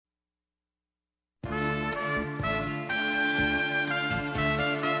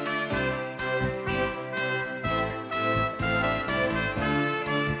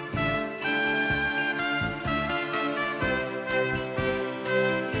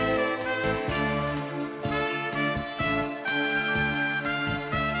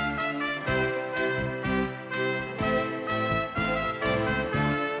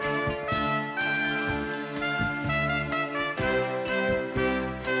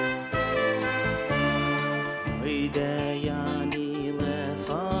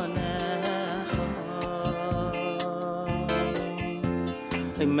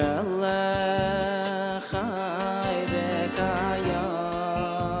melech chai v'kayam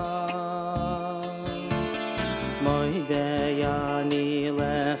moidei ani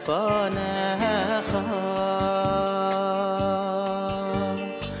lefanecha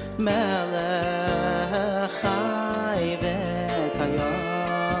melech chai v'kayam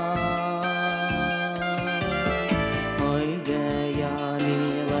moidei ani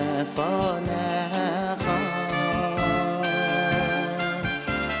lefanecha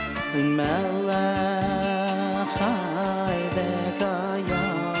melech chai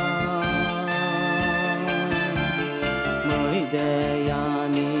v'kayam moidei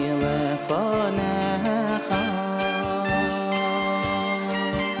ani lefanecha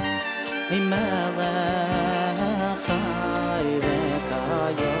melech chai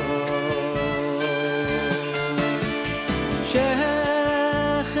v'kayam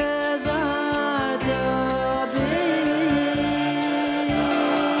shechazart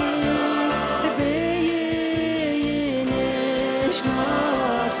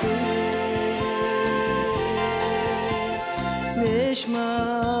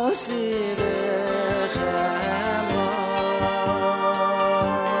Nishmasi b'chama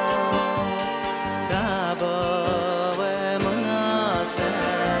Rabbi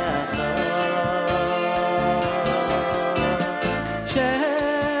emunasecha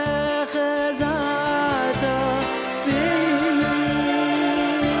shechazarta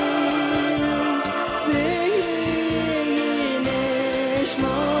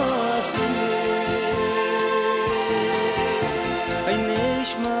nishmasi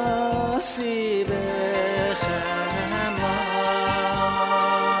nishmasi b'chama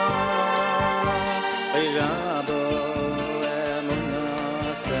Rabbi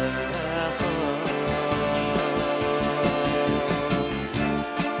emunasecha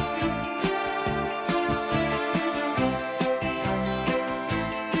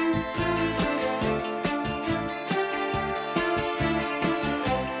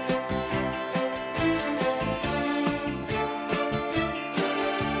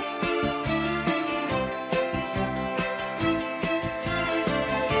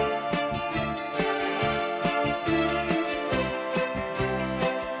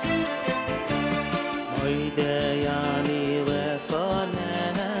moidei ani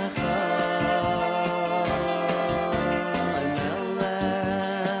lefanecha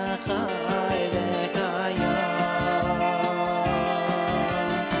melech chai v'kayam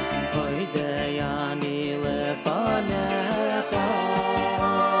moidei ani lefanecha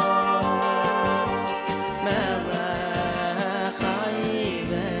melech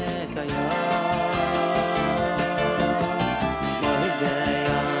chai v'kayam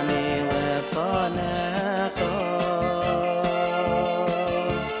moidei ani lefanecha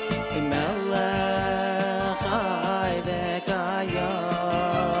melech chai v'kayam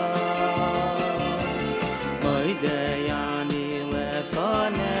moidei ani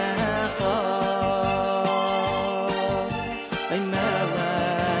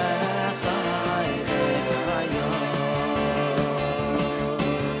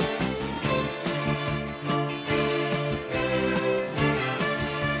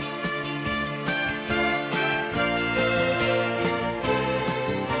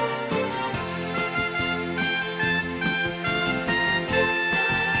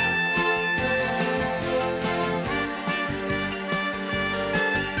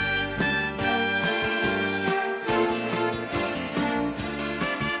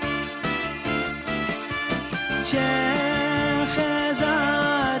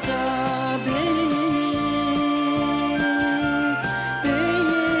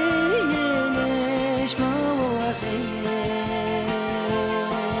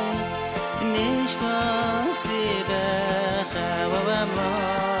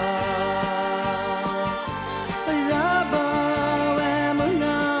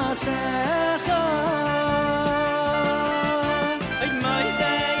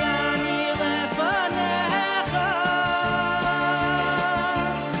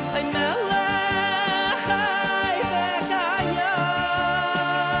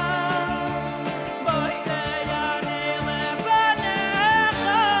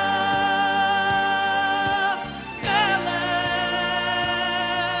melech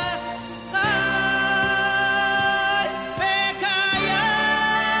chai v'kayam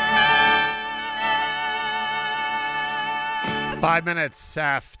 5 minutes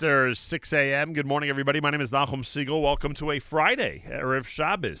after 6 a.m. Good morning, everybody. My name is Nachum Siegel. Welcome to a Friday, Erev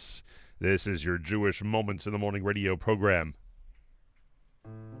Shabbos. This is your Jewish Moments in the Morning radio program.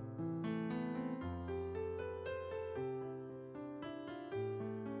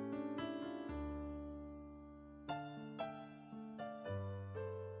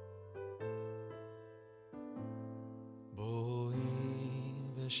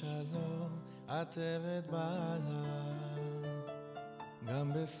 ושלום עטרת בעלה,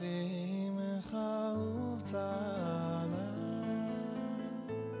 גם בשמחה ובצהלה,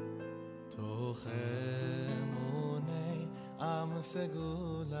 תוך אמוני עם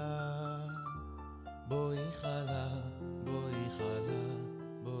סגולה, בואי חלה, בואי חלה,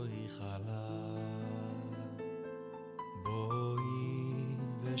 בואי חלה, בואי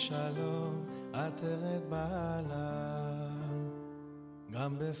ושלום עטרת בעלה,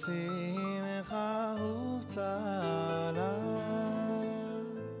 גם בשמחה ובצהלה,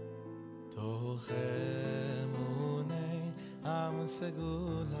 תוך אמוני עם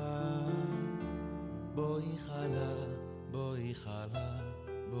סגולה, בואי חלה, בואי חלה,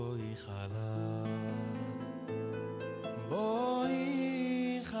 בואי חלה,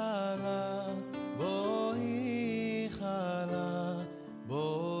 בואי חלה, בואי חלה,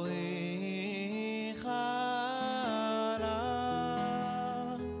 בואי חלה,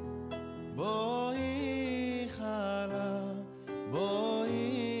 בואי חלה,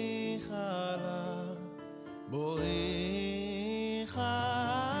 בואי חלה, בואי חלה,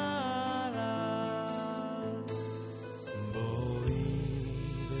 בואי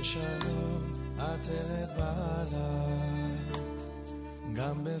ושלום עטרת בעלה,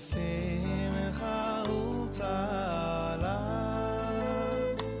 גם בשמחה ובצהלה,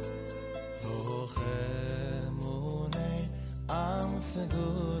 תוך אמוני עם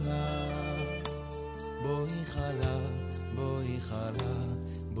סגולה, בואי חלה, בואי חלה,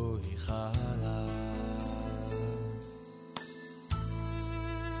 בואי חלה.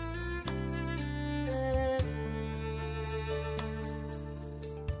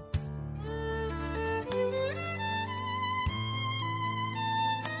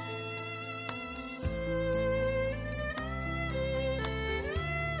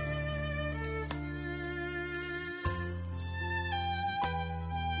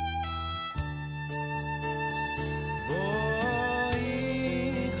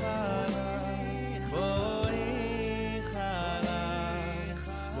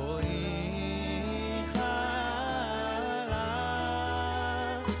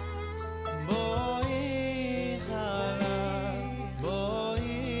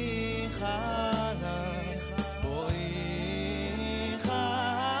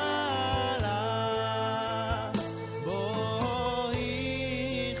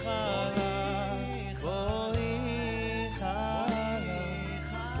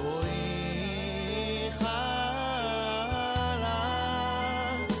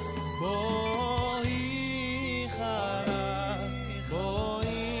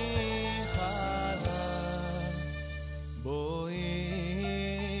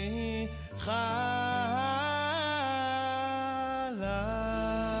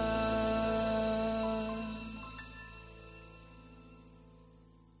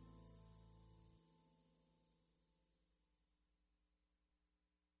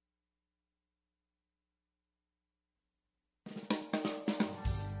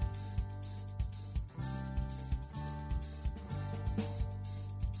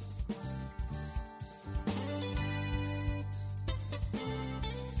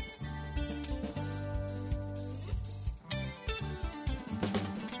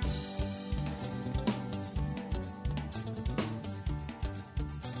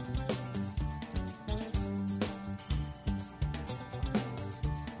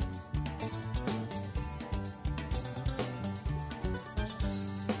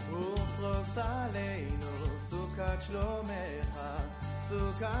 שלומך,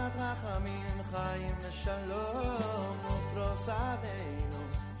 סוכת רחמים חיים ושלום, ופרוס עלינו,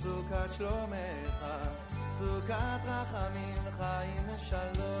 סוכת שלומך, סוכת רחמים חיים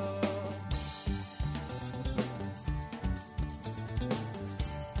ושלום.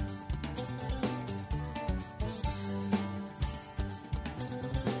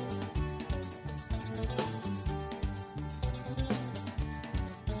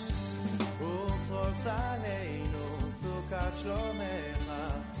 ופרוס עלינו, סוכת שלומך,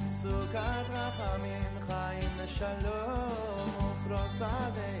 סוכת רחמים חיים ושלום, ופרוס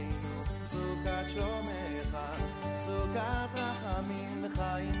עלינו, סוכת שלומך, סוכת רחמים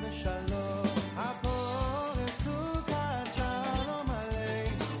חיים ושלום. הפורס סוכת שלום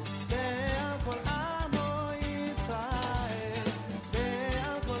עלינו, ועל כל עמו ישראל,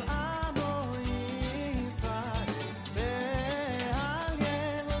 ועל כל עמו ישראל, ועל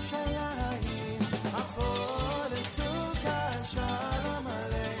ירושלים. הפורס סוכת שלום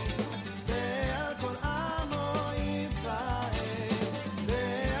עלינו, ועל כל עמו ישראל,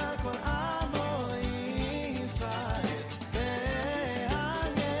 ועל כל עמו ישראל,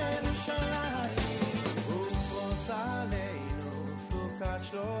 ועל ירושלים.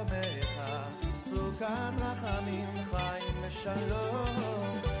 שלומך סוכת רחמים חיים ושלום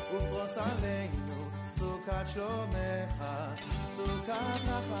ופרוס עלינו סוכת שלומך סוכת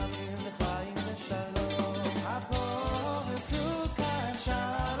רחמים חיים ושלום הפורס סוכת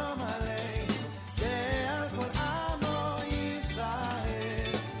שלום עלינו ועל כל עמו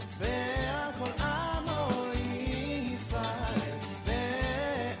ישראל ועל כל עמו ישראל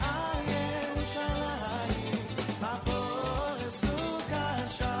ועל ירושלים הפורס סוכת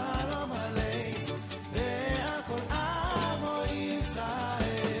שלום עלינו ועל כל עמו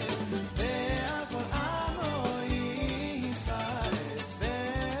ישראל ועל כל עמו ישראל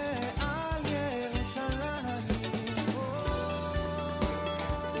ועל ירושלים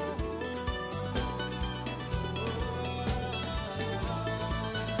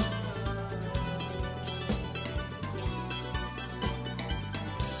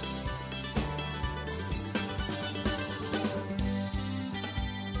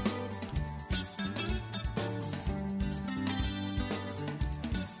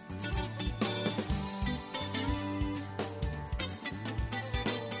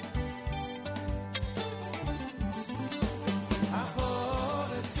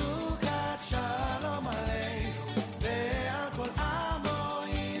הפורס סוכת שלום עלינו ועל כל עמו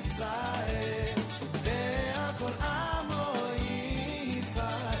ישראל ועל כל עמו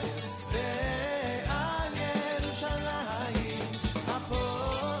ישראל ועל ירושלים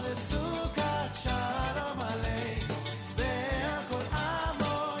הפורס סוכת שלום עלינו ועל כל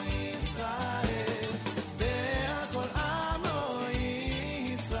עמו ישראל ועל כל עמו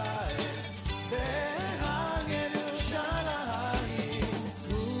ישראל ועל ירושלים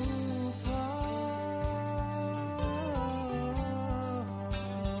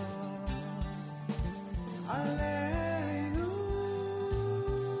עלינו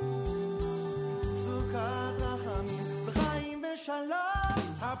סוכת רחמים וחיים בשלום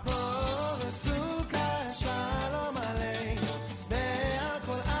הפורס סוכת שלום עלינו ועל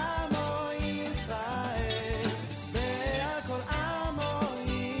כל עמו ישראל ועל כל עמו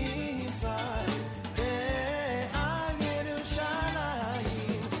ישראל ועל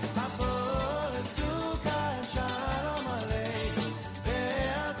ירושלים הפורס סוכת שלום עלינו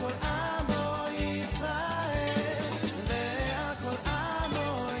ועל כל עמו ישראל ועל כל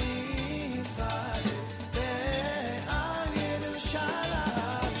עמו ישראל ועל ירושלים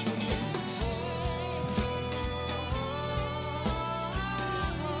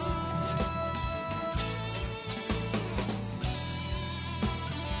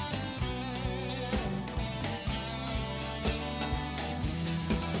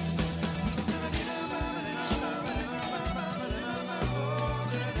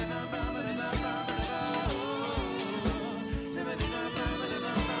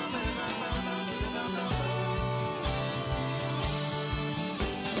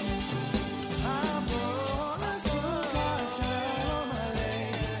הפורס סוכת שלום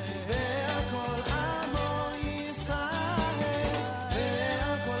עלינו ועל כל עמו ישראל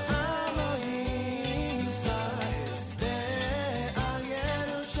ועל כל עמו ישראל ועל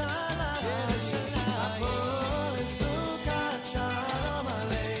ירושלים הפורס סוכת שלום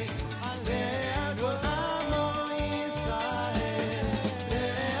עלינו ועל כל עמו ישראל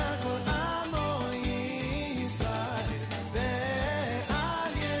ועל כל עמו ישראל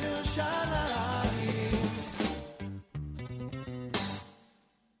ועל ירושלים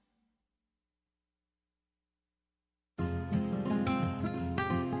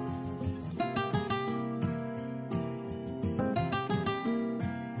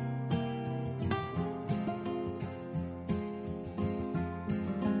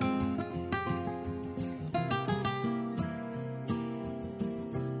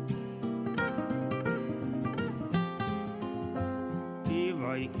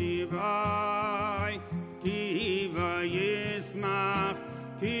Kivai, kivai, kivai yismach,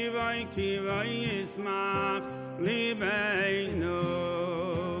 kivai, kivai yismach, libeinu.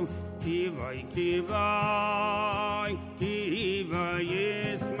 Kivai, kivai, kivai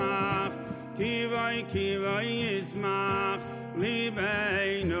yismach, kivai, kivai yismach,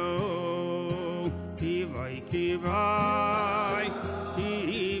 libeinu. Kivai, kivai,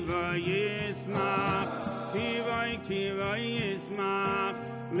 kivai yismach, kivai, kivai yismach,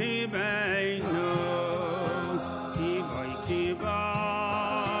 libeinu. Kivai,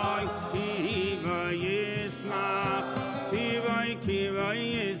 kivai, kivai yismach, kivai, kivai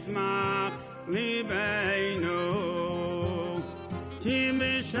yismach, libeinu. Ki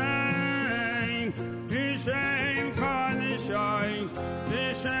b'shem, b'shem kadeshai,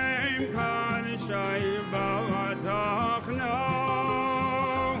 b'shem kadeshai, b'vatachno.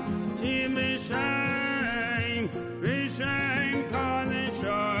 Ki b'shem, b'shem kadeshai,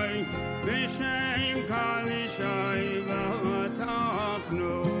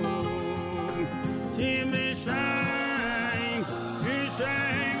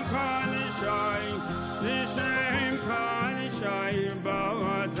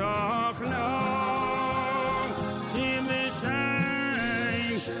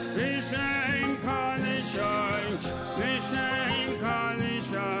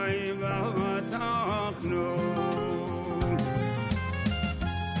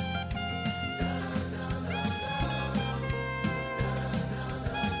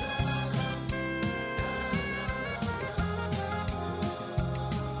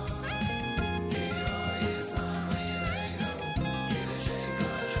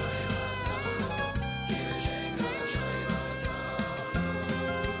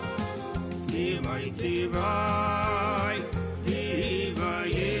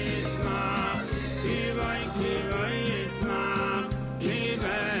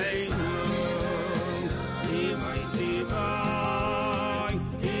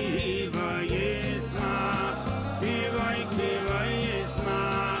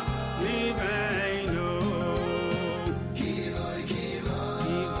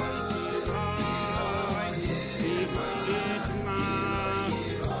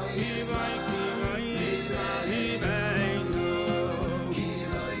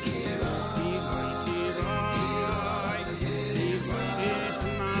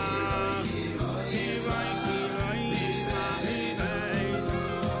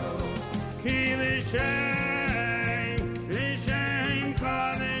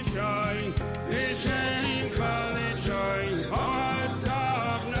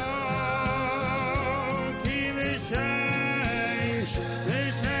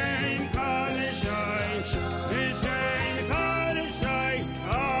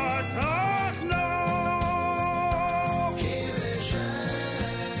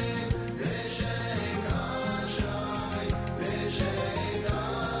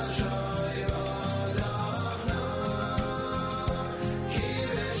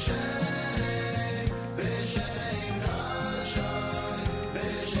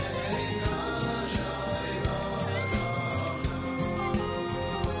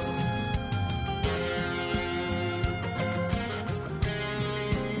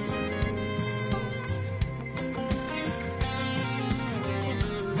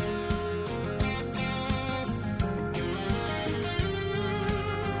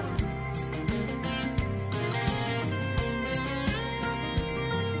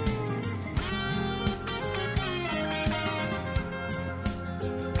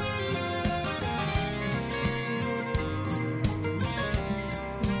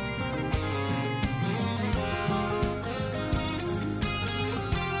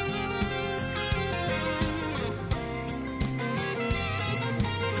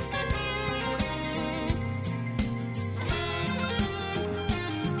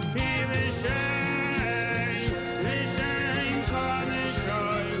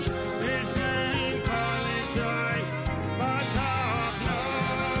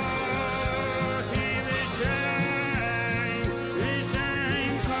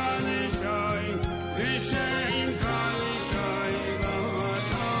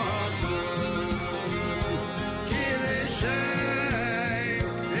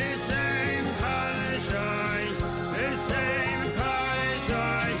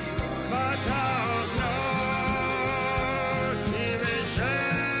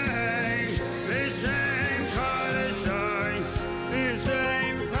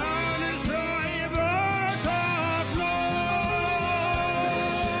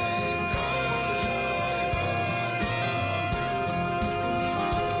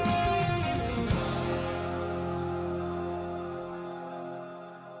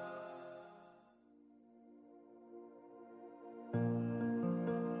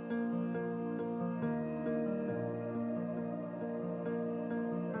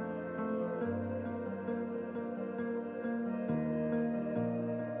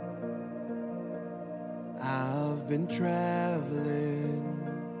 I've been traveling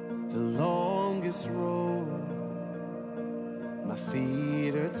the longest road. My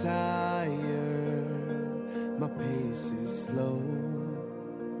feet are tired, my pace is slow.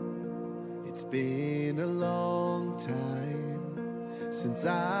 It's been a long time since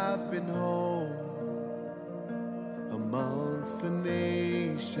I've been home. Amongst the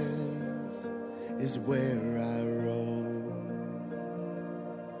nations is where I roam.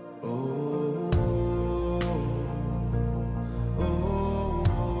 Oh,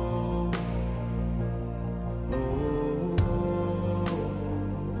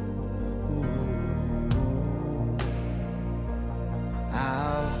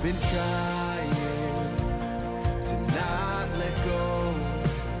 been trying to not let go,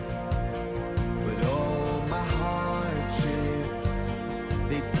 but all my hardships,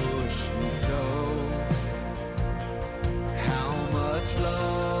 they push me so. How much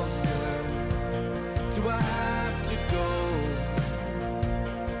longer do I have to go?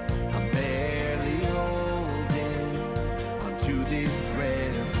 I'm barely holding onto this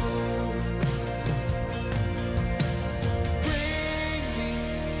thread of hope.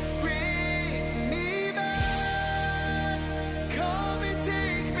 Bring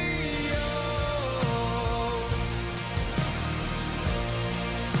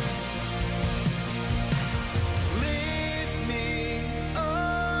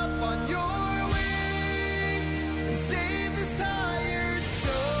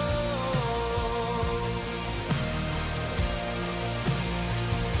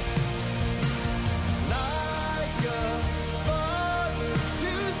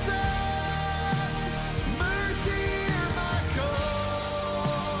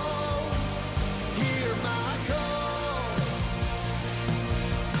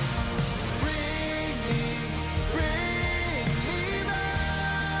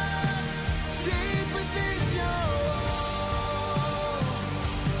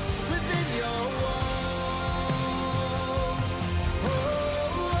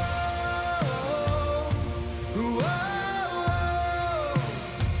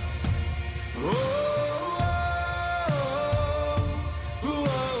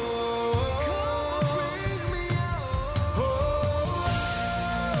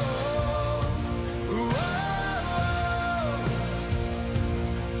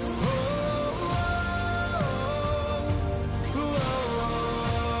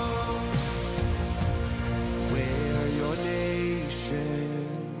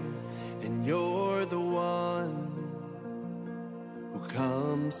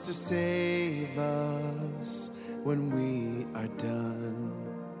comes to save us when we are done.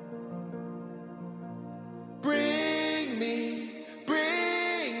 Bring me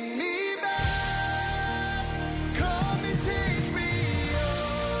back. Come and take me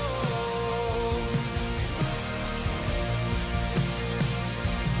home.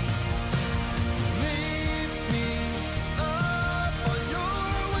 Lift me up on your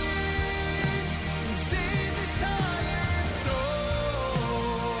wings and save this tired soul.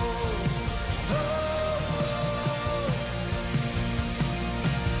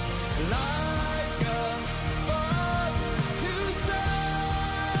 Like a father to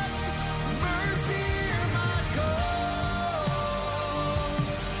son, mercy, hear my call,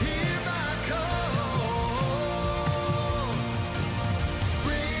 hear my call.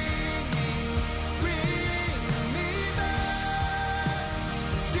 Bring me back,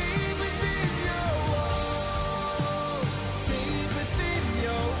 safe within your walls, safe within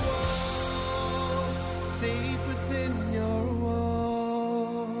your walls, safe within your walls.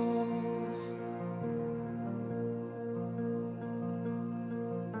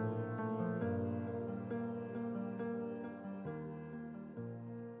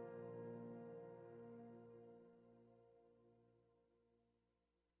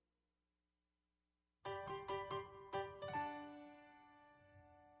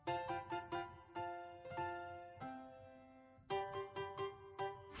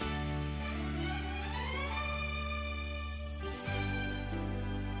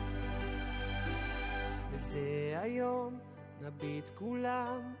 וזה היום נביט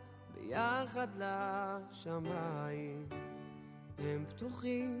כולם ביחד לשמיים, הם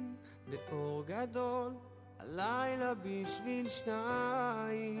פתוחים באור גדול הלילה בשביל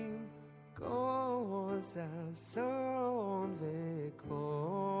שניים, כל ששון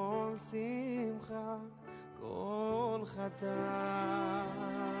וכל שמחה, כל חתן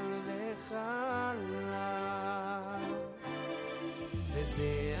וחלל.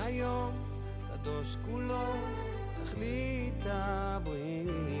 וזה היום קדוש כולו תכלית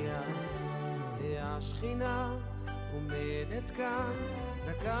הבריאה, והשכינה עומדת כאן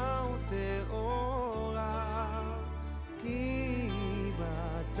זכה וטהורה, כי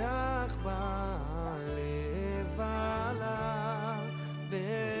בטח בלב בעלה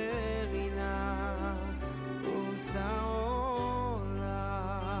ברינה ובצעולה.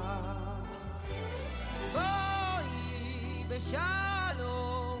 בואי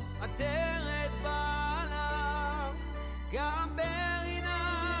בשלום עטרת בעלה, גם ברינה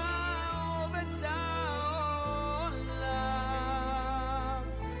ובצעולה,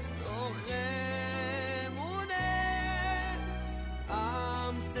 תוך אמונה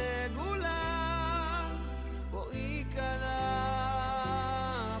עם סגולה, בואי כלה,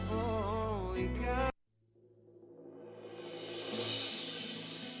 בואי כלה.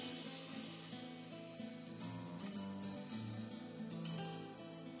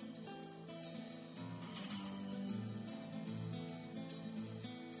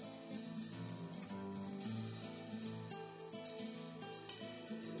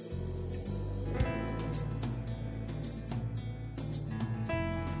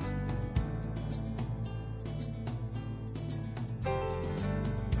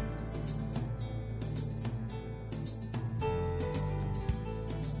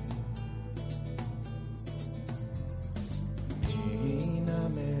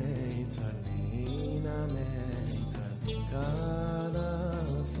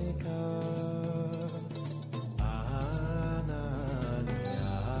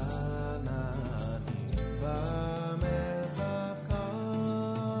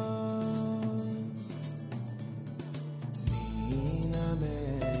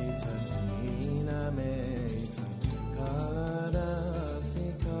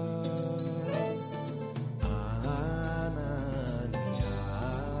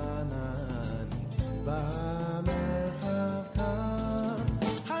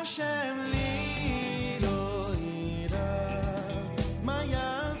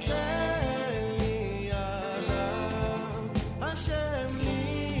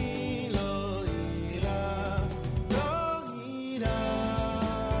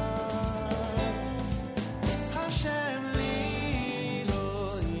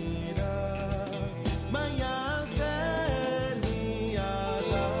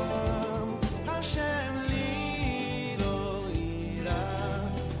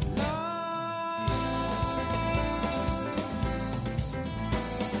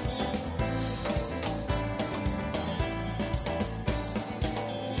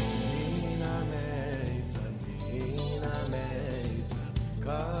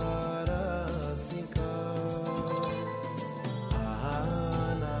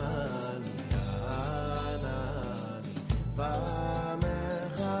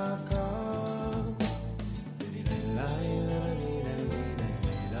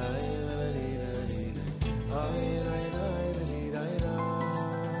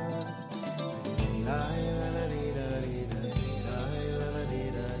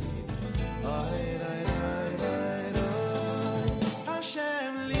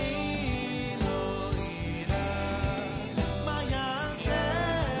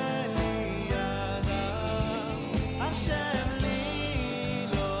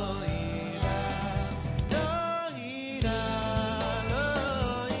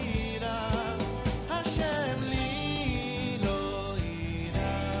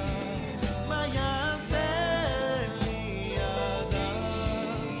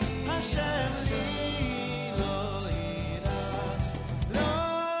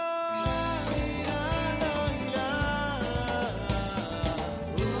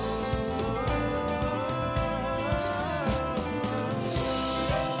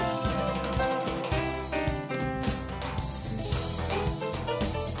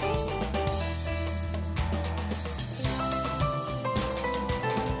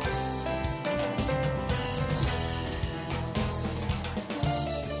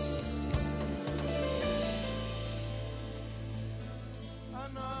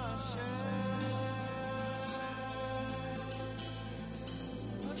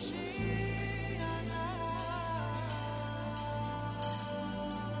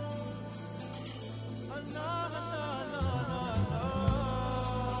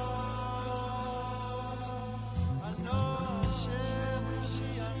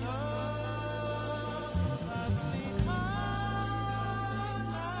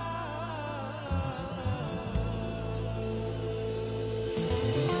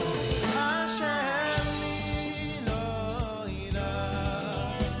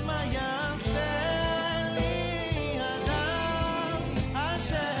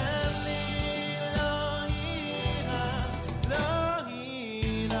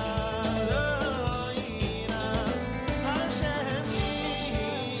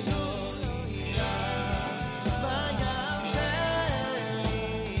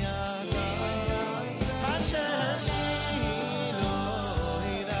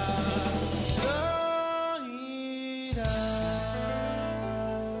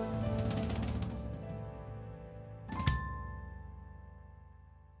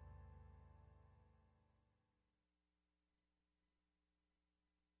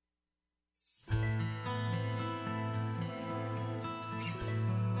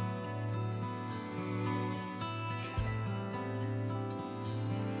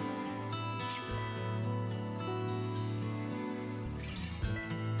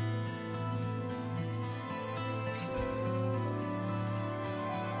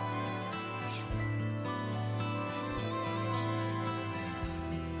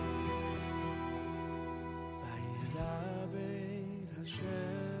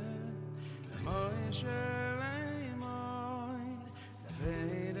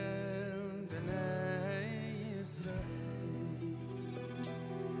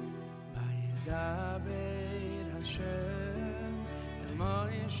 Daber Hashem El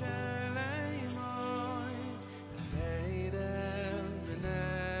Moshe Leimoy Daber El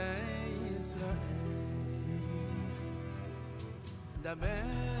Bnei Yisrael Daber,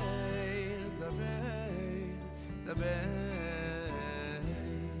 Daber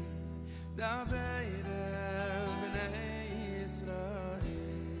Daber El Bnei Yisrael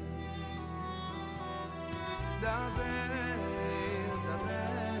Daber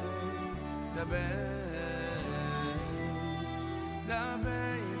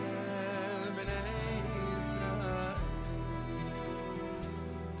Daber el Bnei Yisrael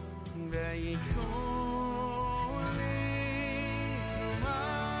Ve'yikol li Truma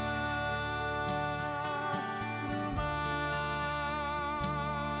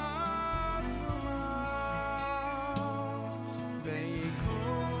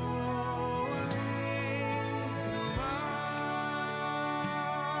Ve'yikol li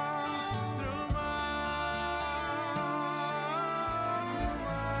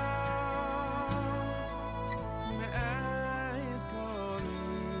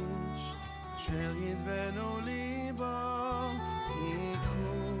Shel yidvenu libo tikhu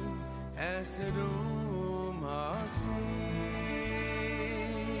esteru masi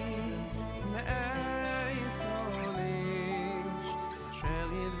me'ez kolish Shel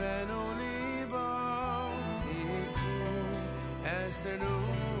yidvenu libo tikhu esteru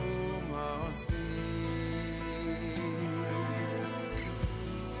masi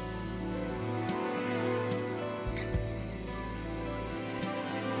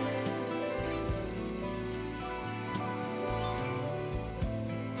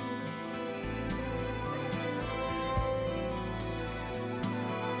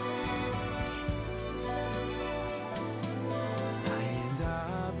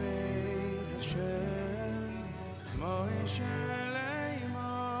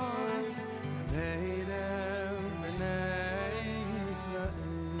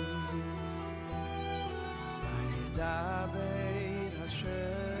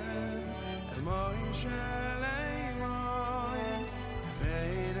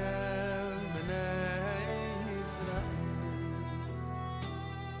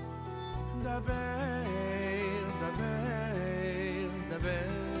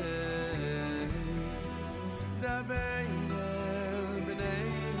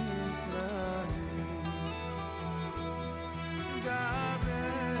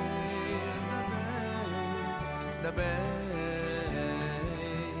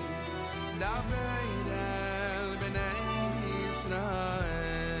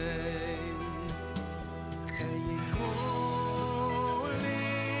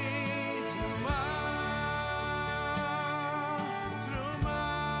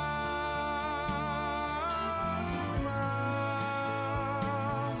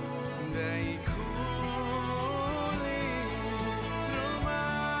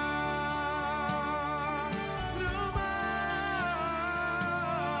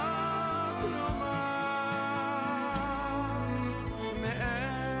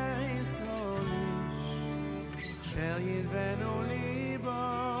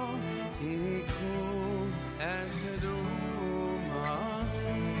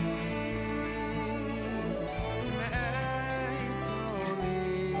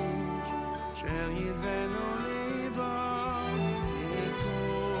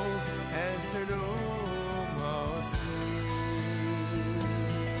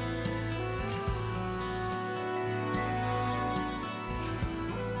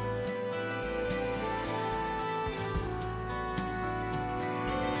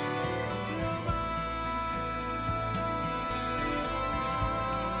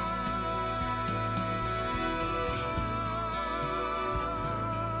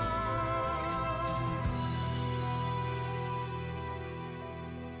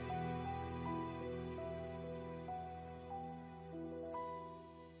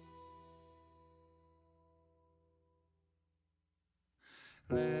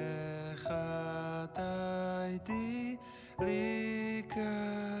Lechadaiti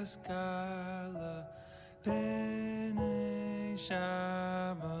likaskala B'nei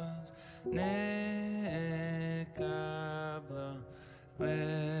Shabbos nekabla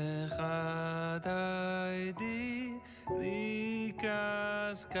Lechadaiti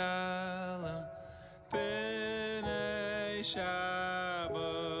likaskala B'nei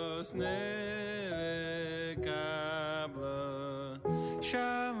Shabbos nekabla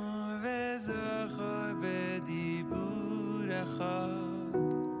Shama v'zachor b'dibur echad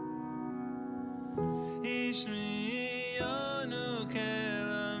Ishmiyanu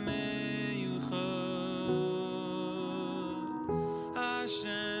kelam meyuchad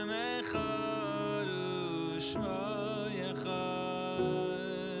Hashem echad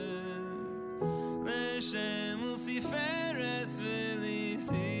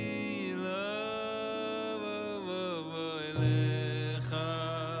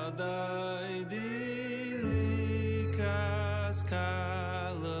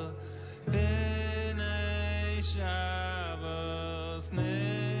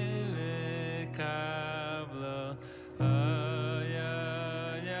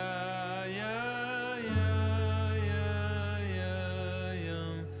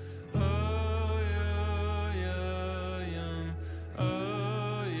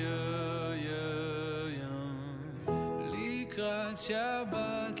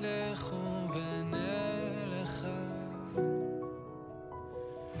שבת לכו ונלכה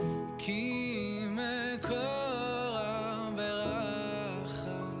כי מקורה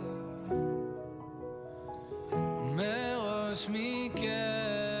ברכה מראש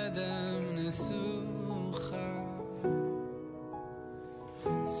מקדם נסוכה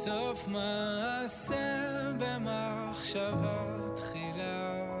סוף מעשה במחשבה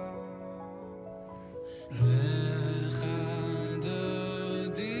תחילה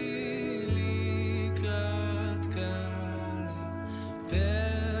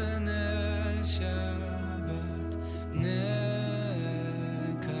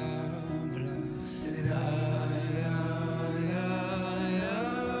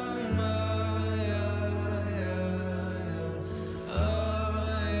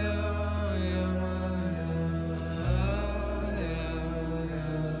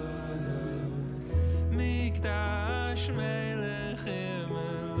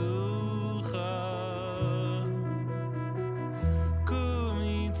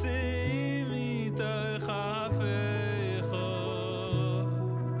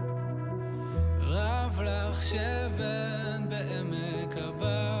שבן בעמק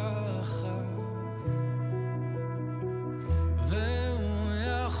הבכה והוא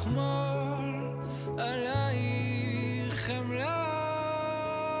יחמול עלייך חמלה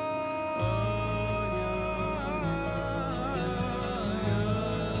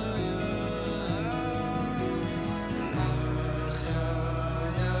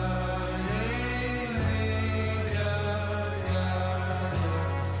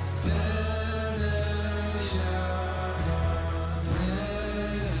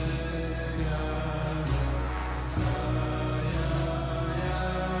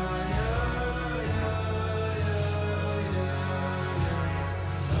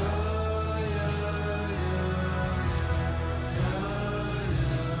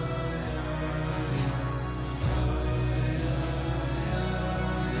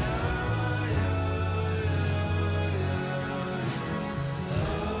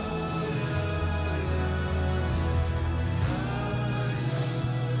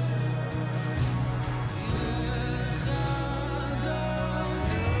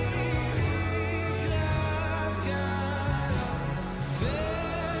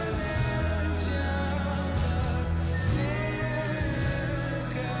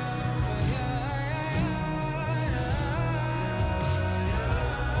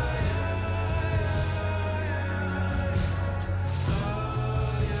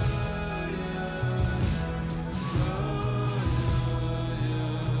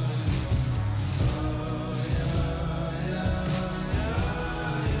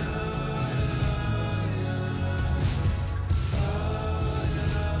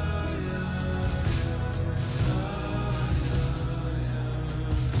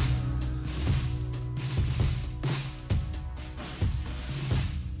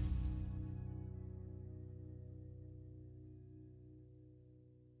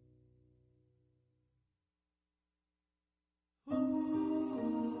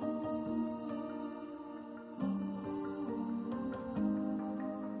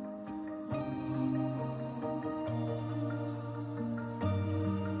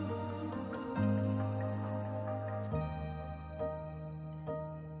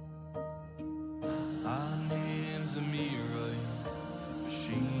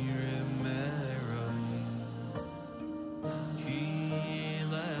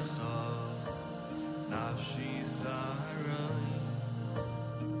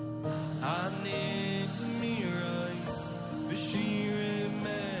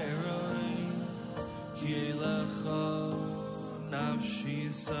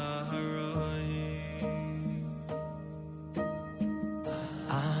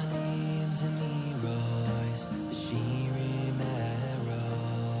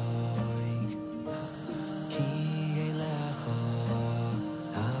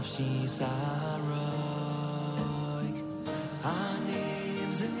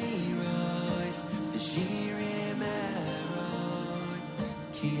She's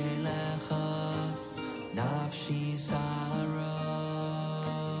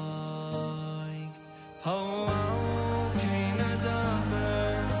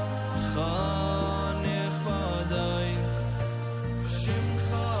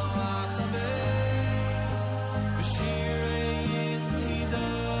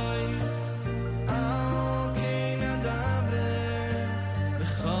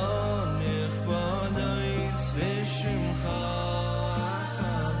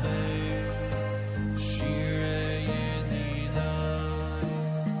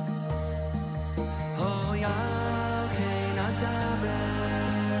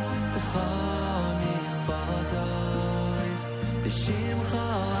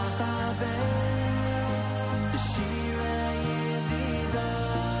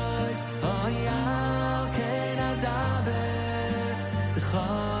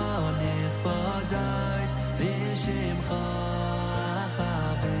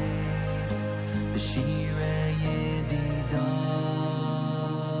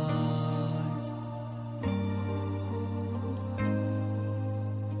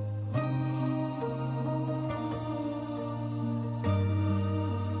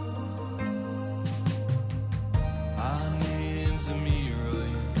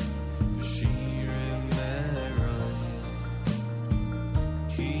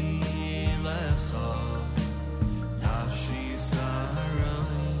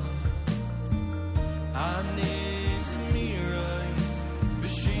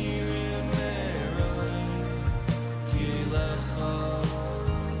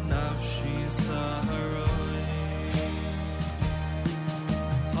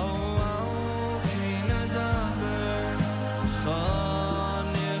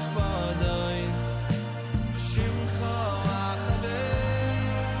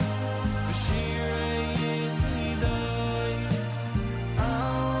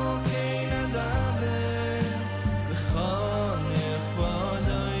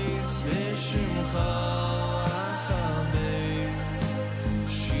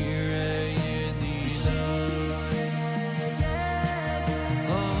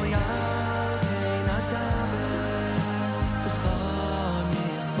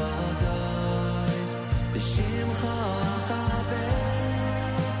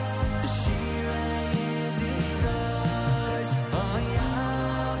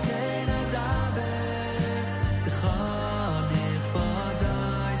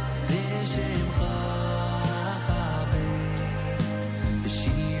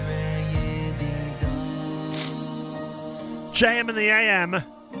JM in the AM.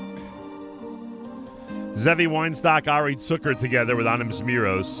 Zevi Weinstock, Ari Zucker together with Anim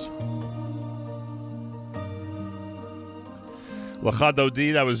Zmiros.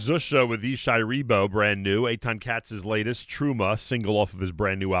 L'chadodi, that was Zusha with Yishai Rebo, brand new. Eitan Katz's latest, Truma, single off of his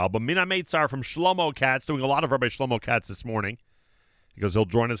brand new album. Mina Meitzar from Shlomo Katz, doing a lot of Rabbi Shlomo Katz this morning, because he'll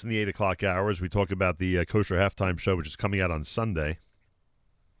join us in the 8 o'clock hour as we talk about the Kosher Halftime Show, which is coming out on Sunday.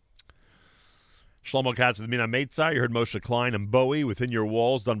 Shlomo Katz with Mina Meitzar. You heard Moshe Klein and Bowie, Within Your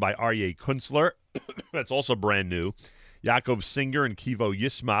Walls, done by Aryeh Kunstler. That's also brand new. Yaakov Singer and Kivo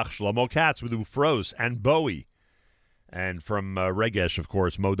Yismach. Shlomo Katz with Ufros and Bowie. And from Regesh, of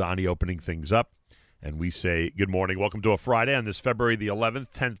course, Modani opening things up. And we say good morning. Welcome to a Friday on this February the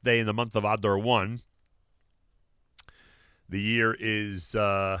 11th, 10th day in the month of Adar 1. The year is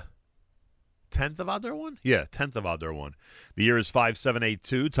 10th of Adar 1? Yeah, 10th of Adar 1. The year is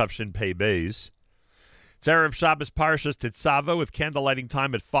 5782, Tufshin Pei Beis. It's Erev Shabbos Parshas Tetzava with candle lighting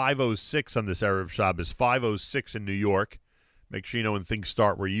time at 5:06 on this Erev Shabbos, 5:06 in New York. Make sure you know when things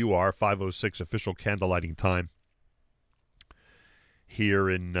start where you are, 5:06 official candle lighting time here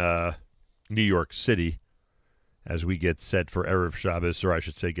in New York City as we get set for Erev Shabbos, or I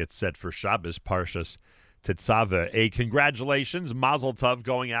should say get set for Shabbos Parshas Tetzava. A congratulations, Mazel Tov,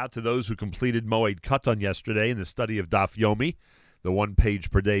 going out to those who completed Moed Katan yesterday in the study of Daf Yomi, the one-page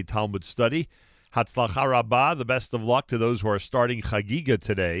per day Talmud study. Hatzlacha Rabbah, the best of luck to those who are starting Chagiga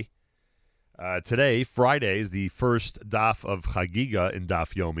today. Today, Friday, is the first Daf of Chagiga in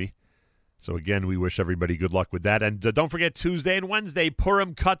Daf Yomi. So again, we wish everybody good luck with that. And don't forget Tuesday and Wednesday,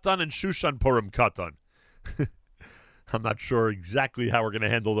 Purim Katan and Shushan Purim Katan. I'm not sure exactly how we're going to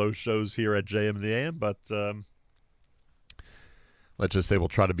handle those shows here at JM and the AM, but let's just say we'll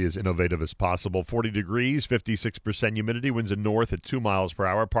try to be as innovative as possible. 40 degrees, 56% humidity, winds in north at 2 miles per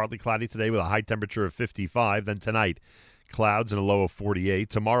hour. Partly cloudy today with a high temperature of 55. Then tonight, clouds and a low of 48.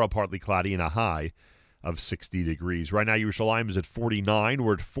 Tomorrow, partly cloudy and a high of 60 degrees. Right now, Yerushalayim is at 49.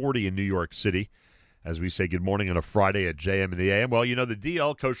 We're at 40 in New York City as we say good morning on a Friday at JM and the AM. Well, you know the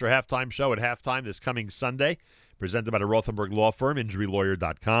deal. Kosher Halftime Show at halftime this coming Sunday, presented by the Rothenberg Law Firm,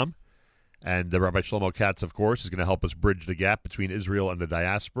 injurylawyer.com. And Rabbi Shlomo Katz, of course, is going to help us bridge the gap between Israel and the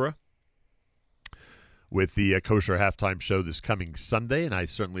diaspora. with the Kosher Halftime Show this coming Sunday, and I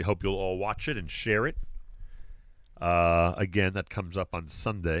certainly hope you'll all watch it and share it. Again, that comes up on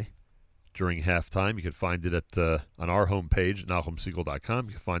Sunday during halftime. You can find it at on our homepage, NachumSegal.com.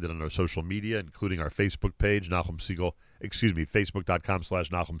 You can find it on our social media, including our Facebook page, Facebook.com/Nachum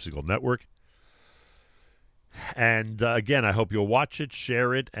Segal Network. And again, I hope you'll watch it,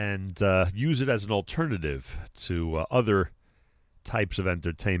 share it, and use it as an alternative to other types of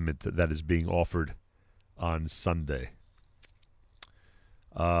entertainment that is being offered on Sunday.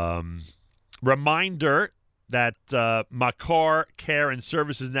 Reminder that Makor Care and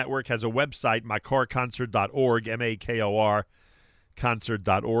Services Network has a website, makorconcert.org, M-A-K-O-R,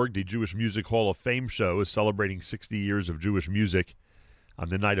 concert.org. The Jewish Music Hall of Fame show is celebrating 60 years of Jewish music on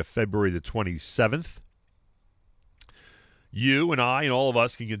the night of February the 27th. You and I and all of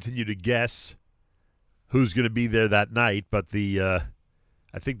us can continue to guess who's going to be there that night, but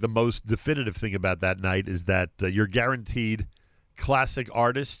I think the most definitive thing about that night is that you're guaranteed classic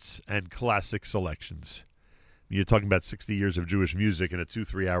artists and classic selections. You're talking about 60 years of Jewish music in a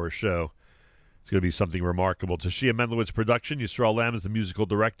 2-3 hour show. It's going to be something remarkable. Tashia Menlowitz production. Yisrael Lamb is the musical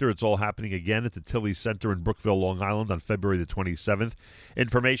director. It's all happening again at the Tilly Center in Brookville, Long Island on February the 27th.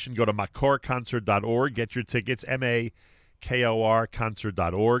 Information, go to makorconcert.org. Get your tickets, M-A-K-O-R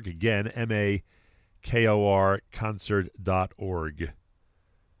concert.org. Again, M-A-K-O-R concert.org.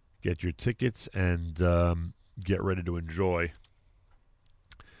 Get your tickets and get ready to enjoy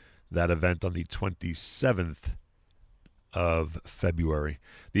that event on the 27th of February.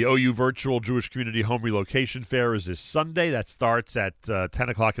 The OU Virtual Jewish Community Home Relocation Fair is this Sunday. That starts at 10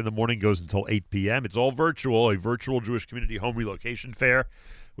 o'clock in the morning, goes until 8 p.m. It's all virtual, a virtual Jewish Community Home Relocation Fair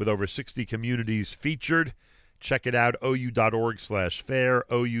with over 60 communities featured. Check it out, ou.org/fair,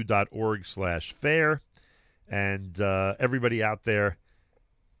 ou.org/fair. And everybody out there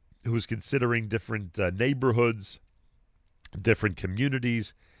who's considering different neighborhoods, different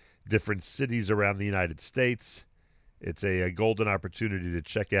communities, different cities around the United States, it's a golden opportunity to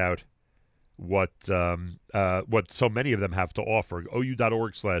check out what so many of them have to offer.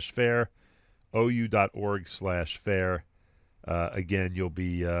 ou.org/fair, ou.org/fair. Again, you'll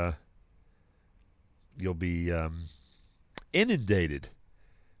be inundated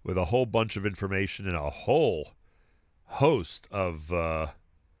with a whole bunch of information and a whole host of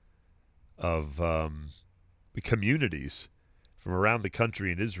communities from around the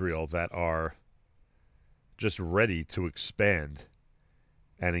country in Israel that are just ready to expand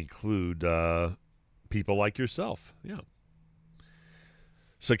and include people like yourself. Yeah.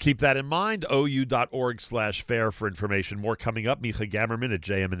 So keep that in mind. ou.org/fair for information. More coming up. Micha Gamerman at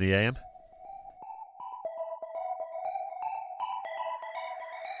JM in the AM.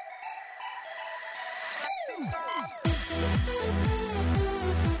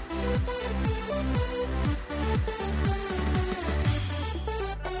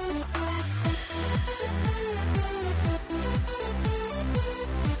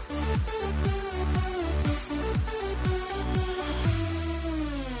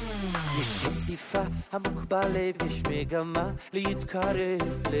 עמוק בלב יש מגמה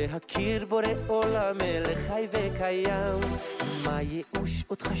להתקרב להכיר בורא עולם מלך חי וקיים מה ייאוש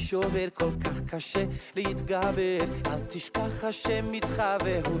אותך שובר כל כך קשה להתגבר אל תשכח השם איתך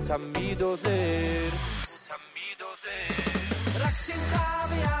והוא תמיד עוזר רק שמחה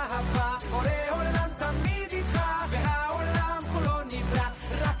ואהבה בורא עולם תמיד איתך והעולם כולו נברא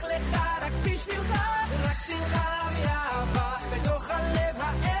רק לך רק בשבילך רק שמחה ואהבה בתוך הלב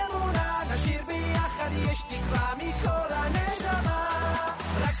האמונה נשאיר ביחד יש תקווה מכל הנשמה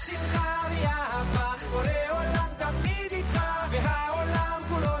רק שמחה ואהבה בורא עולם תמיד איתך והעולם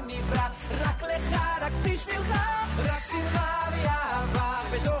כולו נברא רק לך רק בשבילך רק שמחה ואהבה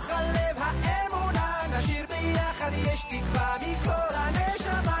בתוך הלב האמונה נשאיר ביחד יש תקווה מכל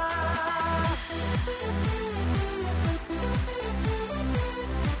הנשמה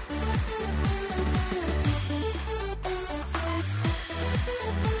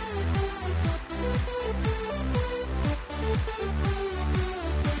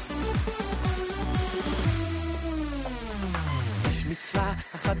מצווה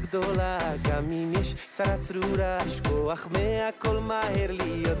אחת גדולה גם אם יש צרה צרורה לשכוח מהכל מהר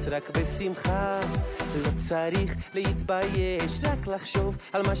להיות רק בשמחה לא צריך להתבייש רק לחשוב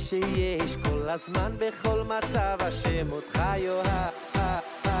על מה שיש כל הזמן בכל מצב השם אותך יאהב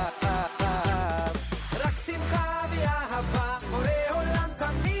רק שמחה ואהבה בורא עולם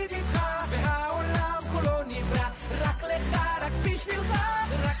תמיד איתך והעולם כולו נברא רק לך רק בשבילך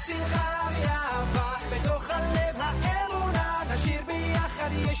רק שמחה ואהבה בתוך הלב האמונה נשאיר ביחד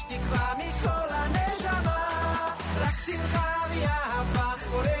יש תקווה מכל הנשמה רק שמחה ואהבה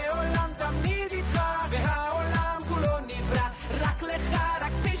בורא עולם תמיד איתך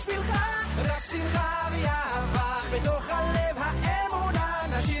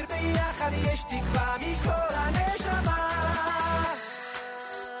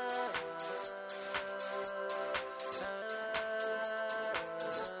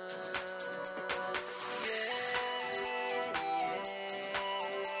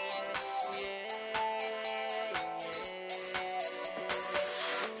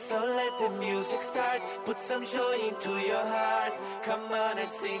the music start. Put some joy into your heart. Come on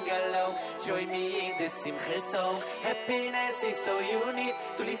and sing along. Join me in the Simcha song. Happiness is so you need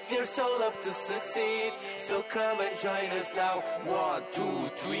to lift your soul up to succeed. So come and join us now. 1, 2,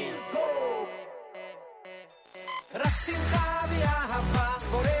 3, go! רק שמחה ואהבה,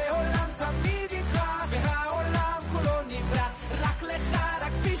 בורא עולם תמיד איתך, והעולם כולו נברא, רק לך,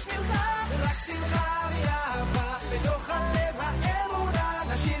 רק בשבילך. רק שמחה ואהבה, בתוך הלב האמונה,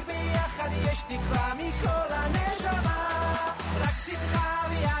 נשאיר ביחד יש תקווה מכל הנשמה. רק שמחה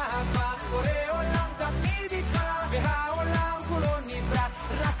ואהבה, בורא עולם תמיד איתך, והעולם כולו נברא,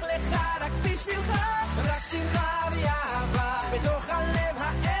 רק לך, רק בשבילך. רק שמחה ואהבה, בתוך הלב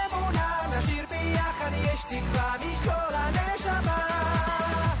האמונה, נשאיר ביחד יש תקווה מכל הנשמה.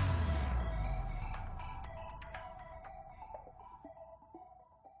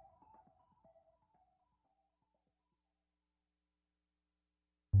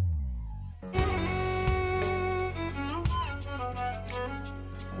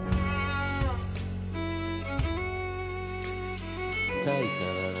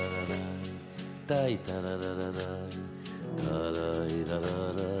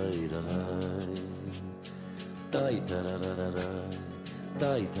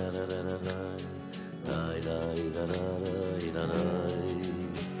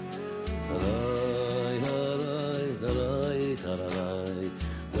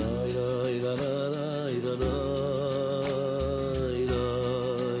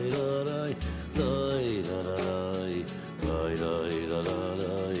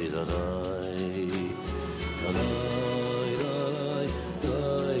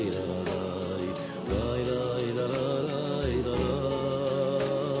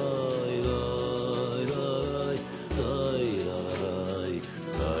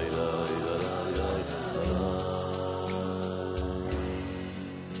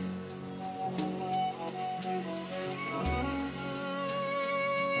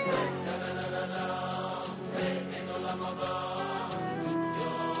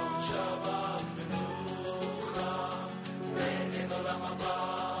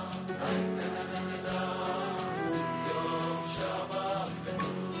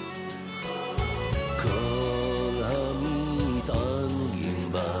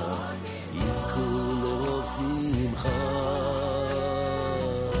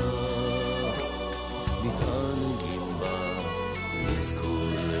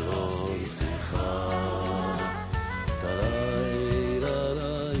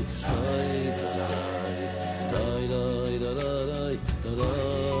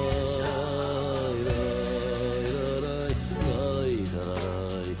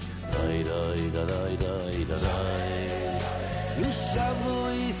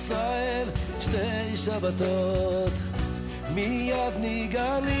 שבתות מיד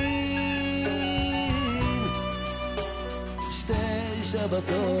נגאלים, שתי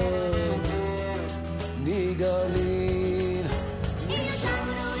שבתות נגאלים.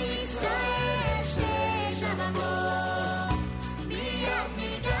 נשמנו ישראל, שתי שבתות מיד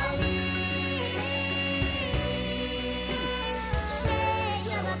נגאלים, שתי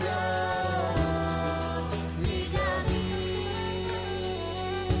שבתות נגאלים.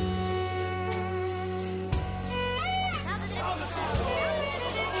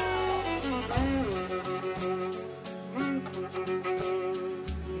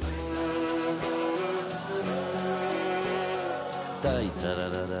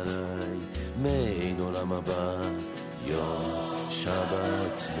 מעין עולם הבא, יום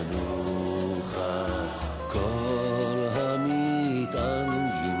שבת מנוחה, כל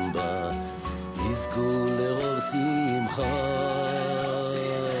המתענגים בה יזכו לרוב שמחה,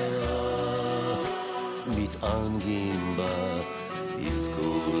 מתענגים בה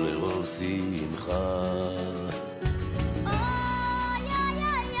יזכו לרוב שמחה.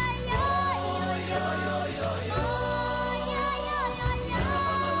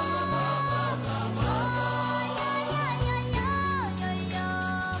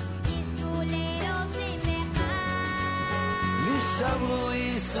 שברו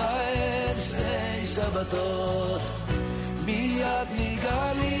ישראל שתי שבתות מיד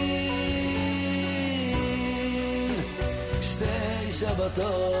נגאלים, שתי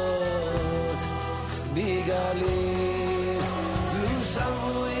שבתות נגאלים. לו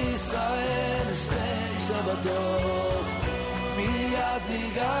שברו ישראל שתי שבתות מיד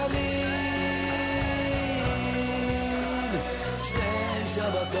נגאלים, שתי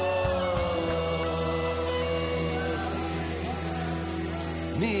שבתות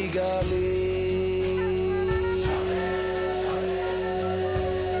נגאלים.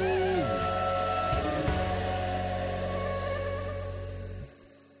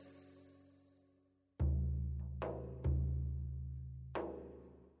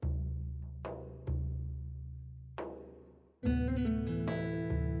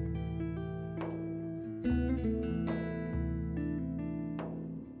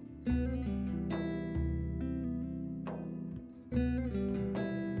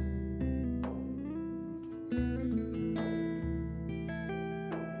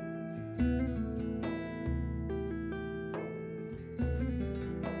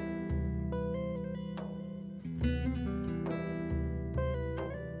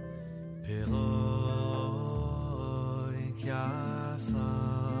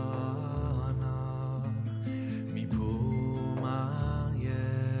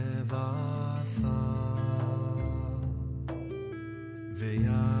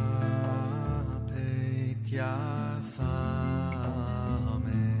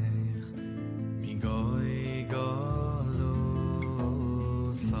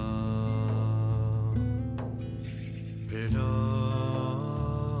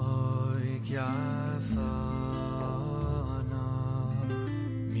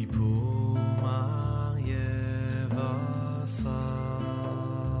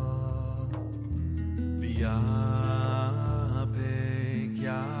 Yapek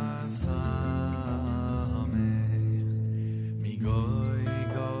yasamech migoy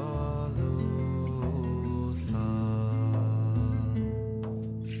galusa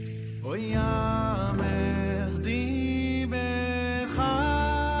Oy yamech di bechad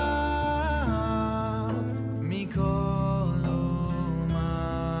mikol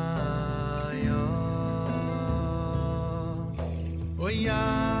umaya Oy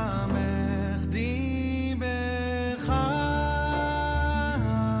yamech di bechad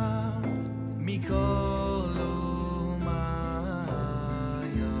mikol umaya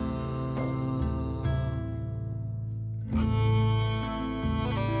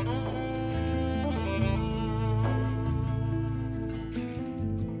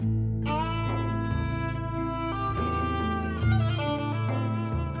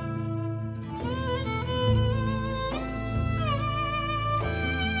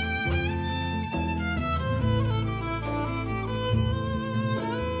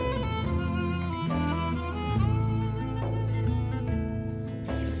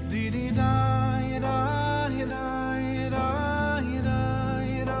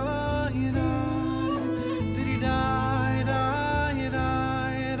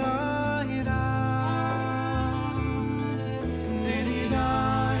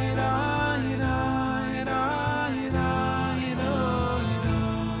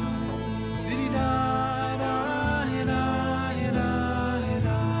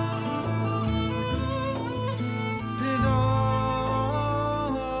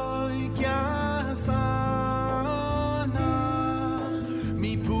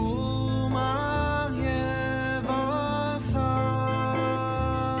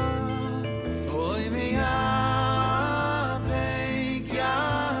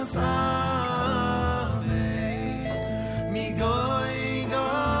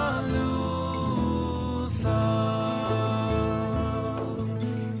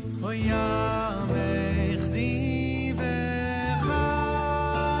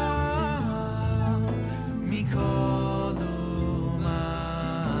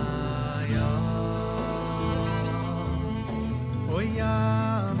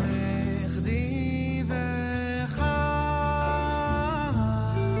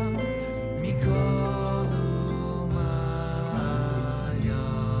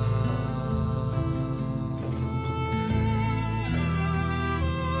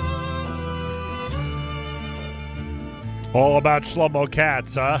All about Shlomo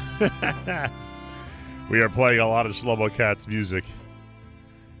Katz, huh? We are playing a lot of Shlomo Katz music.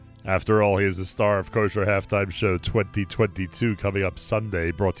 After all, he is the star of Kosher Halftime Show 2022 coming up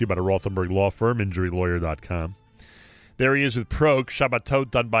Sunday, brought to you by the Rothenberg Law Firm, InjuryLawyer.com. There he is with Prok,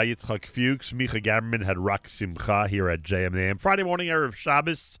 Shabbatot done by Yitzchak Fuchs. Micha Gamerman had Rak Simcha here at JM in the AM. Friday morning, Erev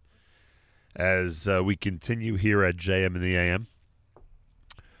Shabbos, as we continue here at JM in the AM.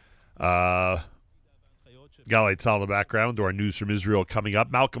 Galei Tzal in the background to our news from Israel coming up.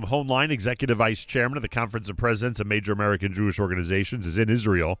 Malcolm Hoenlein, Executive Vice Chairman of the Conference of Presidents of Major American Jewish Organizations, is in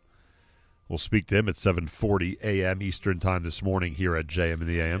Israel. We'll speak to him at 7:40 a.m. Eastern Time this morning here at JM in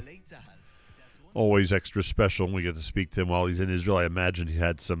the AM. Always extra special when we get to speak to him while he's in Israel. I imagine he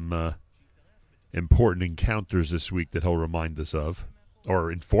had some important encounters this week that he'll remind us of,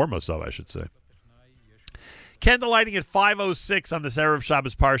 or inform us of, I should say. Candle lighting at 5:06 on this Erev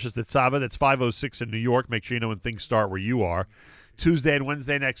Shabbos Parshas Tetzaveh. That's 5:06 in New York. Make sure you know when things start where you are. Tuesday and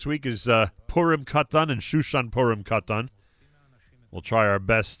Wednesday next week is Purim Katan and Shushan Purim Katan. We'll try our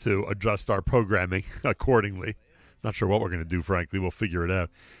best to adjust our programming accordingly. Not sure what we're going to do, frankly. We'll figure it out.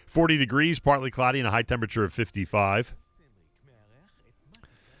 40 degrees, partly cloudy, and a high temperature of 55.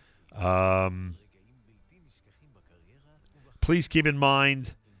 Please keep in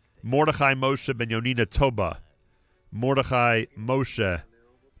mind Mordechai Moshe Ben Yonina Toba. Mordechai Moshe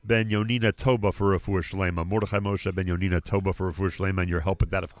Ben Yonina Toba for Refuah Shlema. Mordechai Moshe Ben Yonina Toba for Refuah Shlema, and your help with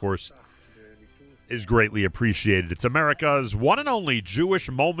that, of course, is greatly appreciated. It's America's one and only Jewish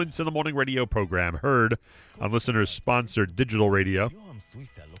Moments in the Morning radio program, heard on listeners-sponsored digital radio.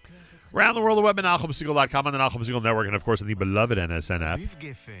 Around the world, the web at NachumSegal.com, on the Nachum Segal Network, and, of course, on the beloved NSN app.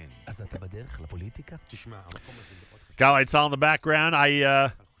 Galei Tzal in the background.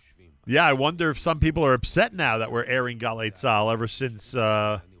 I wonder if some people are upset now that we're airing Galei Tzal ever since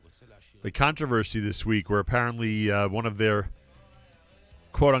the controversy this week where apparently one of their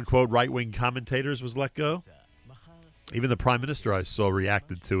quote-unquote right-wing commentators was let go. Even the Prime Minister, I saw,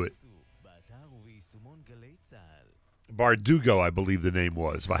 reacted to it. Bardugo, I believe the name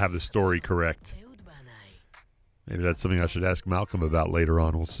was, if I have the story correct. Maybe that's something I should ask Malcolm about later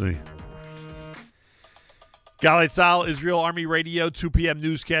on. We'll see. Galei Tzahal, Israel Army Radio, 2 p.m.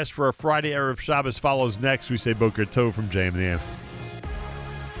 newscast for a Friday Erev Shabbos follows next. We say Boker Tov from JM and the AM.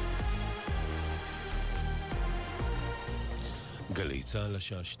 גלי צהל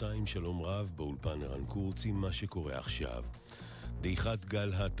השעה 2, שלום רב, באולפן ערן קורץ עם מה שקורה עכשיו. דעיכת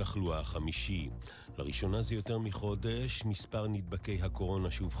גל התחלואה החמישי. לראשונה זה יותר מחודש, מספר נדבקי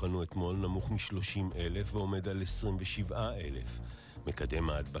הקורונה שאובחנו אתמול נמוך מ-30,000 ועומד על 27,000. מקדם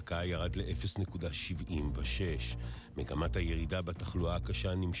ההדבקה ירד ל-0.76. מגמת הירידה בתחלואה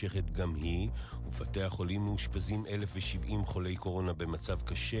הקשה נמשכת גם היא, ובבתי החולים מאושפזים 1,070 חולי קורונה במצב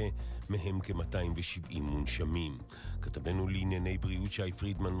קשה, מהם כ-270 מונשמים. כתבנו לענייני בריאות שי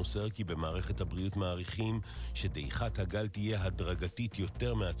פרידמן מוסר כי במערכת הבריאות מעריכים שדעיכת הגל תהיה הדרגתית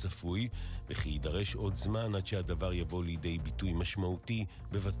יותר מהצפוי, וכי יידרש עוד זמן עד שהדבר יבוא לידי ביטוי משמעותי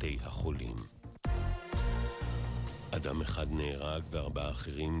בבתי החולים. אדם אחד נהרג וארבעה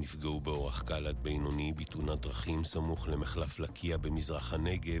אחרים נפגעו באורח קל עד בינוני בתאונת דרכים סמוך למחלף לקיה במזרח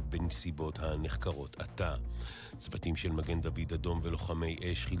הנגב בנסיבות הנחקרות עתה. צוותים של מגן דוד אדום ולוחמי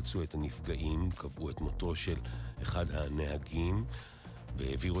אש חילצו את הנפגעים, קבעו את מותו של אחד הנהגים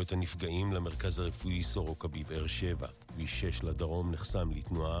והעבירו את הנפגעים למרכז הרפואי סורוקה בבאר שבע. כביש 6 לדרום נחסם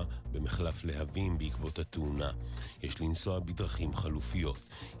לתנועה במחלף להבים בעקבות התאונה. יש לנסוע בדרכים חלופיות.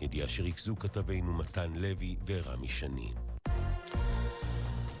 ידיעה שריכזו כתבינו מתן לוי ורמי שני.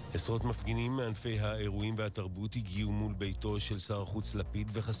 עשרות מפגינים מענפי האירועים והתרבות הגיעו מול ביתו של שר החוץ לפיד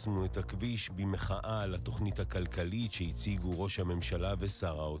וחסמו את הכביש במחאה על התוכנית הכלכלית שהציגו ראש הממשלה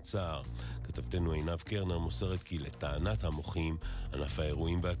ושר האוצר. כתבתנו עינב קרנר מוסרת כי לטענת המוחים, ענף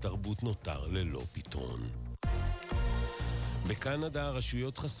האירועים והתרבות נותר ללא פתרון. בקנדה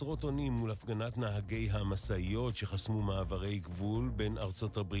הרשויות חסרות אונים מול הפגנת נהגי המשאיות שחסמו מעברי גבול בין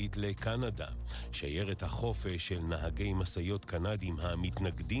ארצות הברית לקנדה. שיירת החופש של נהגי משאיות קנדים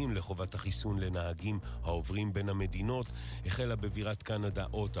המתנגדים לחובת החיסון לנהגים העוברים בין המדינות החלה בבירת קנדה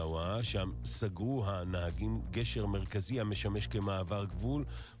אוטאווה, שם סגרו הנהגים גשר מרכזי המשמש כמעבר גבול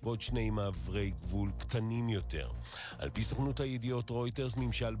ועוד שני מעברי גבול קטנים יותר. על פי סוכנות הידיעות רויטרס,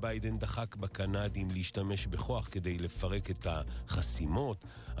 ממשל ביידן דחק בקנדים להשתמש בכוח כדי לפרק את החסימות,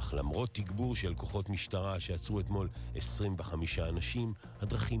 אך למרות תגבור של כוחות משטרה שעצרו אתמול 25 אנשים,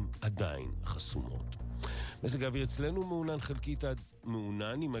 הדרכים עדיין חסומות. מזג האוויר אצלנו מעונן חלקית עד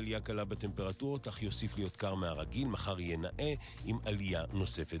מעונן עם עלייה קלה בטמפרטורות, אך יוסיף להיות קר מהרגיל, מחר יהיה נאה עם עלייה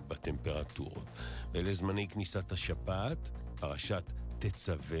נוספת בטמפרטורות. ואלה זמני כניסת השבת, פרשת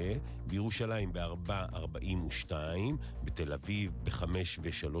תצווה, בירושלים ב-4:42, בתל אביב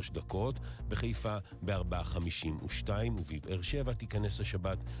ב-5:03, בחיפה ב-4:52, ובבאר שבע תיכנס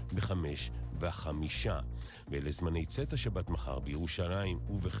השבת ב-5:05. ואלה זמני צאת השבת מחר בירושלים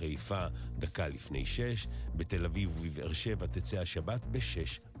ובחיפה דקה לפני 6, בתל אביב ובבאר שבע תצא השבת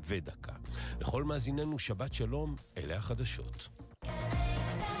ב-6:01. לכל מאזיננו שבת שלום, אלה החדשות.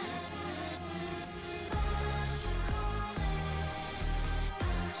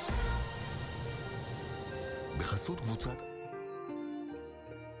 בחסות קבוצת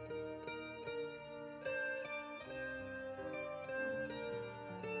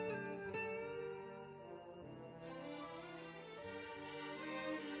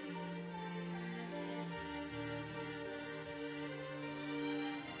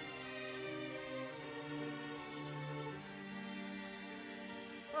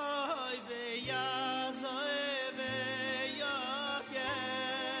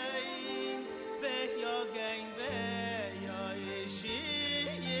Ve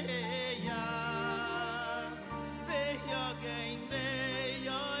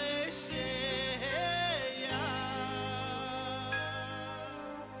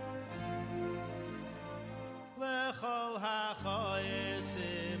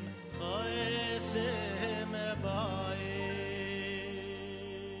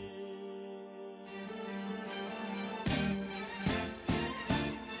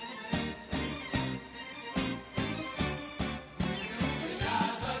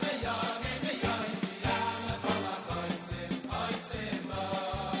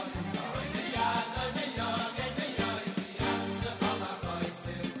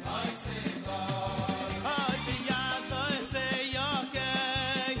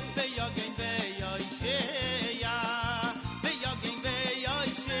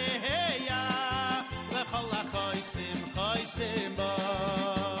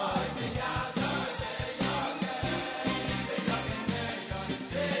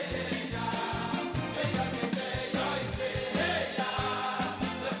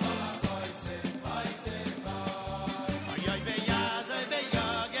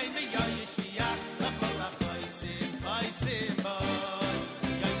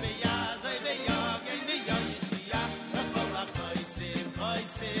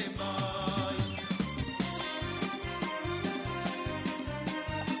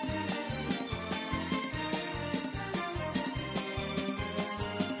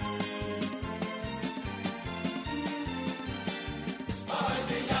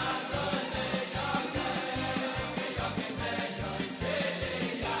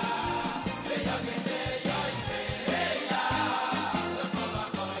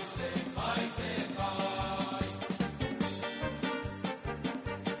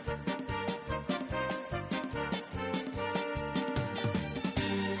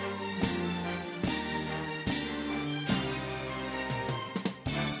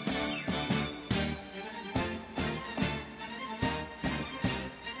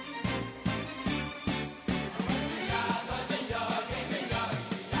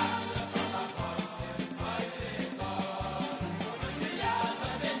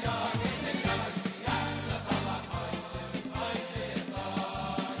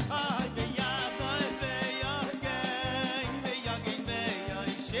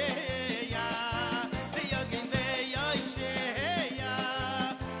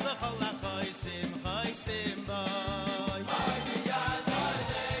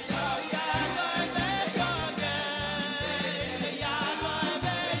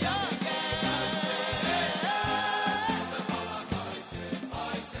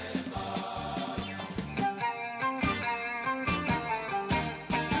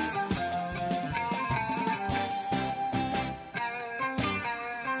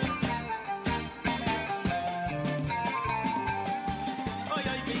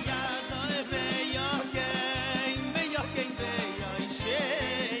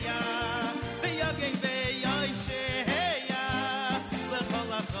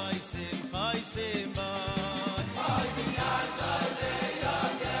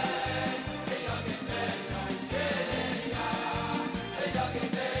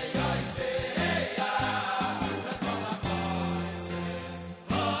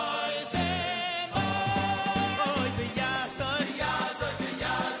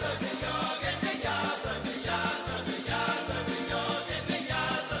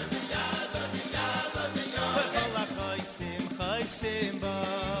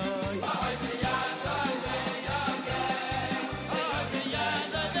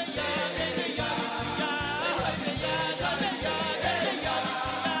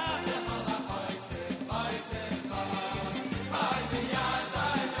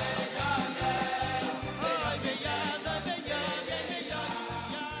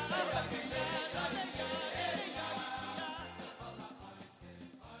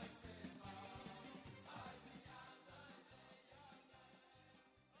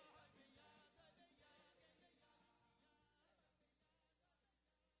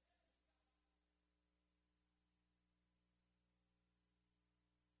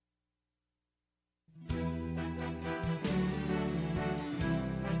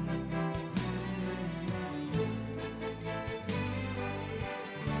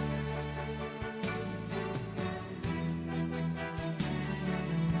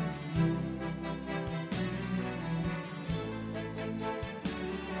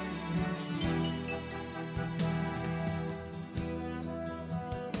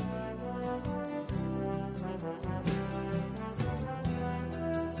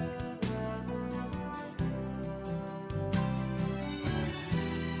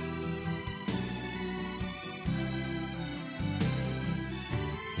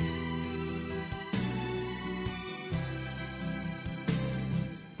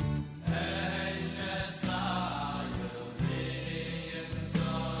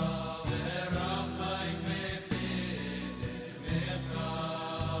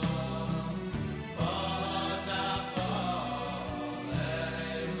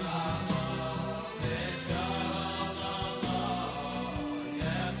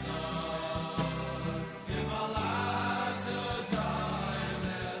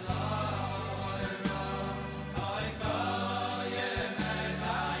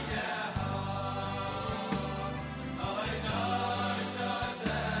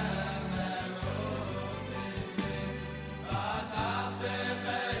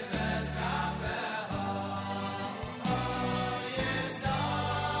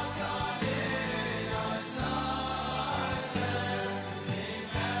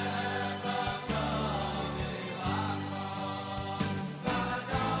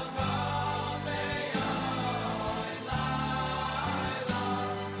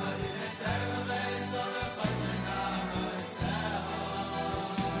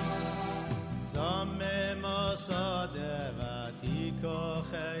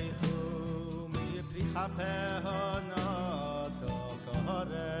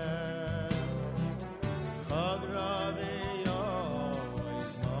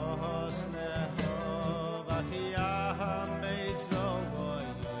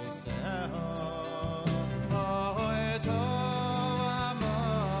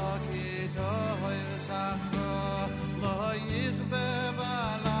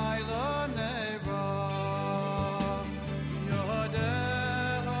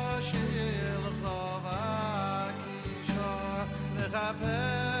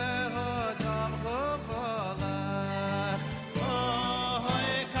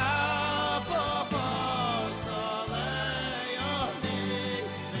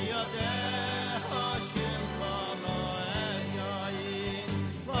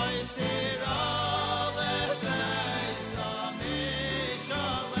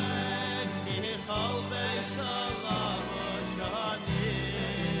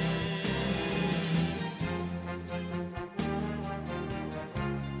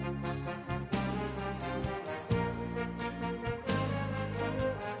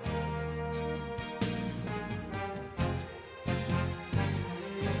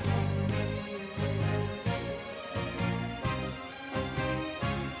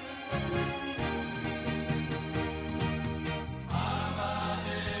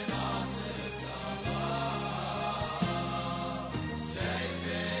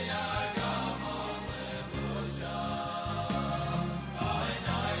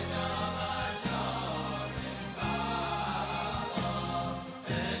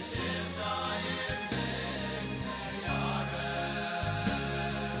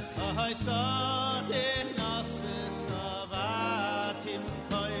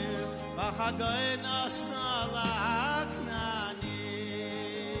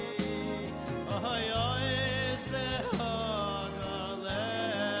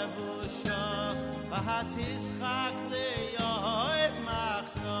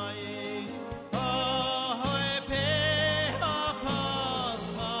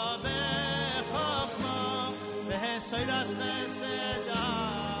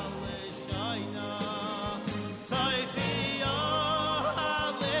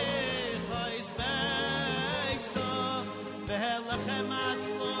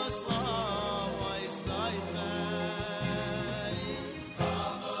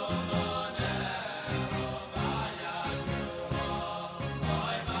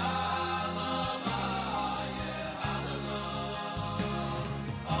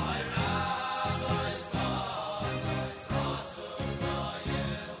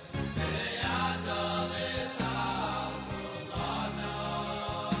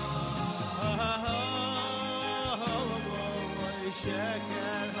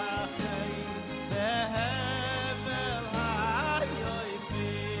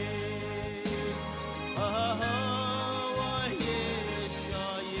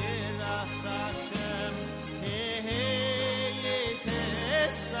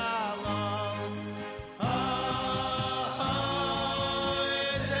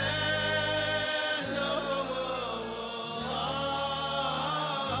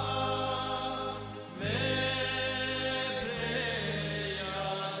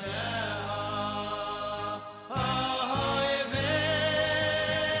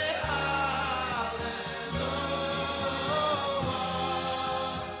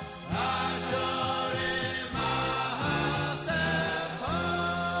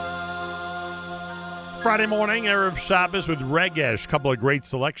Friday morning, Erev Shabbos with Regesh. A couple of great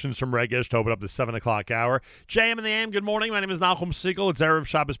selections from Regesh to open up the 7 o'clock hour. JM in the AM, good morning. My name is Nachum Siegel. It's Erev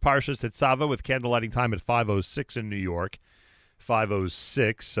Shabbos Parshas Tetzaveh with candlelighting time at 5:06 in New York.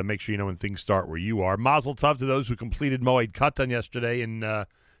 5:06. So make sure you know when things start where you are. Mazel Tov to those who completed Moed Katan yesterday in Daf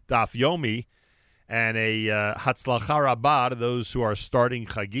Yomi. And a Hatzlacha Rabbah to those who are starting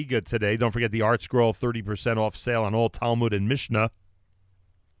Chagiga today. Don't forget the Art Scroll 30% off sale on all Talmud and Mishnah.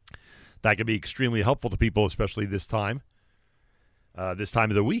 That can be extremely helpful to people, especially this time of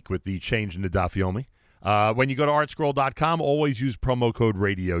the week with the change in the Daf Yomi. When you go to artscroll.com, always use promo code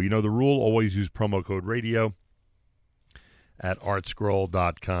radio. You know the rule, always use promo code radio at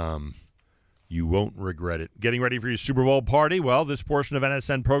artscroll.com. You won't regret it. Getting ready for your Super Bowl party? Well, this portion of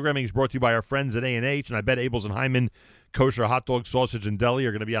NSN programming is brought to you by our friends at A&H, and I bet Abels and Hyman Kosher Hot Dog, Sausage, and Deli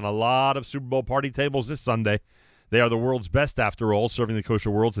are going to be on a lot of Super Bowl party tables this Sunday. They are the world's best, after all, serving the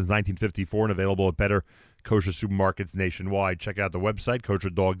kosher world since 1954 and available at better kosher supermarkets nationwide. Check out the website,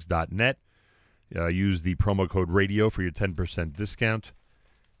 kosherdogs.net. Use the promo code radio for your 10% discount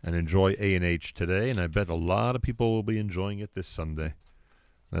and enjoy A&H today. And I bet a lot of people will be enjoying it this Sunday.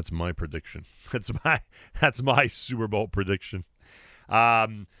 That's my prediction. That's my Super Bowl prediction.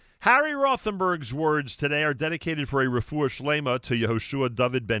 Harry Rothenberg's words today are dedicated for a refuah shlema to Yehoshua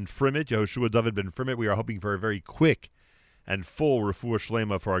David ben Frimit. Yehoshua David ben Frimit, we are hoping for a very quick and full refuah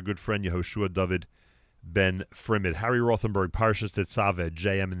shlema for our good friend Yehoshua David ben Frimit. Harry Rothenberg, Parshas Tetzaveh,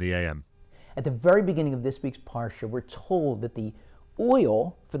 JM in the AM. At the very beginning of this week's Parsha, we're told that the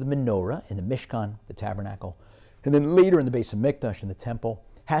oil for the menorah in the Mishkan, the tabernacle, and then later in the Beis HaMikdash in the temple,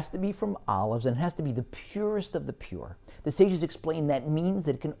 has to be from olives and has to be the purest of the pure. The sages explain that means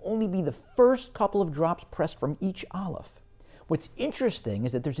that it can only be the first couple of drops pressed from each olive. What's interesting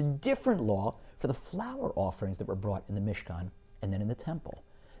is that there's a different law for the flour offerings that were brought in the Mishkan and then in the temple.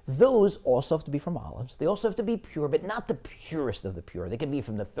 Those also have to be from olives. They also have to be pure, but not the purest of the pure. They can be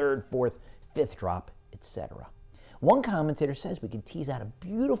from the third, fourth, fifth drop, etc. One commentator says we can tease out a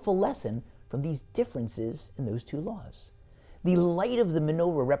beautiful lesson from these differences in those two laws. The light of the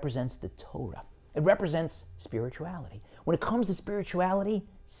menorah represents the Torah. It represents spirituality. When it comes to spirituality,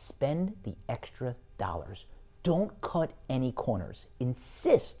 spend the extra dollars. Don't cut any corners.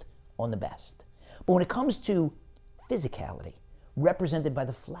 Insist on the best. But when it comes to physicality, represented by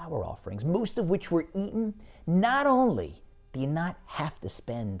the flower offerings, most of which were eaten, not only do you not have to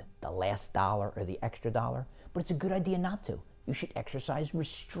spend the last dollar or the extra dollar, but it's a good idea not to. You should exercise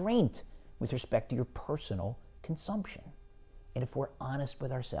restraint with respect to your personal consumption. And if we're honest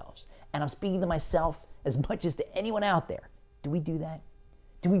with ourselves, and I'm speaking to myself as much as to anyone out there, do we do that?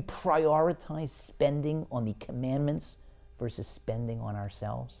 Do we prioritize spending on the commandments versus spending on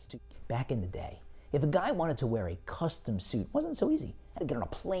ourselves? Back in the day, if a guy wanted to wear a custom suit, it wasn't so easy. Had to get on a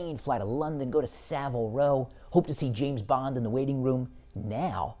plane, fly to London, go to Savile Row, hope to see James Bond in the waiting room.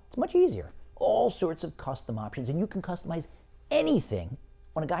 Now, it's much easier. All sorts of custom options, and you can customize anything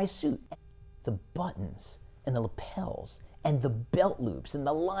on a guy's suit. The buttons and the lapels and the belt loops and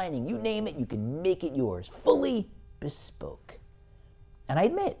the lining, you name it, you can make it yours, fully bespoke. And I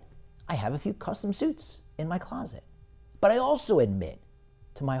admit, I have a few custom suits in my closet. But I also admit,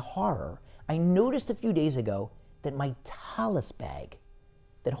 to my horror, I noticed a few days ago that my tallis bag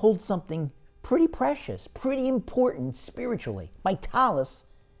that holds something pretty precious, pretty important spiritually, my tallis,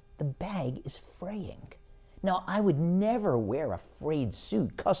 the bag is fraying. Now, I would never wear a frayed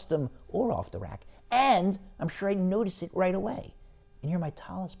suit, custom or off the rack, and I'm sure I'd notice it right away. And here my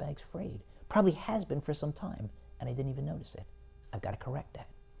tallis bag's frayed. Probably has been for some time, and I didn't even notice it. I've got to correct that.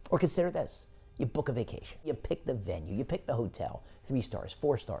 Or consider this. You book a vacation. You pick the venue. You pick the hotel. 3 stars,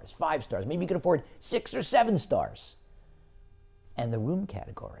 4 stars, 5 stars. Maybe you can afford 6 or 7 stars. And the room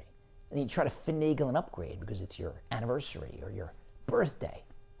category. And then you try to finagle an upgrade because it's your anniversary or your birthday.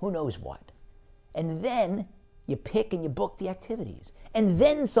 Who knows what. And then you pick and you book the activities. And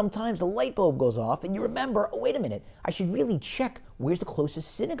then sometimes the light bulb goes off and you remember, oh, wait a minute, I should really check where's the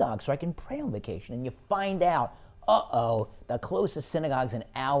closest synagogue so I can pray on vacation. And you find out, uh-oh, the closest synagogue's an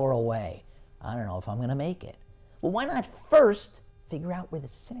hour away. I don't know if I'm going to make it. Well, why not first figure out where the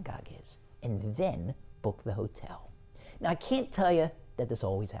synagogue is and then book the hotel? Now, I can't tell you that this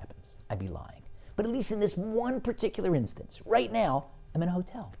always happens. I'd be lying. But at least in this one particular instance, right now, I'm in a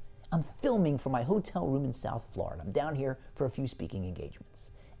hotel. I'm filming from my hotel room in South Florida. I'm down here for a few speaking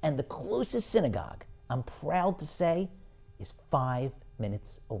engagements. And the closest synagogue, I'm proud to say, is 5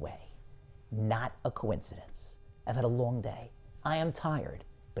 minutes away. Not a coincidence. I've had a long day. I am tired.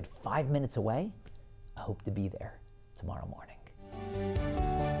 But 5 minutes away, I hope to be there tomorrow morning.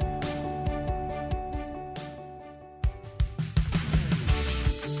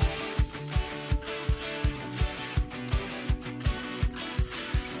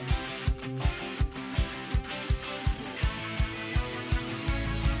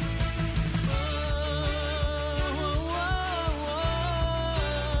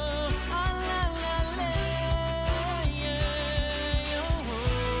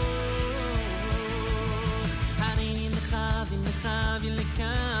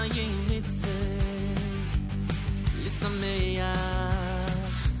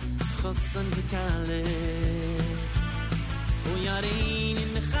 Son de Kale O yarin in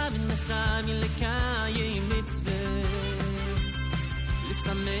nechav in lekaye mitzvah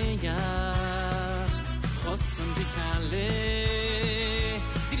Lisameach Choson de Kale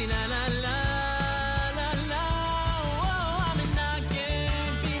Tiri la la la la la Oh, amenage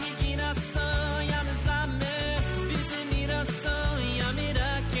binigina so yamezame bizemira so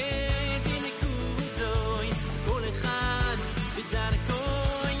yamirake binikudoy kol echad b'darko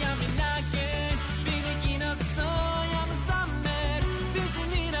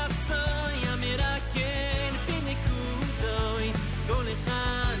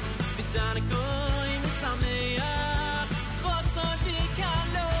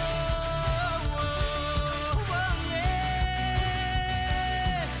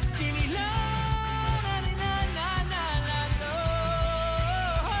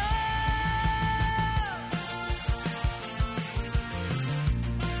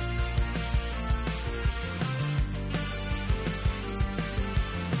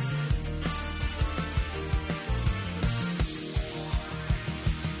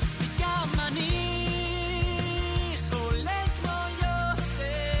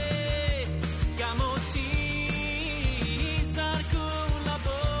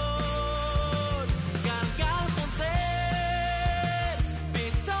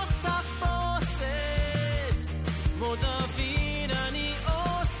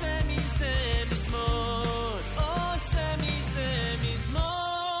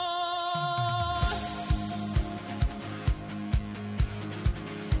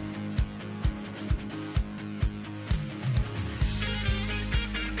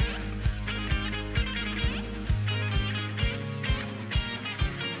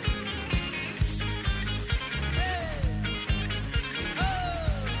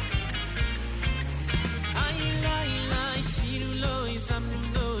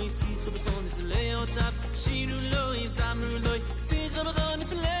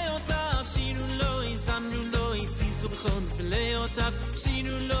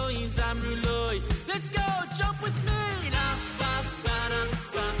Shiru loi, zamru loi. Let's go, jump with me. La ba ba da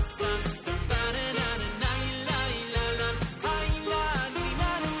ba ba ba ba da da da la la la la. Ay la di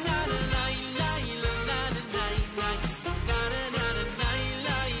la la la la la la la la la da da da da la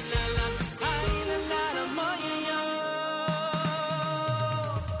la la la. Ay la la la moya yo.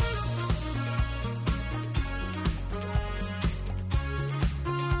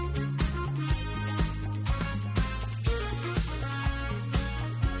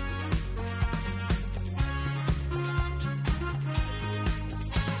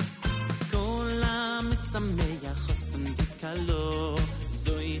 Sameach Chosen Vikalo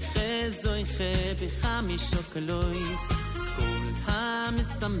Zoiche B'chamisho Kalois Kol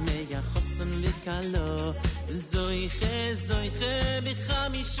HaMesameach Chosen Vikalo Zoiche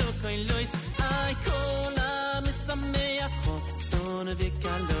B'chamisho Kalois Ay Kol HaMesameach Chosen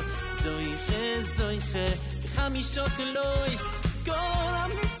Vikalo Zoiche B'chamisho Kalois Kol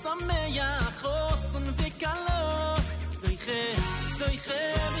HaMesameach Chosen Vikalo Zoiche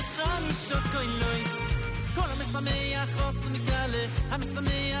B'chamisho Kalois Kol HaMesameach Chosen Vikalo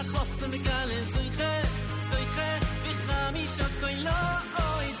HaMesameach Chosen Vikalo Zoiche B'chamisho Kalois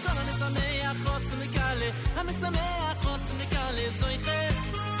Kol HaMesameach Chosen Vikalo HaMesameach Chosen Vikalo Zoiche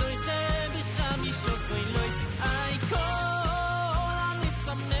B'chamisho Kalois Ay Kol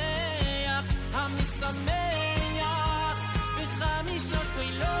HaMesameach B'chamisho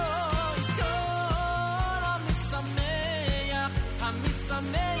Kalois Kol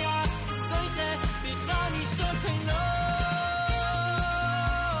HaMesameach Zoiche B'chamisho Kalois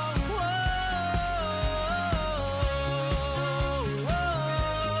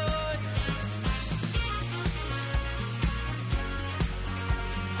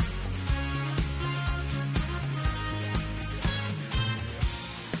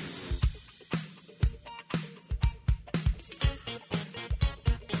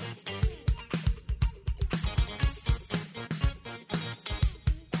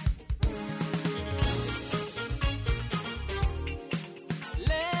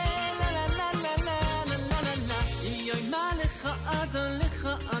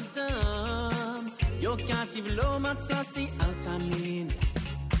Kativ lo matzasi al tamin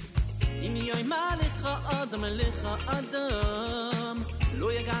Im yoy malecha adam Lo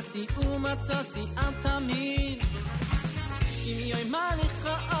yagati u matzasi al tamin Im yoy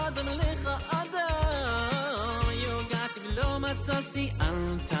malecha adam Yo kativ lo matzasi al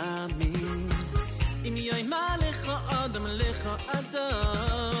tamin Im yoy malecha adam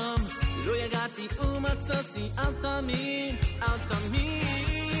Lo yagati u matzasi al tamin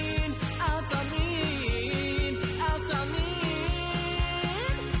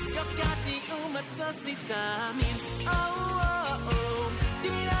Matzasi tamin, oh, oh, oh,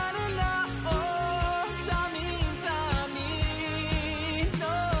 di-la-la-la, oh, tamin, tamin,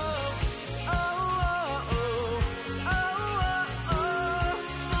 oh, oh, oh, oh, oh, oh,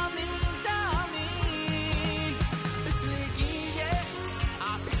 tamin, tamin, bisligiye,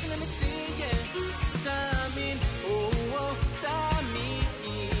 bislimitziye, tamin, oh, oh, tamin,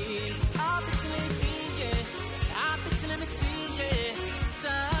 bisligiye, bislimitziye,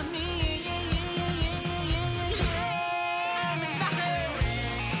 tamin.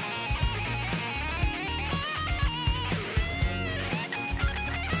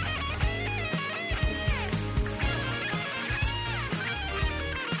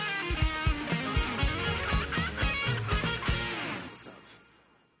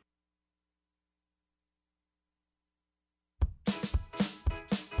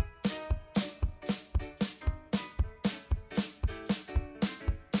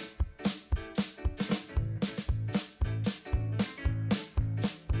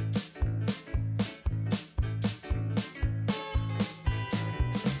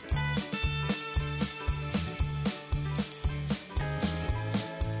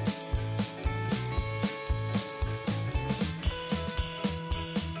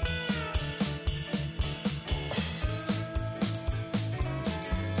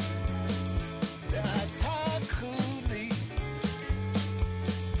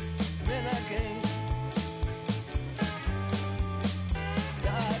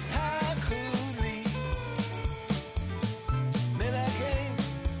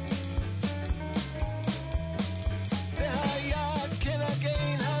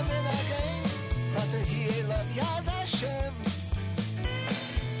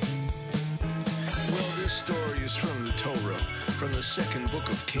 From the second book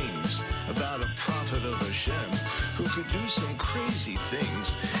of Kings about a prophet of Hashem who could do some crazy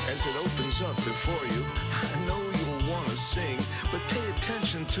things. As it opens up before you, I know you'll want to sing, but pay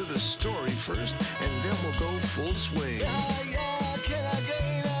attention to the story first, and then we'll go full swing.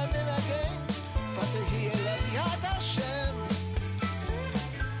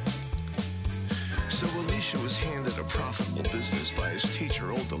 Elisha was handed a profitable business by his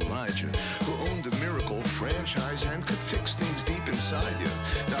teacher, old Elijah, who owned a miracle franchise and could fix things deep inside you.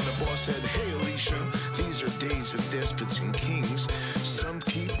 Now the boss said, hey Elisha, these are days of despots and kings. Some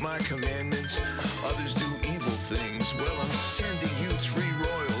keep my commandments, others do evil things. Well, I'm sending you 3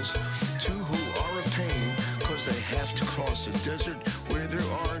 royals, 2 who are a pain, cause they have to cross a desert where there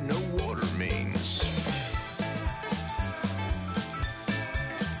are no water mains.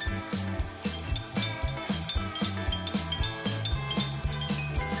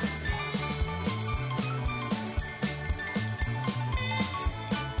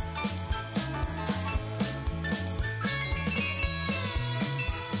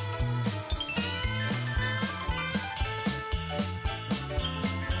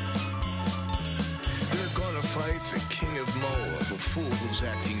 The king of Moab, a fool who's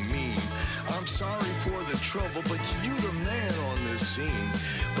acting mean. I'm sorry for the trouble, but you the man on this scene.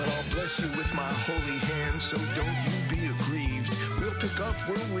 But I'll bless you with my holy hand, so don't you be aggrieved. We'll pick up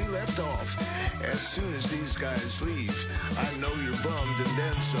where we left off as soon as these guys leave. I know you're bummed and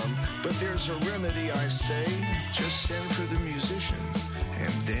then some, but there's a remedy, I say. Just send for the musician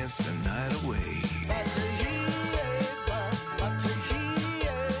and dance the night away.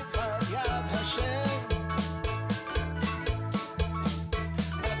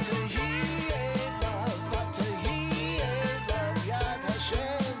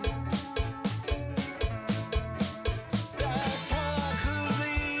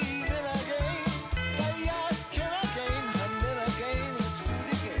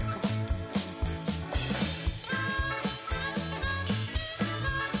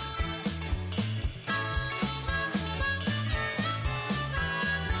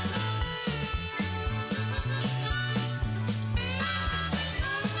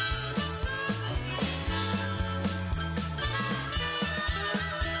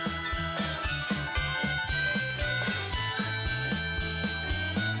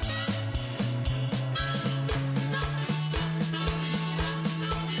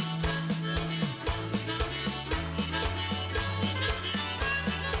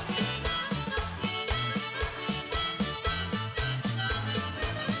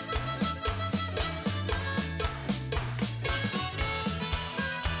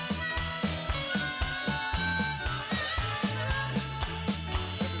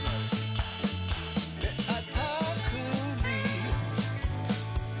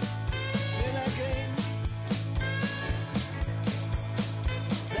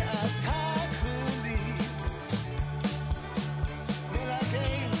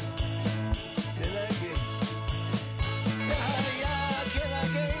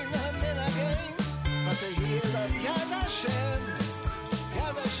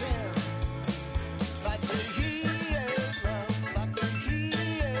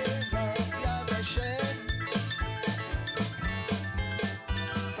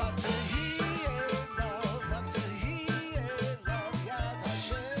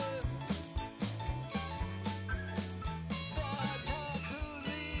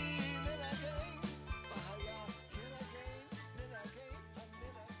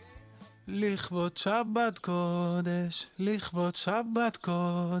 לכבוד שבת קודש, לכבוד שבת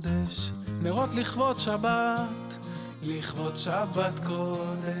קודש, נרות לכבוד שבת, לכבוד שבת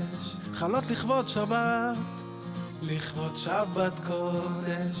קודש, חלות לכבוד שבת, לכבוד שבת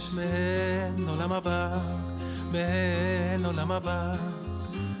קודש, מן עולם הבא, מן עולם הבא.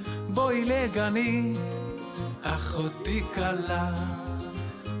 בואי לגני, אחותי קלה,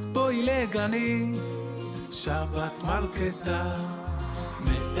 בואי לגני, שבת מלכתה.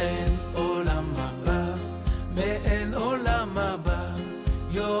 מאין עולם הבא, מאין עולם הבא,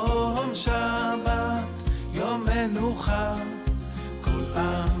 יום שבת, יום מנוחה, כל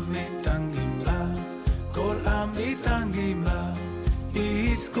עם מתענגים בה, כל עם מתענגים בה,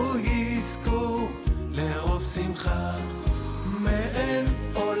 יזכו יזכו לרוב שמחה. מאין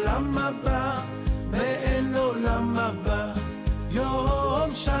עולם הבא, מאין עולם הבא,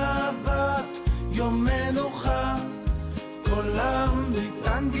 יום שבת, יום מנוחה, כל עם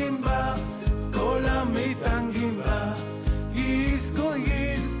מתענגים בה, כל עם מתענגים בה, יזכו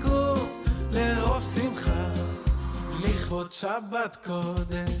יזכו לרוב שמחה. לכבוד שבת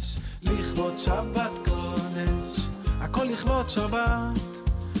קודש, לכבוד שבת קודש, הכל לכבוד שבת,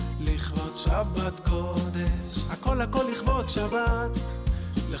 לכבוד שבת קודש, הכל הכל לכבוד שבת,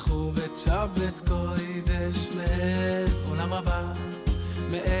 לכו וצ'בס קודש, מאין עולם הבא,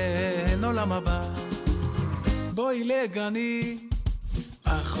 מאין עולם הבא. בואי לגני,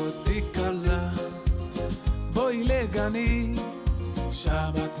 אחותי קלה, בואי לגני,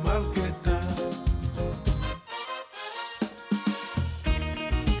 שבת מלכתה.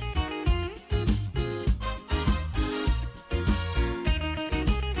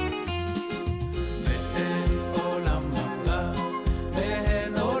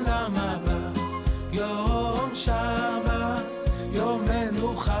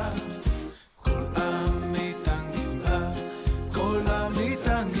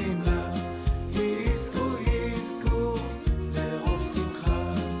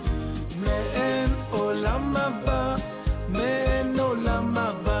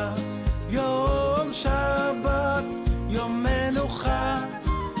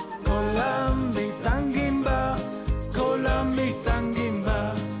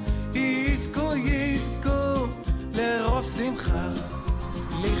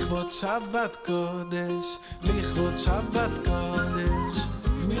 שבת קודש, לכבוד שבת קודש,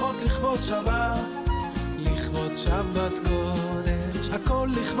 זמירות לכבוד שבת, לכבוד שבת קודש, הכל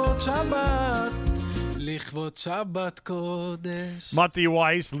לכבוד שבת, לכבוד שבת קודש. Mati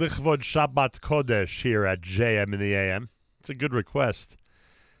Weiss, Lichvod Shabbat Kodesh here at JM in the AM. It's a good request.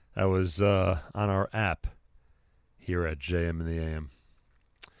 That was on our app here at JM in the AM.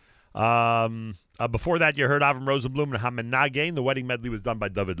 Before that, you heard Avram Rosenblum and Hamenagain. The wedding medley was done by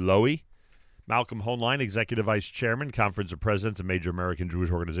David Lowy. Malcolm Hoenlein, Executive Vice Chairman, Conference of Presidents of Major American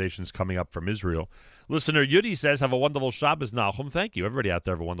Jewish Organizations coming up from Israel. Listener Yudi says, have a wonderful Shabbos, Nachum. Thank you. Everybody out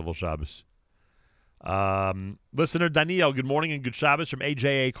there have a wonderful Shabbos. Listener Daniel, good morning and good Shabbos from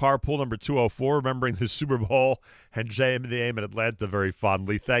AJA Carpool number 204, remembering the Super Bowl and JM in the AM in Atlanta very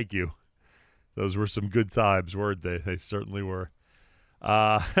fondly. Thank you. Those were some good times, weren't they? They certainly were.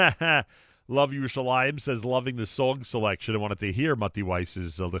 Love Yerushalayim says, loving the song selection. I wanted to hear Mati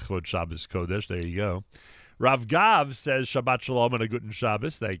Weiss's Lichvod Shabbos Kodesh. There you go. Rav Gav says, Shabbat Shalom and a Guten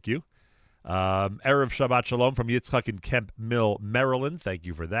Shabbos. Thank you. Erev Shabbat Shalom from Yitzchak in Kemp Mill, Maryland. Thank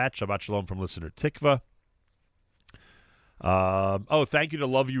you for that. Shabbat Shalom from listener Tikva. Thank you to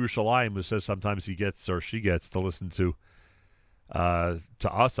Love Yerushalayim, who says sometimes he gets or she gets to listen to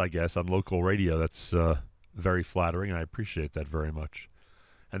us, I guess, on local radio. That's very flattering, and I appreciate that very much.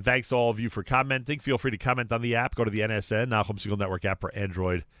 And thanks to all of you for commenting. Feel free to comment on the app. Go to the NSN, Nachum Segal Network app for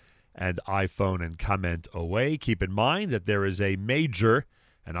Android and iPhone, and comment away. Keep in mind that there is a major,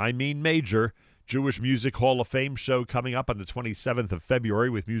 and I mean major, Jewish Music Hall of Fame show coming up on the 27th of February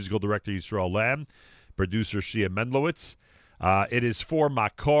with musical director Yisrael Lamb, producer Shia Mendlowitz. It is for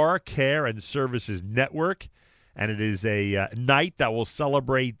Makor Care and Services Network, and it is a night that will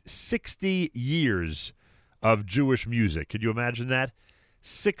celebrate 60 years of Jewish music. Could you imagine that?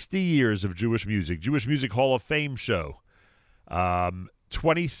 60 years of Jewish music. Jewish Music Hall of Fame show.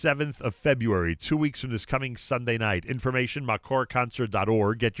 27th of February, 2 weeks from this coming Sunday night. Information,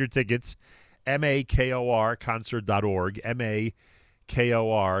 makorconcert.org. Get your tickets, MAKOR concert.org,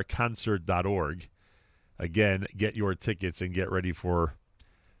 MAKOR concert.org. Again, get your tickets and get ready for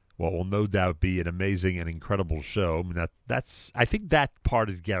what will no doubt be an amazing and incredible show. I mean, I think that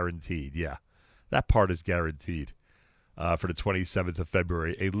part is guaranteed. Yeah, that part is guaranteed for the 27th of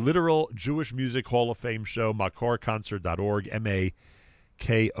February. A literal Jewish Music Hall of Fame show, makorconcert.org,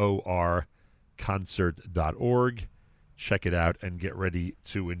 MAKOR concert.org. Check it out and get ready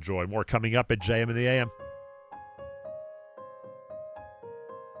to enjoy. More coming up at JM in the AM.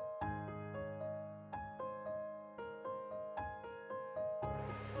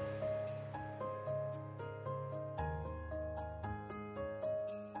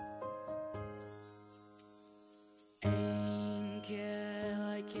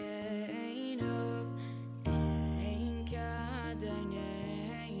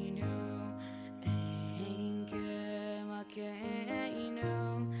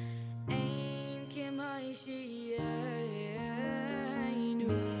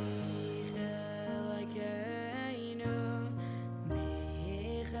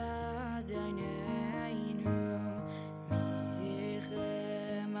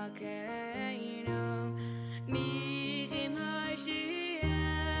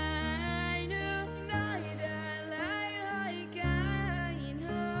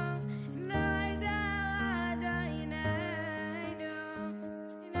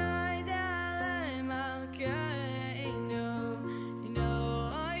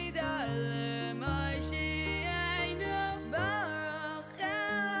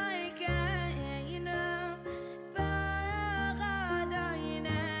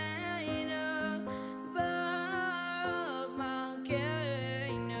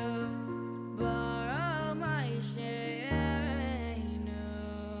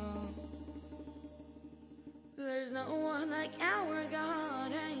 There's no one like our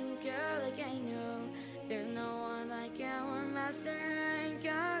God, ain't God like I know. There's no one like our Master, ain't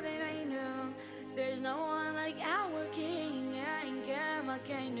God that I know. There's no one like our King, ain't God like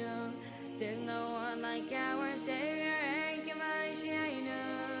I know. There's no one like our Savior, ain't God like I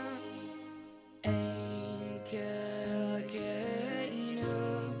know. Ain't God like I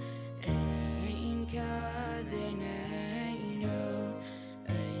know. Ain't God that I know.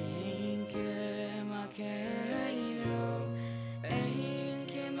 Ain't God like I know.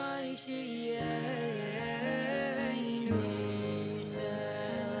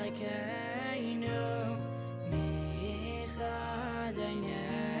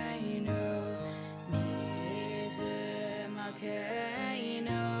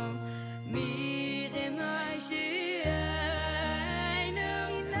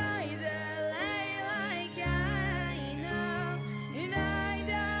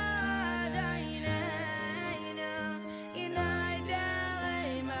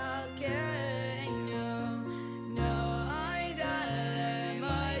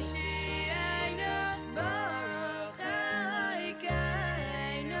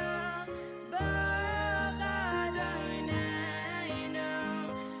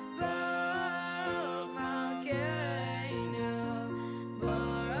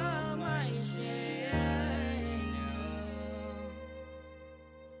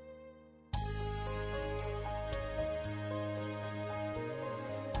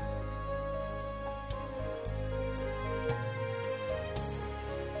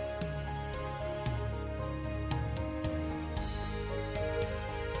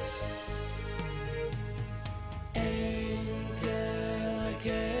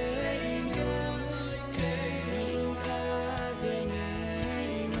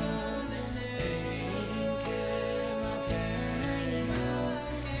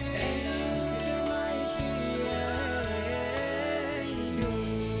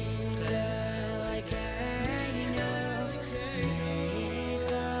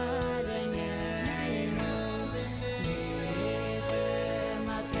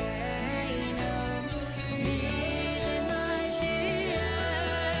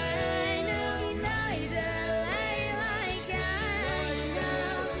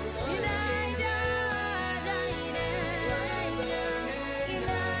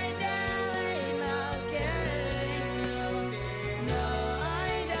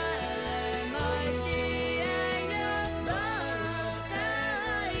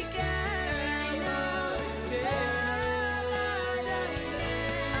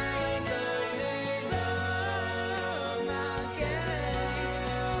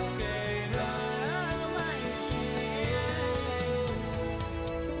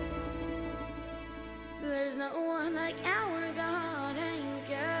 like our God, ain't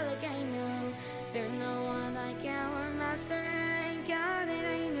God like I know. There's no one like our Master, ain't God that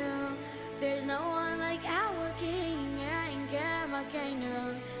I know. There's no one like our King, ain't God like I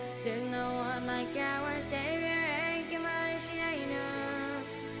know. There's no one like our Savior, ain't God like I know.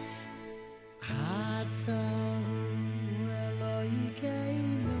 Ata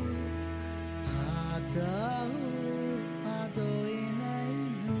Eloheinu, Ata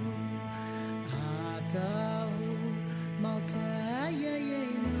Adoineinu, Ata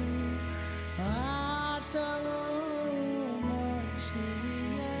Malkayenu, Ata Moshiachenu.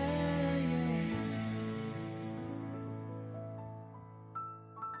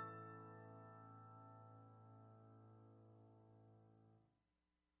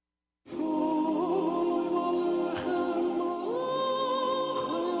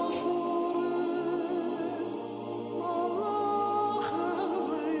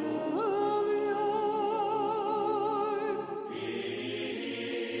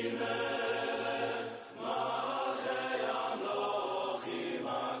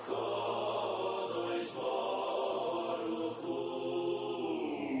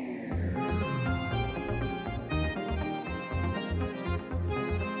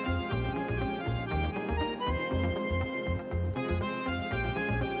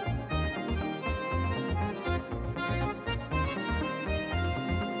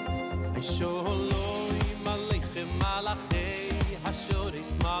 Sholoi malachem malachei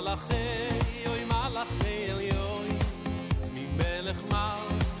hashoris malachei oy malachei elyoy mi melech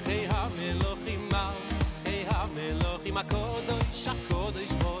malachei hamelochim malachei hamelochim hakodosh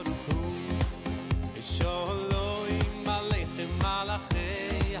hakodosh baruch hu Sholoi malachem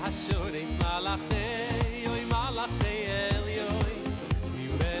malachei hashoris malachei oy malachei elyoy mi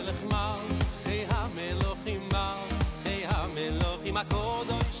melech malachei hamelochim malachei hamelochim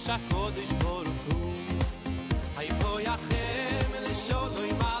hakodosh HaKodesh Baruch Hu Hay boyachem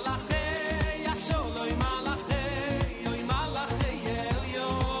lesholoi malachei Yasholoi malachei Oy malachei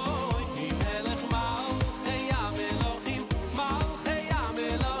elyoy Mi melech malchei Amelochim Malchei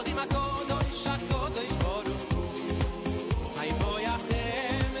Amelochim HaKodesh HaKodesh Baruch Hu Hay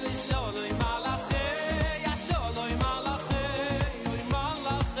boyachem lesholoi malachei Yasholoi malachei Oy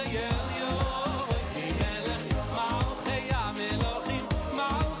malachei elyoy Mi melech malchei Amelochim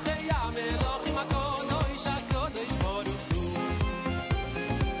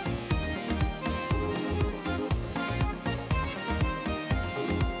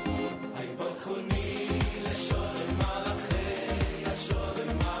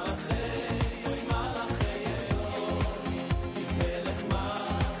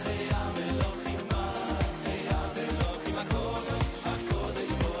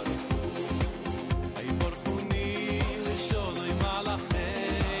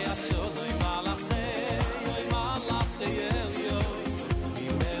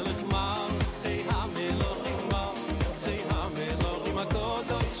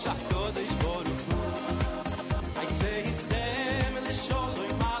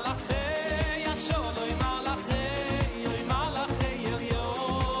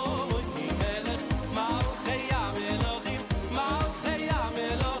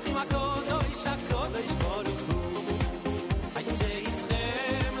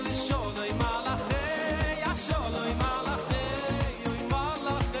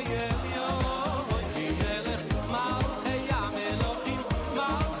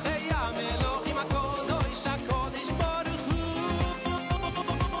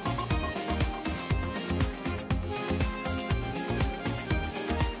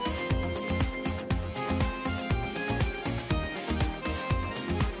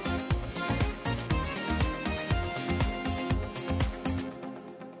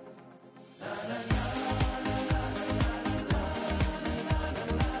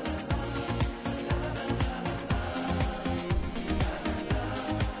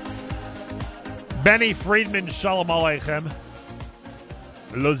Benny Friedman, Shalom Aleichem.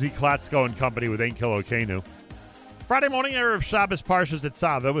 Lozi Klatzko and company with Ein Kilokenu. Friday morning, Erev Shabbos Parshas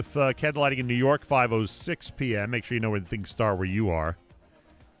Tetzaveh with candlelighting in New York, 5:06 p.m. Make sure you know where things start where you are.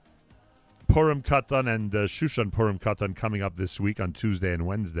 Purim Katan and Shushan Purim Katan coming up this week on Tuesday and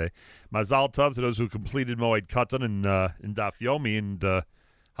Wednesday. Mazal Tov to those who completed Moed Katan in Daf Yomi and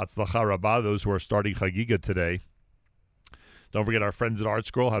Hatzlacha Rabbah, those who are starting Chagiga today. Don't forget our friends at Art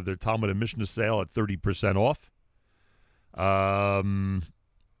Scroll have their Talmud and Mishnah sale at 30% off.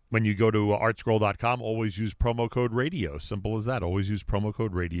 When you go to artscroll.com, always use promo code radio. Simple as that. Always use promo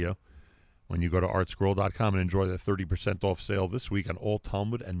code radio when you go to artscroll.com and enjoy the 30% off sale this week on all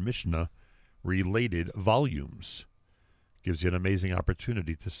Talmud and Mishnah related volumes. Gives you an amazing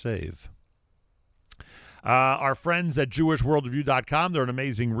opportunity to save. Our friends at JewishWorldReview.com, they're an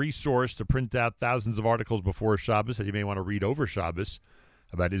amazing resource to print out thousands of articles before Shabbos that you may want to read over Shabbos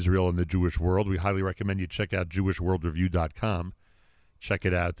about Israel and the Jewish world. We highly recommend you check out JewishWorldReview.com. Check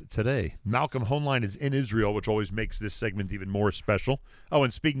it out today. Malcolm Hoenlein is in Israel, which always makes this segment even more special. Oh,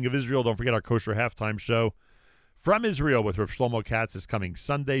 and speaking of Israel, don't forget our Kosher Halftime Show from Israel with Rav Shlomo Katz is coming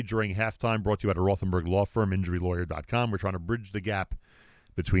Sunday during halftime, brought to you at a Rothenberg law firm, injurylawyer.com. We're trying to bridge the gap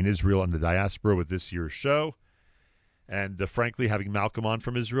between Israel and the diaspora with this year's show. And frankly, having Malcolm on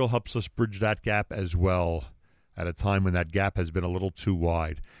from Israel helps us bridge that gap as well at a time when that gap has been a little too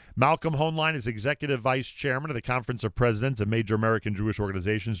wide. Malcolm Hoenlein is Executive Vice Chairman of the Conference of Presidents of Major American Jewish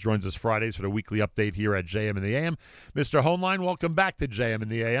Organizations, joins us Fridays for the weekly update here at JM in the AM. Mr. Hoenlein, welcome back to JM in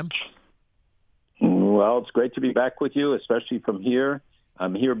the AM. Well, it's great to be back with you, especially from here.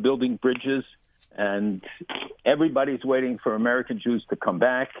 I'm here building bridges, and everybody's waiting for American Jews to come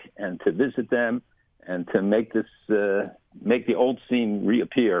back and to visit them and to make the old scene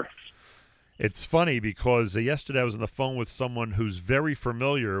reappear. It's funny because yesterday I was on the phone with someone who's very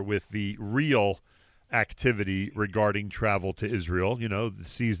familiar with the real activity regarding travel to Israel,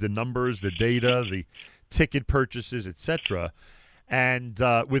 sees the numbers, the data, the ticket purchases, etc. And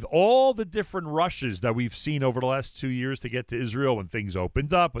with all the different rushes that we've seen over the last 2 years to get to Israel, when things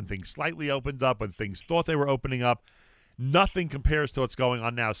opened up, when things slightly opened up, when things thought they were opening up, nothing compares to what's going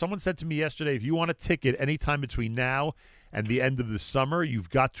on now. Someone said to me yesterday, if you want a ticket anytime between now and the end of the summer, you've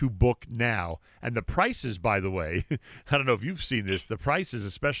got to book now. And the prices, by the way, I don't know if you've seen this, the prices,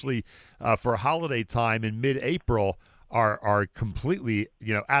 especially for holiday time in mid-April, are completely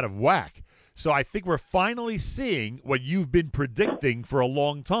out of whack. So I think we're finally seeing what you've been predicting for a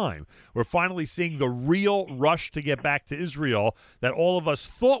long time. We're finally seeing the real rush to get back to Israel that all of us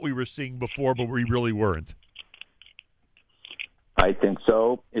thought we were seeing before, but we really weren't. I think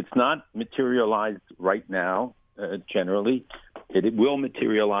so. It's not materialized right now, generally. It will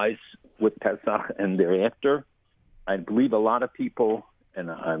materialize with Pesach and thereafter. I believe a lot of people, and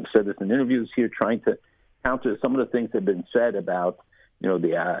I've said this in interviews here, trying to counter some of the things that have been said about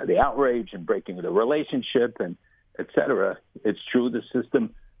the outrage and breaking the relationship and et cetera. It's true the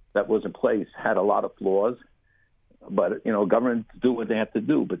system that was in place had a lot of flaws, but, governments do what they have to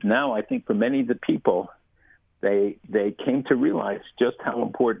do. But now I think for many of the people, they came to realize just how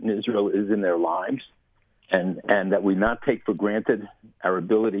important Israel is in their lives and that we not take for granted our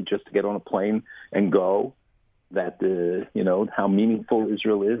ability just to get on a plane and go, that, how meaningful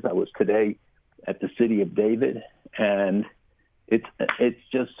Israel is. I was today at the city of David, and it's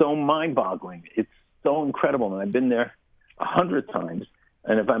just so mind-boggling. It's so incredible, and I've been there 100 times.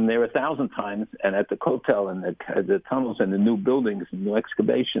 And if I'm there 1,000 times, and at the hotel and the tunnels and the new buildings and new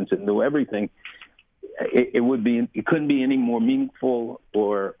excavations and new everything, it couldn't be any more meaningful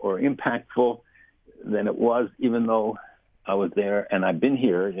or impactful than it was. Even though I was there and I've been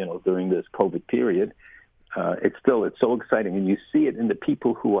here, during this COVID period, it's so exciting, and you see it in the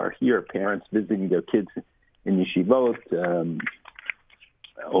people who are here, parents visiting their kids in yeshivot.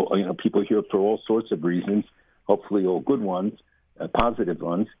 People here for all sorts of reasons, hopefully all good ones, positive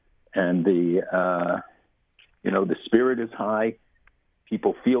ones, and the spirit is high.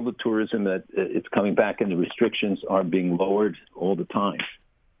 People feel the tourism that it's coming back, and the restrictions are being lowered all the time.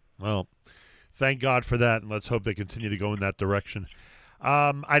 Well, thank God for that, and let's hope they continue to go in that direction.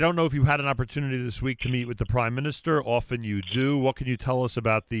 I don't know if you had an opportunity this week to meet with the Prime Minister. Often you do. What can you tell us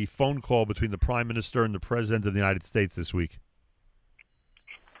about the phone call between the Prime Minister and the President of the United States this week?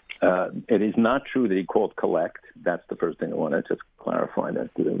 It is not true that he called collect. That's the first thing I want to just clarify, that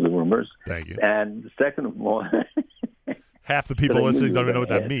the rumors. Thank you. And second of all... Half the people listening don't even know what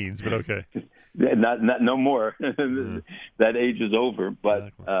that means, but okay. No more. That age is over.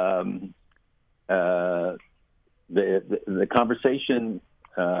 But the conversation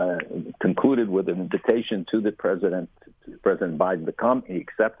concluded with an invitation to the President Biden to come. He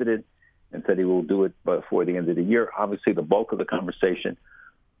accepted it and said he will do it before the end of the year. Obviously, the bulk of the conversation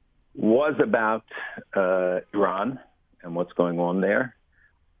was about Iran and what's going on there,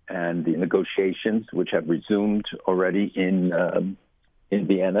 and the negotiations, which have resumed already in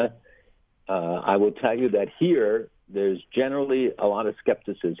Vienna. I will tell you that here there's generally a lot of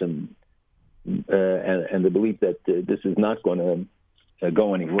skepticism and the belief that this is not going to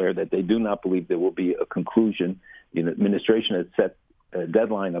go anywhere, that they do not believe there will be a conclusion. The administration has set a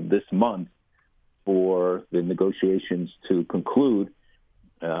deadline of this month for the negotiations to conclude.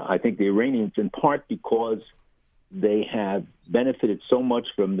 I think the Iranians, in part because they have benefited so much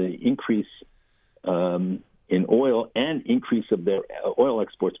from the increase in oil and increase of their oil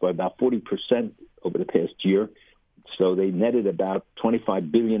exports by about 40% over the past year. So they netted about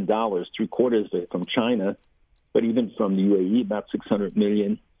 $25 billion, three-quarters of it from China, but even from the UAE, about $600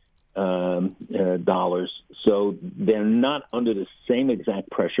 million. So they're not under the same exact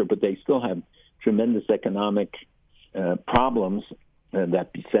pressure, but they still have tremendous economic problems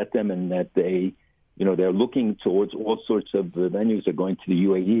that beset them, and that they're looking towards all sorts of venues. They're going to the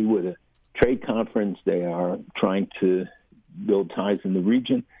UAE with a trade conference. They are trying to build ties in the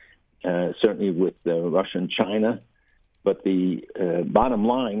region, certainly with Russia and China. But the bottom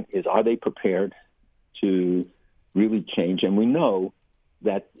line is, are they prepared to really change? And we know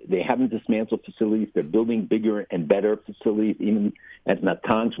that they haven't dismantled facilities. They're building bigger and better facilities. Even at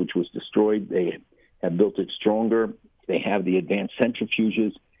Natanz, which was destroyed, they have built it stronger. They have the advanced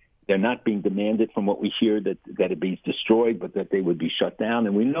centrifuges. They're not being demanded, from what we hear, that it be destroyed, but that they would be shut down.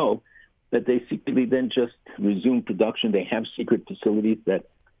 And we know that they secretly then just resume production. They have secret facilities that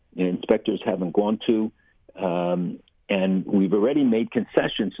inspectors haven't gone to. And we've already made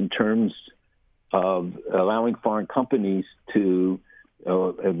concessions in terms of allowing foreign companies to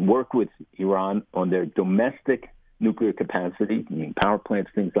work with Iran on their domestic nuclear capacity, power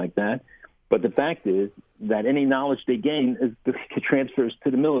plants, things like that. But the fact is that any knowledge they gain transfers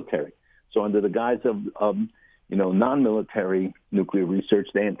to the military. So under the guise of non-military nuclear research,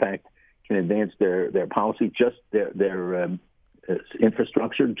 they in fact can advance their policy, just their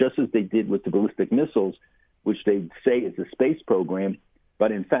infrastructure, just as they did with the ballistic missiles, which they say is a space program,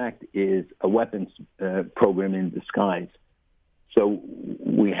 but in fact is a weapons program in disguise. So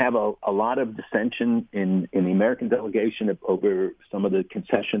we have a lot of dissension in the American delegation over some of the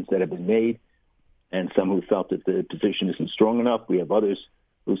concessions that have been made, and some who felt that the position isn't strong enough. We have others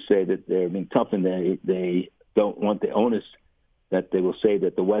who say that they're being tough and they don't want the onus, that they will say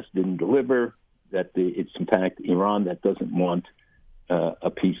that the West didn't deliver, that it's in fact Iran that doesn't want a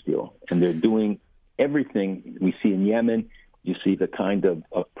peace deal. And they're doing everything we see in Yemen. You see the kind of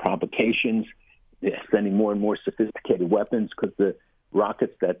provocations. They're sending more and more sophisticated weapons, because the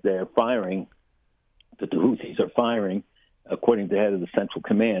rockets that they're firing, that the Houthis are firing, according to the head of the Central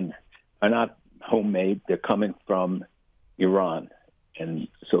Command, are not homemade. They're coming from Iran. And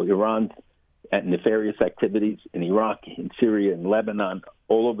so Iran's at nefarious activities in Iraq, in Syria, in Lebanon,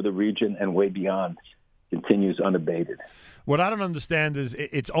 all over the region and way beyond, continues unabated. What I don't understand is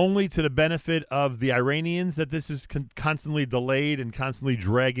it's only to the benefit of the Iranians that this is constantly delayed and constantly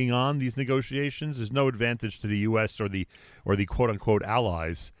dragging on these negotiations. There's no advantage to the U.S. or the quote unquote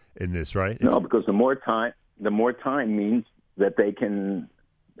allies in this, right? No, because the more time means that they can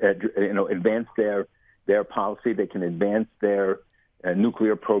advance their policy. They can advance their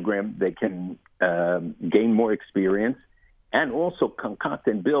nuclear program. They can gain more experience, and also concoct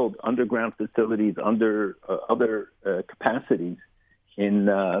and build underground facilities under other capacities in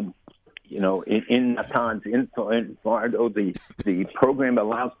Natanz, in Fardo. The program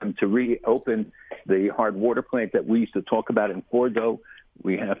allows them to reopen the hard water plant that we used to talk about in Fordo.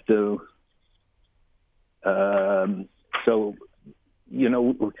 We have to,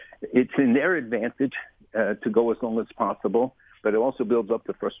 it's in their advantage to go as long as possible, but it also builds up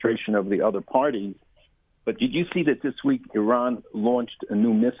the frustration of the other parties. But did you see that this week Iran launched a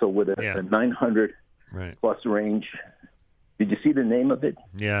new missile with a 900-plus range? Did you see the name of it?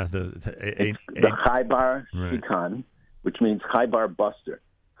 Yeah. The Khaybar Shikan, which means Khaybar Buster.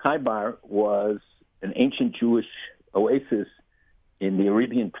 Khaybar was an ancient Jewish oasis in the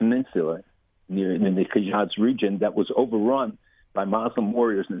Arabian Peninsula, in the Hijaz region, that was overrun by Muslim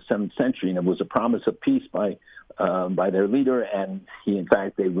warriors in the 7th century, and it was a promise of peace by their leader, and they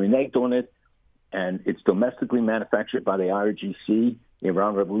reneged on it. And it's domestically manufactured by the IRGC, the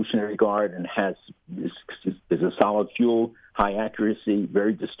Iran Revolutionary Guard, and is a solid fuel, high accuracy,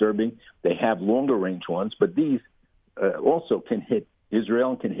 very disturbing. They have longer range ones, but these also can hit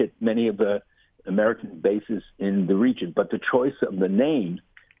Israel and can hit many of the American bases in the region. But the choice of the name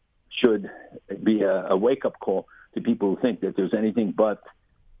should be a wake-up call to people who think that there's anything but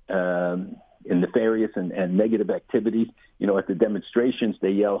nefarious and negative activities. At the demonstrations, they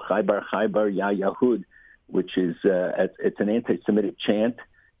yell "Khaybar, Khaybar, Ya Yahud," which is it's an anti-Semitic chant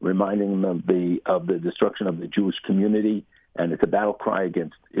reminding them of the destruction of the Jewish community, and it's a battle cry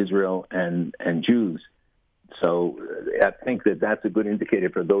against Israel and Jews. So I think that's a good indicator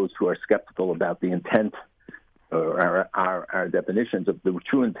for those who are skeptical about the intent or our definitions of the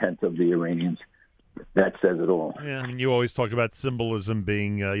true intent of the Iranians. That says it all. Yeah, I mean, you always talk about symbolism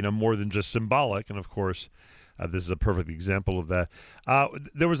being, more than just symbolic, and of course, this is a perfect example of that.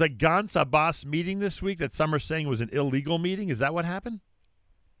 There was a Gantz Abbas meeting this week that some are saying was an illegal meeting. Is that what happened?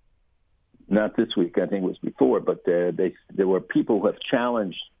 Not this week. I think it was before, but there were people who have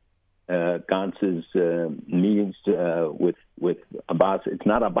challenged Gantz's meetings with Abbas. It's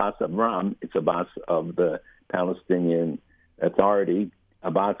not Abbas Avram, it's Abbas of the Palestinian Authority.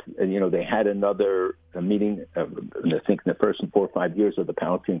 Abbas, they had another meeting, I think in the first 4 or 5 years of the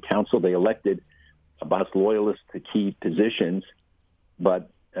Palestinian Council. They elected Abbas loyalists to key positions, but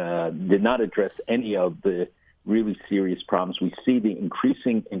did not address any of the really serious problems. We see the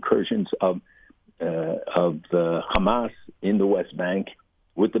increasing incursions of the Hamas in the West Bank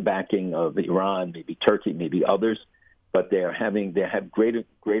with the backing of Iran, maybe Turkey, maybe others, but they have greater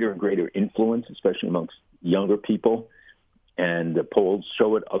and greater influence, especially amongst younger people. And the polls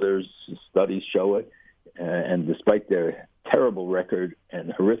show it, others studies show it. And despite their terrible record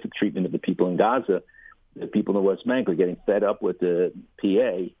and horrific treatment of the people in Gaza, the people in the West Bank are getting fed up with the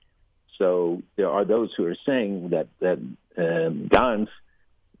PA. So there are those who are saying that Gantz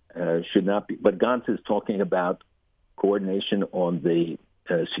should not be. But Gantz is talking about coordination on the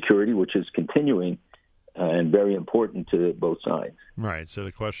security, which is continuing and very important to both sides. Right. So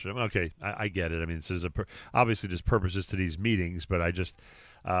the question, okay, I get it. I mean, obviously there's purposes to these meetings, but I just,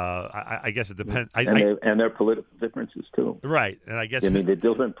 I guess it depends. And their political differences too. Right. And I guess the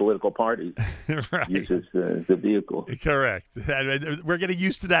different political parties right. use the vehicle. Correct. We're getting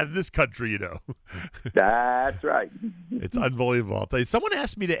used to that in this country, That's right. It's unbelievable. I'll tell you. Someone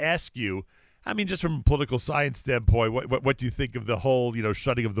asked me to ask you, I mean, just from a political science standpoint, what do you think of the whole,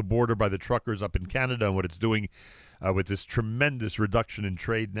 shutting of the border by the truckers up in Canada and what it's doing with this tremendous reduction in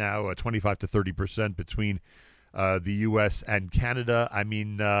trade now, 25 to 30% between the U.S. and Canada? I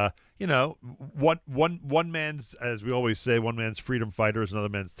mean, one man's, as we always say, one man's freedom fighter is another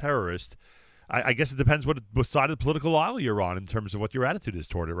man's terrorist. I guess it depends what side of the political aisle you're on in terms of what your attitude is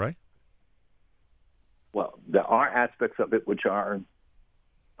toward it, right? Well, there are aspects of it which are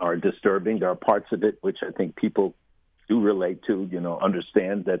disturbing. There are parts of it which I think people do relate to,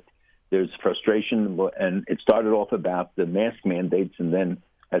 understand that there's frustration. And it started off about the mask mandates and then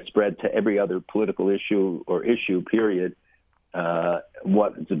has spread to every other political issue, period.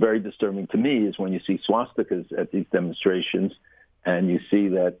 What is very disturbing to me is when you see swastikas at these demonstrations and you see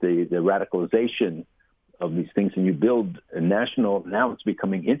that the radicalization of these things, and you build a national, now it's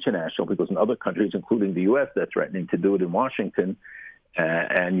becoming international because in other countries, including the U.S., they're threatening to do it in Washington.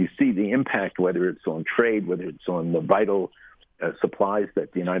 And you see the impact, whether it's on trade, whether it's on the vital supplies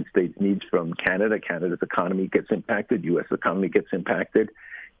that the United States needs from Canada. Canada's economy gets impacted. U.S. economy gets impacted.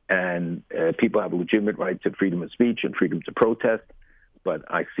 And people have a legitimate right to freedom of speech and freedom to protest. But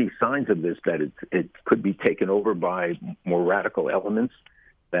I see signs of this, that it could be taken over by more radical elements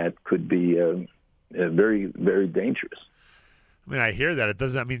that could be very, very dangerous. I mean, I hear that. It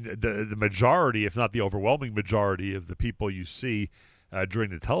doesn't. I mean, the majority, if not the overwhelming majority, of the people you see during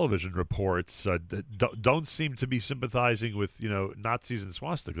the television reports don't seem to be sympathizing with Nazis and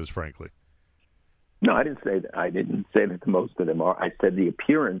swastikas. Frankly, no, I didn't say that. I didn't say that most of them are. I said the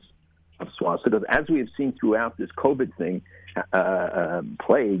appearance of swastikas, as we have seen throughout this COVID thing,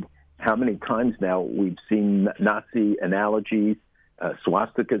 plague. How many times now we've seen Nazi analogies,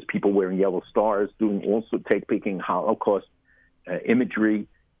 swastikas, people wearing yellow stars, taking Holocaust imagery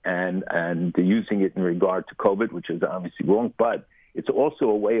and using it in regard to COVID, which is obviously wrong, but it's also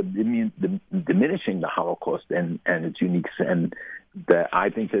a way of diminishing the Holocaust and its unique. And I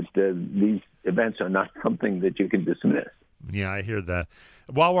think that these events are not something that you can dismiss. Yeah, I hear that.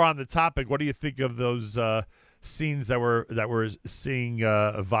 While we're on the topic, what do you think of those scenes that we're seeing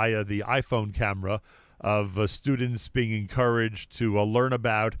via the iPhone camera of students being encouraged to learn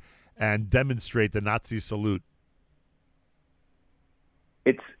about and demonstrate the Nazi salute?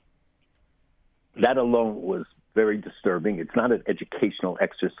 That alone was very disturbing. It's not an educational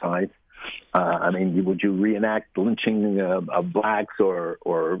exercise. Would you reenact lynching of blacks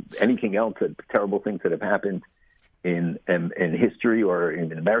or anything else, terrible things that have happened in history or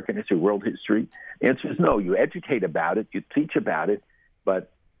in American history, world history? The answer is no. You educate about it, you teach about it,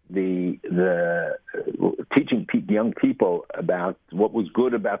 but the teaching young people about what was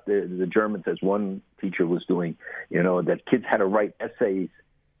good about the Germans, as one teacher was doing, that kids had to write essays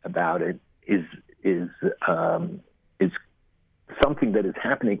about it, is something that is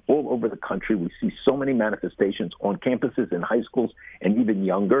happening all over the country. We see so many manifestations on campuses, in high schools, and even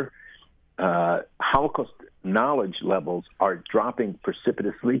younger. Holocaust knowledge levels are dropping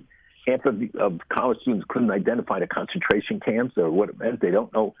precipitously. Half of college students couldn't identify the concentration camps or what it meant. They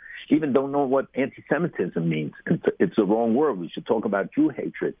don't know what anti-Semitism means. It's the wrong word. We should talk about Jew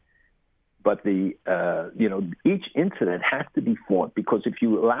hatred. But each incident has to be fought, because if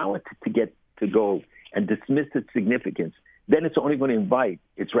you allow it to go and dismiss its significance, then it's only going to invite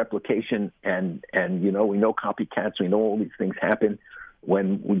its replication. And we know copycats. We know all these things happen.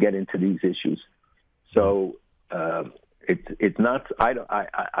 when we get into these issues. So it's not.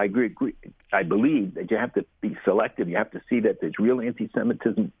 I agree. I believe that you have to be selective. You have to see that there's real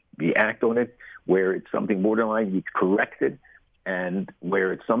anti-Semitism. You act on it. Where it's something borderline, you correct it, and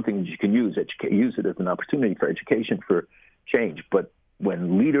where it's something you can use it as an opportunity for education, for change. But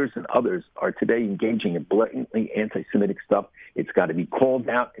when leaders and others are today engaging in blatantly anti-Semitic stuff, it's got to be called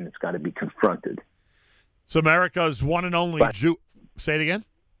out and it's got to be confronted. It's America's one and only Jew. Say it again.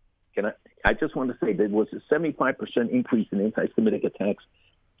 I just want to say there was a 75% increase in anti-Semitic attacks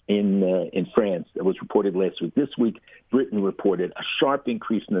in France that was reported last week. This week, Britain reported a sharp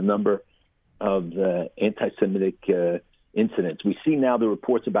increase in the number of anti-Semitic incidents. We see now the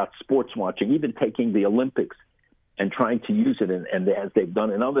reports about sports watching, even taking the Olympics and trying to use it, and as they've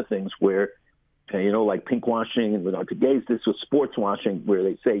done in other things where, like pink washing and with regard to gays, this was sports washing where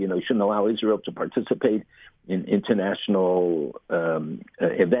they say, you shouldn't allow Israel to participate in international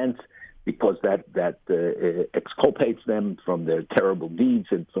events because that exculpates them from their terrible deeds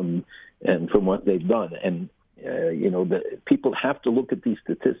and from what they've done. And the people have to look at these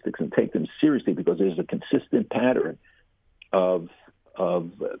statistics and take them seriously because there's a consistent pattern of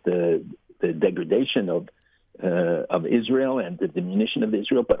the degradation of Israel and the diminution of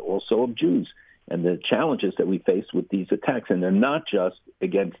Israel, but also of Jews and the challenges that we face with these attacks. And they're not just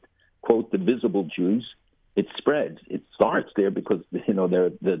against, quote, the visible Jews. It spreads. It starts there because, they're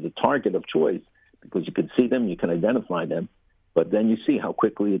the target of choice because you can see them, you can identify them, but then you see how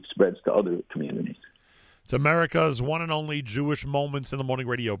quickly it spreads to other communities. It's America's one and only Jewish Moments in the Morning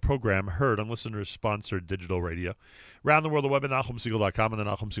radio program, heard on listeners-sponsored digital radio. Around the world, the web at NachumSegal.com and the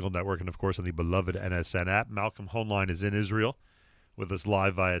Nachum Segal Network, and, of course, on the beloved NSN app. Malcolm Hoenlein is in Israel with us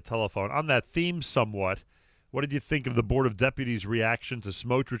live via telephone. On that theme somewhat, what did you think of the Board of Deputies' reaction to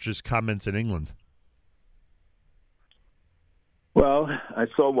Smotrich's comments in England? Well, I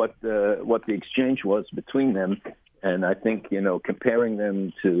saw what the exchange was between them. And I think, comparing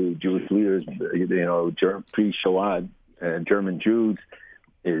them to Jewish leaders, pre-Shoah German Jews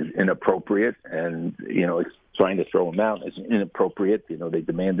is inappropriate. And, it's trying to throw them out is inappropriate. They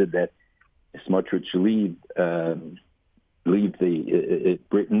demanded that Smotrich leave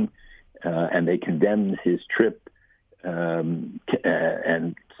Britain, and they condemned his trip, and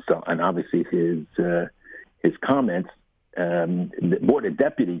obviously his comments. The Board of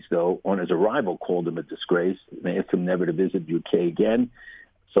Deputies, though, on his arrival, called him a disgrace. They asked him never to visit the UK again.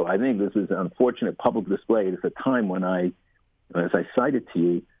 So I think this is an unfortunate public display. It's a time when as I cited to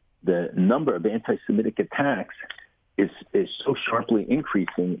you, the number of anti-Semitic attacks is so sharply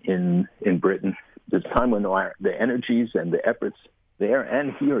increasing in Britain. There's a time when the energies and the efforts there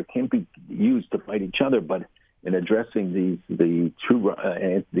and here can't be used to fight each other, but in addressing the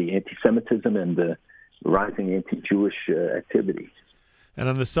anti-Semitism and the rising anti-Jewish activity. And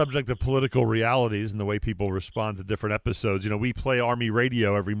on the subject of political realities and the way people respond to different episodes, we play Army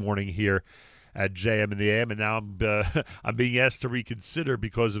radio every morning here at JM in the AM, and now I'm being asked to reconsider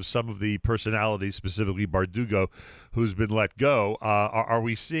because of some of the personalities, specifically Bardugo, who's been let go. Are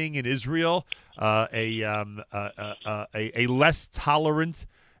we seeing in Israel a less tolerant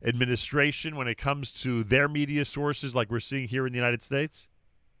administration when it comes to their media sources like we're seeing here in the United States?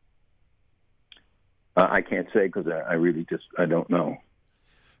 I can't say because I don't know.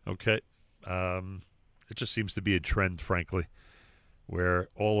 Okay. It just seems to be a trend, frankly, where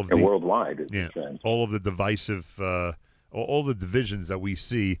all of the worldwide, it's a trend. All of the divisive, all the divisions that we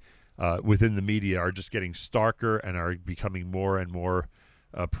see within the media are just getting starker and are becoming more and more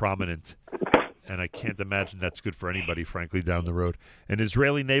prominent. And I can't imagine that's good for anybody, frankly, down the road. An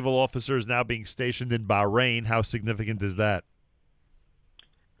Israeli naval officer is now being stationed in Bahrain. How significant is that?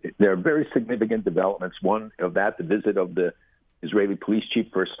 There are very significant developments. One of that, the visit of the Israeli police chief,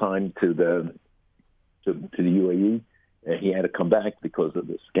 first time to the UAE. He had to come back because of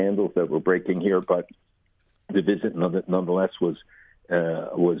the scandals that were breaking here, but the visit nonetheless was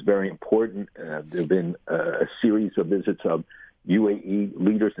very important. There have been a series of visits of UAE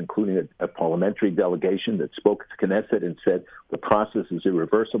leaders, including a parliamentary delegation that spoke to Knesset and said the process is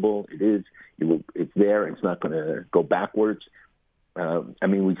irreversible. It's there. It's not going to go backwards.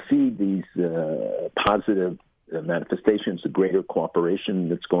 We see these positive manifestations of greater cooperation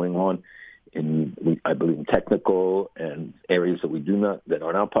that's going on I believe, in technical and areas that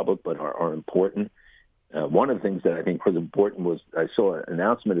are not public but are important. One of the things that I think was important was I saw an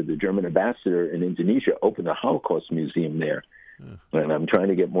announcement of the German ambassador in Indonesia opened a Holocaust museum there. And I'm trying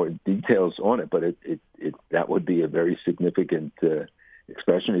to get more details on it, but that would be a very significant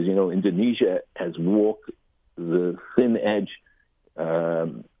expression. As you know, Indonesia has walked the thin edge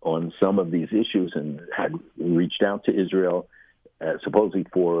on some of these issues and had reached out to Israel supposedly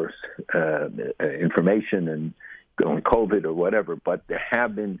for information and going COVID or whatever. But there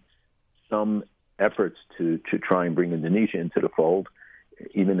have been some efforts to try and bring Indonesia into the fold,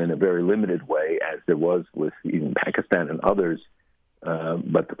 even in a very limited way, as there was with even Pakistan and others.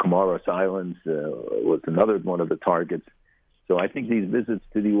 But the Comoros Islands was another one of the targets. So I think these visits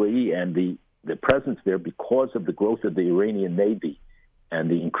to the UAE and the presence there, because of the growth of the Iranian Navy and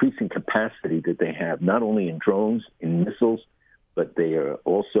the increasing capacity that they have, not only in drones, in missiles, but they are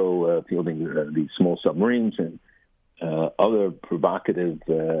also fielding these small submarines and other provocative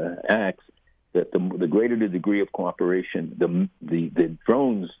acts, that the greater the degree of cooperation, the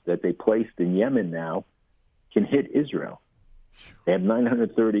drones that they placed in Yemen now can hit Israel. They have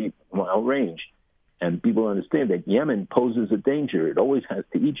 930-mile range. And people understand that Yemen poses a danger. It always has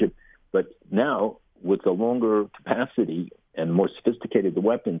to Egypt. But now, with the longer capacity and more sophisticated the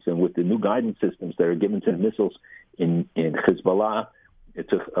weapons, and with the new guidance systems that are given to the missiles in Hezbollah,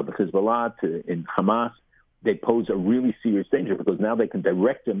 in Hamas, they pose a really serious danger, because now they can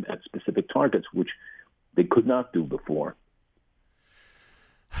direct them at specific targets, which they could not do before.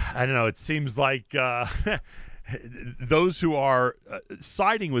 I don't know. It seems like those who are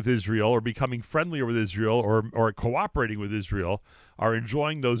siding with Israel or becoming friendlier with Israel or cooperating with Israel are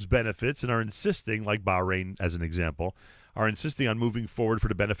enjoying those benefits and are insisting, like Bahrain as an example, are insisting on moving forward for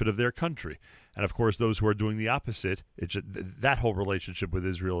the benefit of their country. And, of course, those who are doing the opposite, that whole relationship with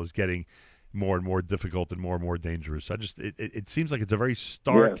Israel is getting more and more difficult and more dangerous. It seems like it's a very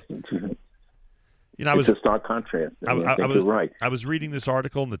stark... Yes. It's a stark contrast. You're right. I was reading this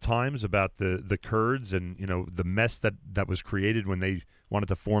article in the Times about the Kurds and the mess that was created when they wanted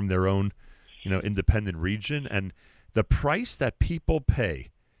to form their own independent region, and the price that people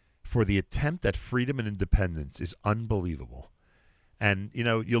pay for the attempt at freedom and independence is unbelievable. And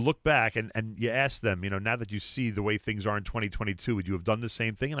you look back and you ask them, now that you see the way things are in 2022, would you have done the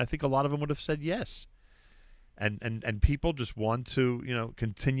same thing? And I think a lot of them would have said yes. And people just want to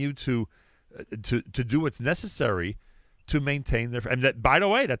continue to do what's necessary to maintain their. And that, by the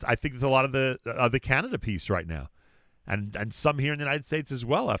way, I think there's a lot of the Canada piece right now, and some here in the United States as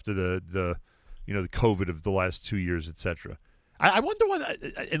well after the COVID of the last 2 years, etc. I wonder why,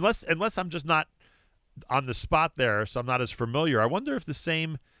 unless I'm just not on the spot there, so I'm not as familiar. I wonder if the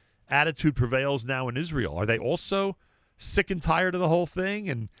same attitude prevails now in Israel. Are they also sick and tired of the whole thing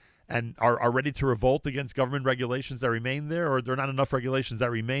and are ready to revolt against government regulations that remain there, or are there not enough regulations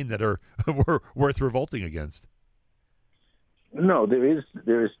that remain that are worth revolting against? No, there is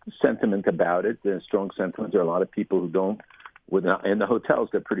sentiment about it. There's strong sentiment. There are a lot of people who don't. In the hotels,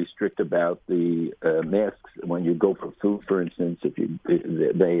 they're pretty strict about the masks when you go for food, for instance.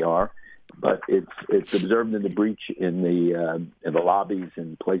 They are, but it's observed in the breach in the lobbies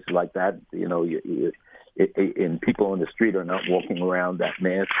and places like that. And people on the street are not walking around that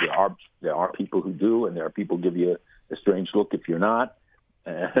mask. There are people who do, and there are people who give you a strange look if you're not.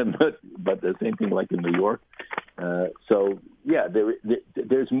 But the same thing like in New York.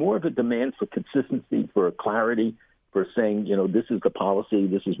 There's more of a demand for consistency, for clarity, for saying, this is the policy,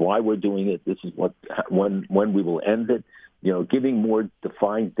 this is why we're doing it, this is when we will end it. Giving more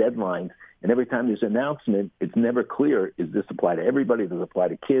defined deadlines. And every time there's an announcement, it's never clear: is this apply to everybody? Does it apply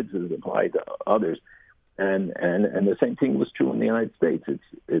to kids? Does it apply to others? And the same thing was true in the United States.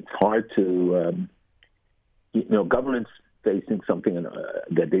 It's hard to governments facing something that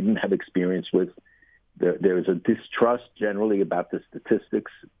they didn't have experience with. There's a distrust generally about the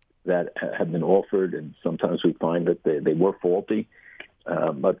statistics that have been offered, and sometimes we find that they were faulty.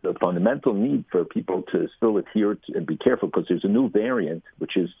 But the fundamental need for people to still adhere to and be careful, because there's a new variant,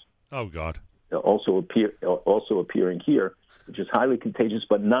 which is also appearing here, which is highly contagious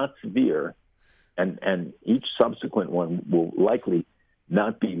but not severe. And each subsequent one will likely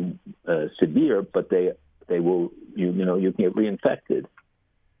not be severe, but they will, you can get reinfected.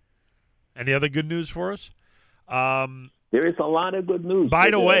 Any other good news for us? There is a lot of good news. By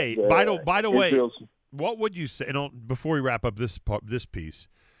the way, what would you say? Before we wrap up this piece,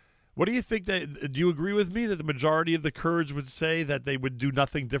 what do you think? Do you agree with me that the majority of the Kurds would say that they would do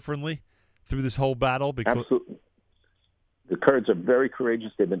nothing differently through this whole battle? Absolutely. The Kurds are very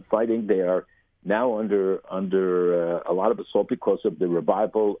courageous. They've been fighting. They are now under a lot of assault because of the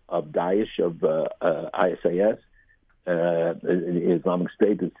revival of Daesh, of ISIS. The Islamic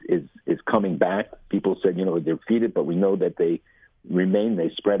State is coming back. People said, they're defeated, but we know that they remain.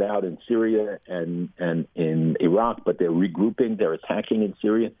 They spread out in Syria and in Iraq, but they're regrouping. They're attacking in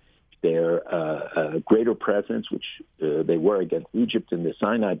Syria. They're a greater presence, which they were against Egypt and the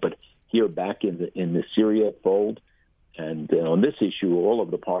Sinai, but here back in the Syria fold. And on this issue, all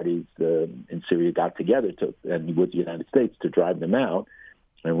of the parties in Syria got together and with the United States to drive them out.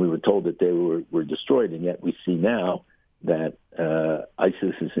 And we were told that they were destroyed. And yet we see now that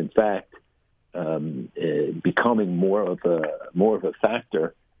ISIS is, in fact, becoming more of a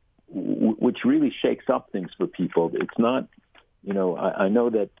factor, which really shakes up things for people. It's not, I know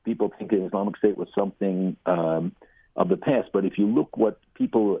that people think the Islamic State was something of the past, but if you look what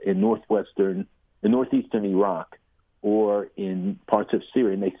people in northeastern Iraq or in parts of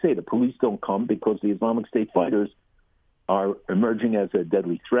Syria, and they say the police don't come because the Islamic State fighters are emerging as a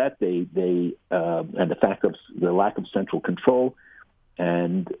deadly threat. And the fact of the lack of central control,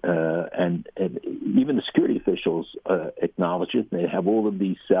 and even the security officials acknowledge it. They have all of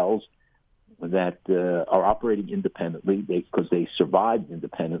these cells that are operating independently because they survived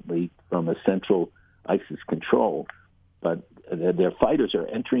independently from a central ISIS control. But their fighters are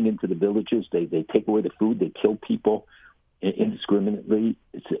entering into the villages. They take away the food. They kill people indiscriminately.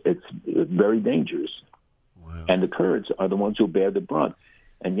 It's very dangerous. Wow. And the Kurds are the ones who bear the brunt.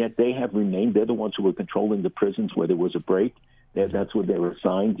 And yet they have remained. They're the ones who were controlling the prisons where there was a break. That's what they were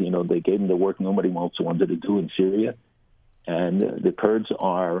assigned. They gave them the work nobody else wanted to do in Syria. And the Kurds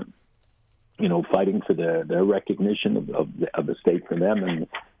are, fighting for their recognition of the state for them, and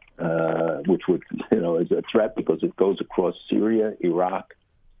which would, is a threat because it goes across Syria, Iraq,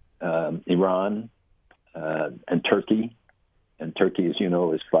 Iran, and Turkey. And Turkey, as you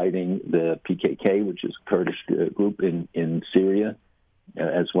know, is fighting the PKK, which is a Kurdish group in Syria,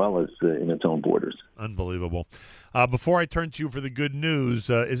 as well as in its own borders. Unbelievable. Before I turn to you for the good news,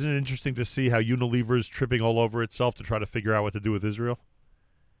 isn't it interesting to see how Unilever is tripping all over itself to try to figure out what to do with Israel?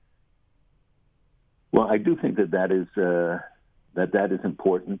 Well, I do think that is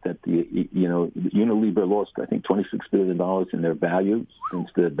important. That Unilever lost, I think, $26 billion in their value since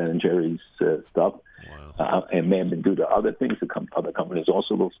the Ben & Jerry's stuff. Wow. It may have been due to other things. Other companies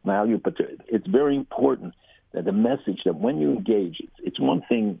also lost value, but it's very important that the message that when you engage, it's one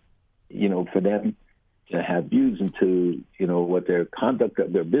thing, for them to have views into, what their conduct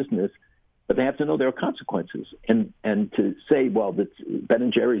of their business, but they have to know there are consequences. And to say, well, that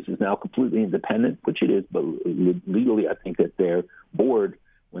Ben & Jerry's is now completely independent, which it is, but legally I think that their board,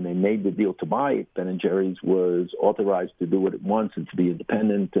 when they made the deal to buy it, Ben & Jerry's was authorized to do what it wants and to be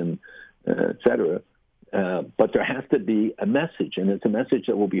independent and et cetera. But there has to be a message, and it's a message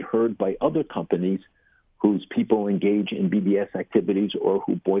that will be heard by other companies whose people engage in BDS activities or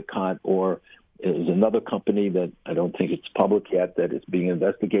who boycott, or is another company that I don't think it's public yet that is being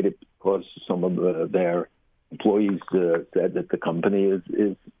investigated because some of their employees said that the company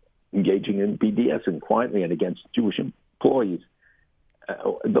is engaging in BDS and quietly and against Jewish employees.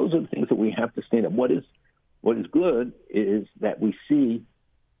 Those are the things that we have to stand up. What is good is that we see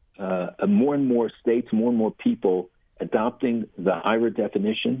more and more states, more and more people adopting the IRA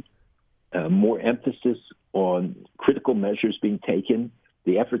definition, more emphasis on critical measures being taken,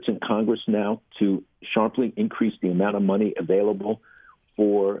 the efforts in Congress now to sharply increase the amount of money available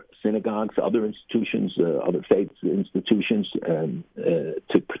for synagogues, other institutions, other faith institutions,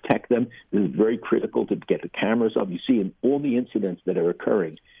 to protect them. This is very critical to get the cameras up. You see in all the incidents that are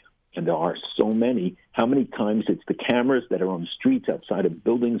occurring, and there are so many, how many times it's the cameras that are on the streets, outside of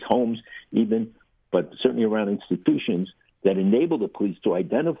buildings, homes even, but certainly around institutions, that enable the police to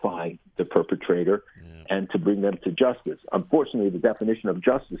identify the perpetrator and to bring them to justice. Unfortunately, the definition of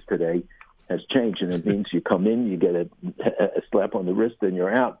justice today has changed, and it means you come in, you get a slap on the wrist, and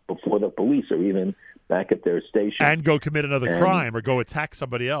you're out before the police are even back at their station. And go commit another crime or go attack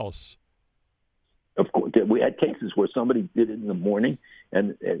somebody else. Of course, we had cases where somebody did it in the morning,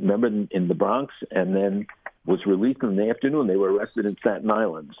 and remember in the Bronx, and then was released in the afternoon. They were arrested in Staten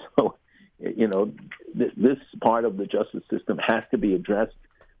Island. So, this part of the justice system has to be addressed.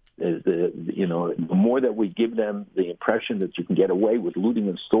 The more that we give them the impression that you can get away with looting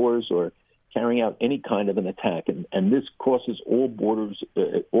in stores or carrying out any kind of an attack, and this crosses all borders,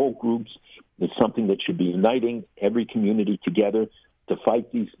 all groups. It's something that should be uniting every community together to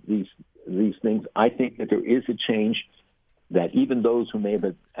fight these things. I think that there is a change, that even those who may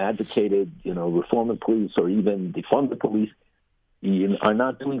have advocated, reform the police or even defund the police, are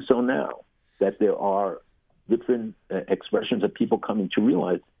not doing so now. That there are different expressions of people coming to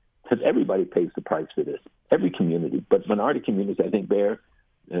realize, because everybody pays the price for this, every community, but minority communities, I think, bear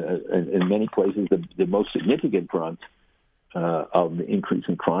in many places the most significant brunt of the increase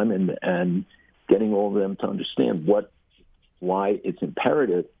in crime, and getting all of them to understand why it's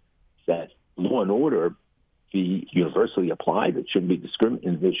imperative that law and order be universally applied. It shouldn't be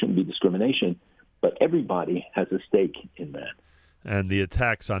there shouldn't be discrimination, but everybody has a stake in that. And the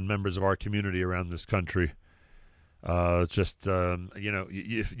attacks on members of our community around this country You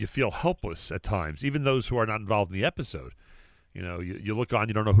feel helpless at times, even those who are not involved in the episode. You look on,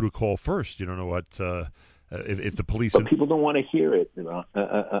 you don't know who to call first. You don't know what if the police. But people don't want to hear it.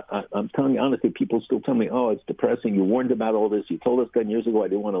 I'm telling you honestly, people still tell me, "Oh, it's depressing. You warned about all this. You told us 10 years ago. I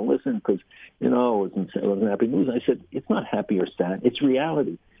didn't want to listen because it wasn't happy news." I said, "It's not happy or sad. It's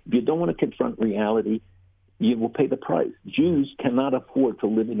reality. If you don't want to confront reality, you will pay the price. Jews cannot afford to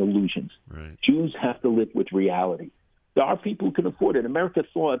live in illusions. Right. Jews have to live with reality. There are people who can afford it. America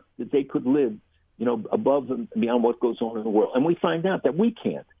thought that they could live, above and beyond what goes on in the world, and we find out that we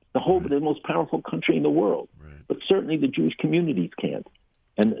can't. The most powerful country in the world, but certainly the Jewish communities can't,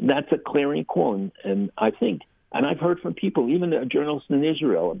 and that's a clarion call. And I think, and I've heard from people, even a journalist in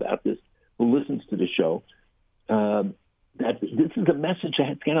Israel about this, who listens to the show, that this is a message that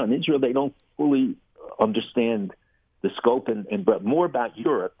has to get out. In Israel, they don't fully understand the scope, but more about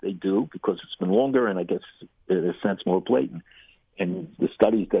Europe they do because it's been longer, and I guess in a sense more blatant. And the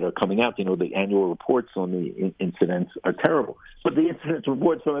studies that are coming out, the annual reports on the incidents are terrible. But the incident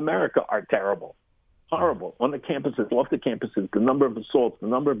reports from America are terrible, horrible. On the campuses, off the campuses, the number of assaults, the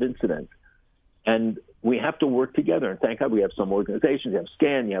number of incidents. And we have to work together. And thank God we have some organizations. You have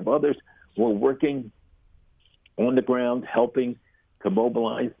SCAN, you have others who are working on the ground, helping to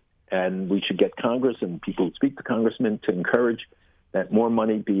mobilize. And we should get Congress and people who speak to congressmen to encourage that more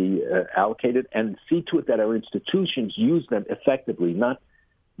money be allocated and see to it that our institutions use them effectively, not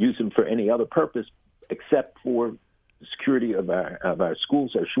use them for any other purpose except for the security of our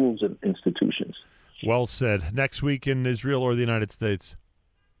schools, our shuls, and institutions. Well said. Next week in Israel or the United States?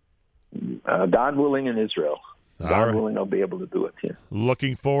 God willing, in Israel. God willing, I'll be able to do it here.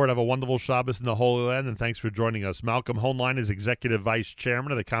 Looking forward. Have a wonderful Shabbos in the Holy Land, and thanks for joining us. Malcolm Hoenlein is Executive Vice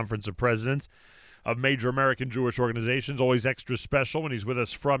Chairman of the Conference of Presidents of major American Jewish organizations. Always extra special when he's with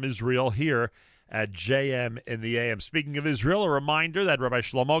us from Israel here at JM in the AM. Speaking of Israel, a reminder that Rabbi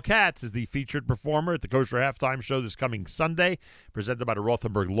Shlomo Katz is the featured performer at the Kosher Halftime Show this coming Sunday, presented by the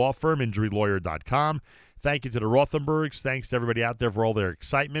Rothenberg Law Firm, injurylawyer.com. Thank you to the Rothenbergs. Thanks to everybody out there for all their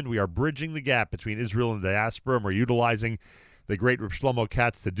excitement. We are bridging the gap between Israel and the diaspora, and we're utilizing the great Rabbi Shlomo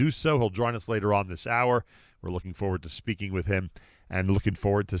Katz to do so. He'll join us later on this hour. We're looking forward to speaking with him and looking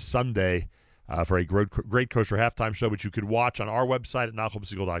forward to Sunday for a great Kosher Halftime Show, which you could watch on our website at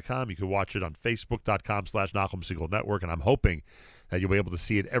NachumSegal.com. You can watch it on Facebook.com/Nachum Segal Network, and I'm hoping that you'll be able to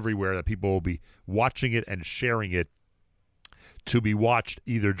see it everywhere, that people will be watching it and sharing it to be watched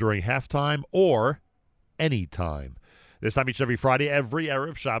either during halftime or any time. This time each and every Friday, every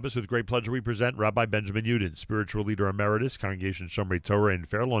Erev Shabbos, with great pleasure, we present Rabbi Benjamin Yudin, Spiritual Leader Emeritus, Congregation Shomrei Torah in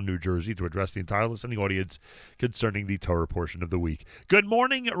Fair Lawn, New Jersey, to address the entire listening audience concerning the Torah portion of the week. Good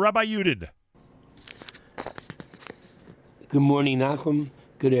morning, Rabbi Yudin. Good morning, Nachum.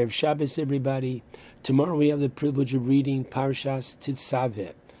 Good Erev Shabbos, everybody. Tomorrow we have the privilege of reading Parshas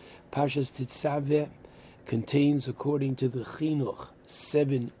Tetzaveh. Parshas Tetzaveh contains, according to the Chinuch,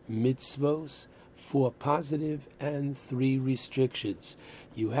 7 mitzvos, 4 positive and 3 restrictions.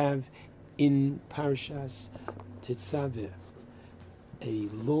 You have in Parshas Tetzaveh a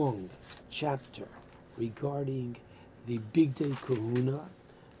long chapter regarding the Big Day Kahuna,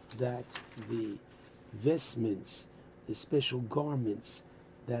 that the vestments, the special garments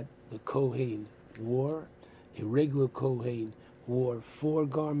that the Kohen wore. A regular Kohen wore 4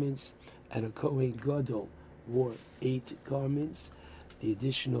 garments, and a Kohen Gadol wore 8 garments. The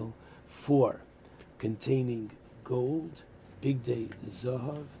additional 4 containing gold, Big Day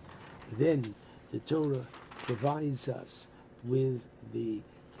Zahav. Then the Torah provides us with the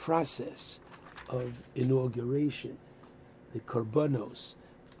process of inauguration, the korbanos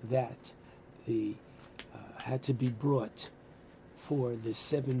that had to be brought for the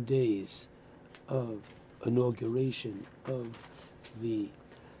 7 days of inauguration of the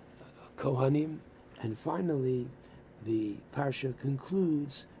Kohanim. And finally, the Parsha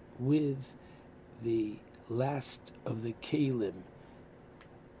concludes with the last of the Kalim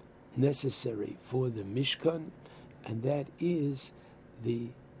necessary for the Mishkan, and that is the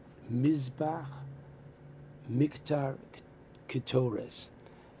Mizbach Miktar Ketores,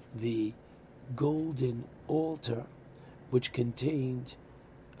 the golden altar, which contained,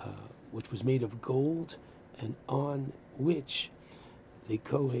 which was made of gold, and on which the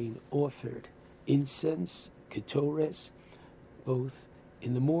Kohen offered incense, ketores, both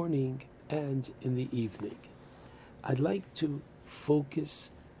in the morning and in the evening. I'd like to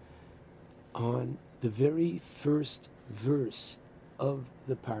focus on the very first verse of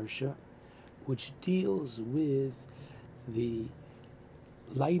the Parsha, which deals with the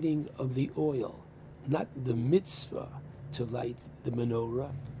lighting of the oil, not the mitzvah to light the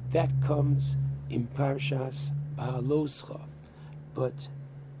menorah. That comes in Parshas ba'aloscha, but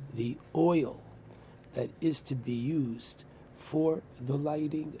the oil that is to be used for the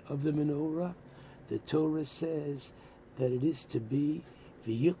lighting of the menorah, the Torah says that it is to be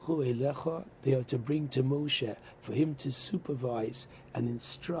v'yichu elecha, they are to bring to Moshe for him to supervise and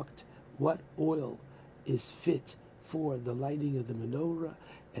instruct what oil is fit for the lighting of the menorah.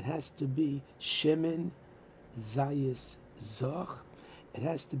 It has to be shemen zayis zach. It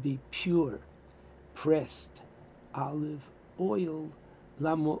has to be pure, pressed olive oil,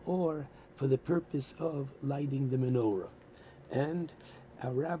 lamoor, for the purpose of lighting the menorah. And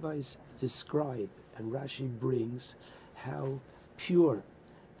our rabbis describe, and Rashi brings, how pure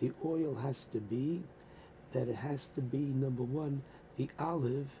the oil has to be, that it has to be, number one, the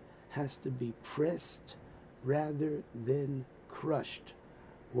olive has to be pressed rather than crushed.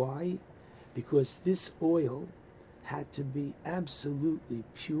 Why? Because this oil had to be absolutely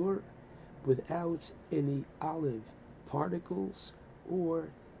pure without any olive particles or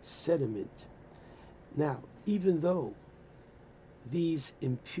sediment. Now, even though these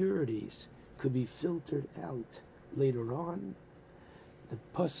impurities could be filtered out later on, the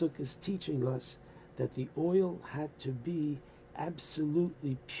pasuk is teaching us that the oil had to be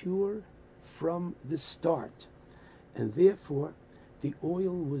absolutely pure from the start, and therefore the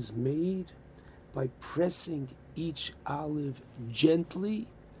oil was made by pressing each olive gently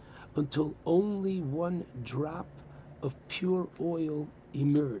until only one drop of pure oil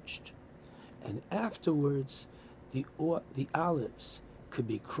emerged, and afterwards the olives could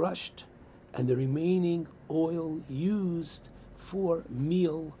be crushed and the remaining oil used for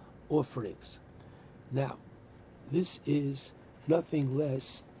meal offerings. Now, this is nothing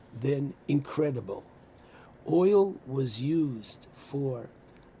less than incredible. Oil was used for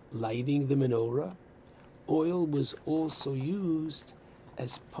lighting the menorah. Oil was also used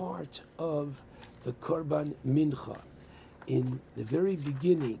as part of the Korban Mincha. In the very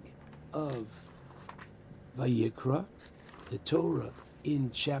beginning of Vayikra, the Torah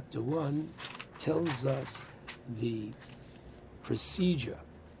in chapter 1 tells us the procedure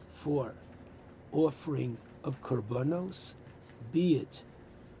for offering of korbanos, be it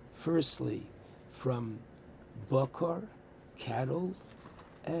firstly from bakar, cattle,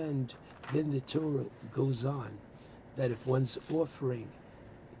 and then the Torah goes on that if one's offering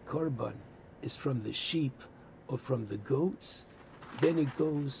korban is from the sheep or from the goats, then it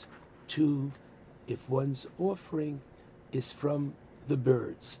goes to if one's offering is from the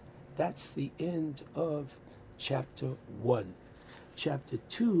birds. That's the end of chapter 1. Chapter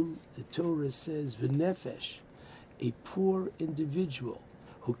 2, the Torah says, V'nefesh, a poor individual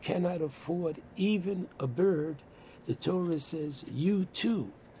who cannot afford even a bird, the Torah says, you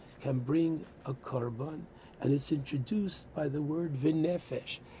too can bring a korban, and it's introduced by the word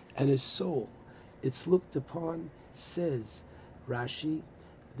v'nefesh, and a soul. It's looked upon, says Rashi,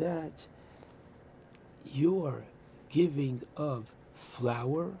 that your giving of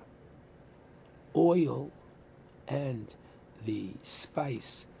flour, oil, and the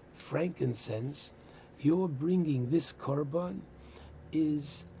spice, frankincense, your bringing this korban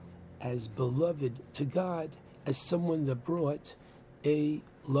is as beloved to God as someone that brought a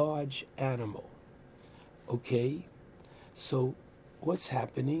large animal. Okay? So what's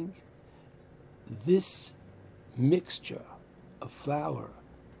happening? This mixture of flour,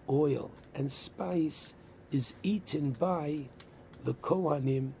 oil, and spice is eaten by the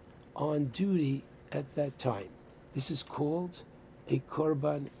Kohanim on duty at that time. This is called a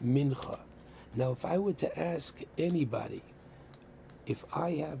korban mincha. Now, if I were to ask anybody, if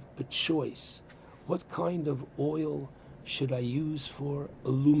I have a choice, what kind of oil should I use for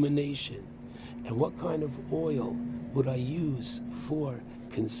illumination? And what kind of oil would I use for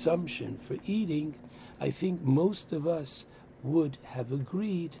consumption, for eating? I think most of us would have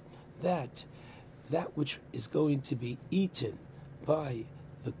agreed that that which is going to be eaten by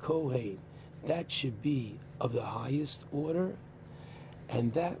the Kohen, that should be of the highest order,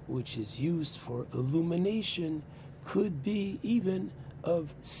 and that which is used for illumination could be even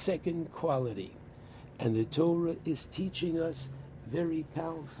of second quality. And the Torah is teaching us very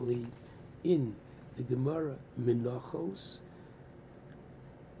powerfully in the Gemara Menachos.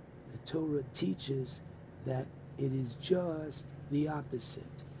 The Torah teaches that it is just the opposite.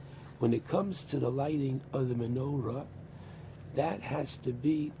 When it comes to the lighting of the menorah, that has to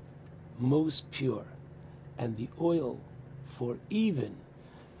be most pure, and the oil for even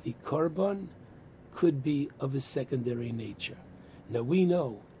the korban could be of a secondary nature. Now we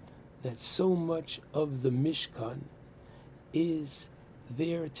know that so much of the Mishkan is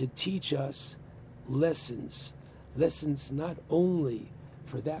there to teach us lessons not only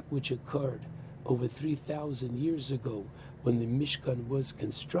for that which occurred over 3,000 years ago when the Mishkan was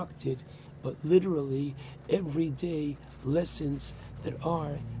constructed, but literally everyday lessons that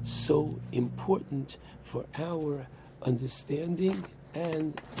are so important for our understanding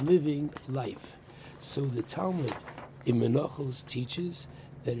and living life. So the Talmud in Menachos teaches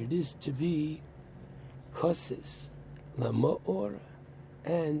that it is to be kosis lama'or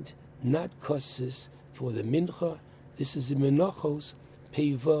and not kosis for the mincha. This is in Menachos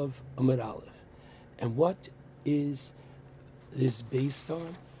Peivav Amud Aleph. And what is this based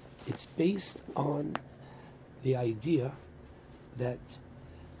on? It's based on the idea that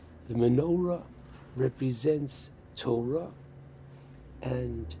the menorah represents Torah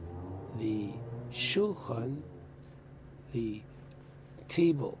and the shulchan, the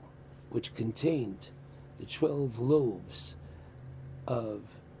table which contained the 12 loaves of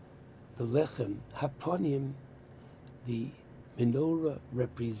the lechem hapanim, the menorah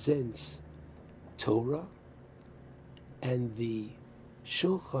represents Torah, and the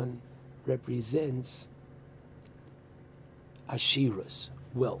shulchan represents ashiras,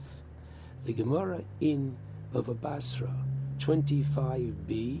 wealth. The Gemara in Bava Basra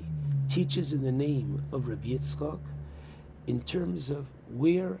 25b teaches in the name of Rabbi Yitzchak in terms of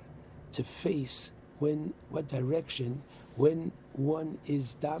where to face, what direction, when one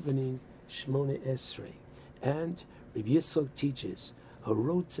is davening Shmona Esrei. And Rabbi Yitzchak teaches,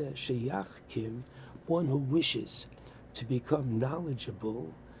 Harotze sheyachkim, one who wishes to become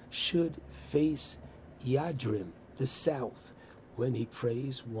knowledgeable should face Yadrim, the south, when he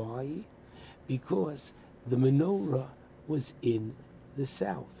prays. Why? Because the menorah was in the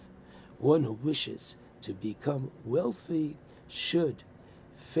south. One who wishes to become wealthy should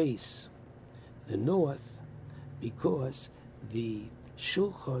face the north, because the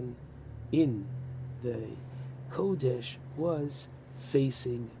shulchan in the Kodesh was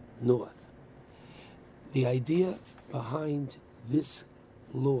facing north. The idea behind this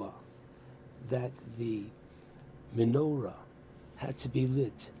law that the menorah had to be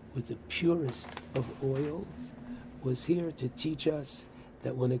lit with the purest of oil was here to teach us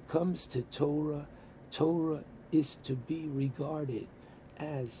that when it comes to Torah, Torah is to be regarded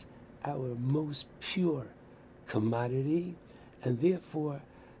as our most pure commodity, and therefore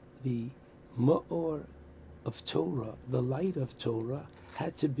the ma'or of Torah, the light of Torah,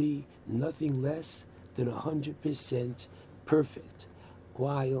 had to be nothing less than 100% perfect,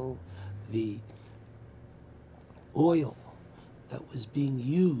 while the oil that was being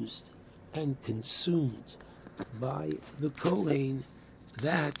used and consumed by the Kohen,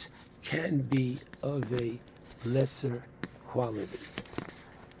 that can be of a lesser quality.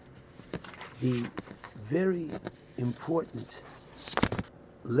 The very important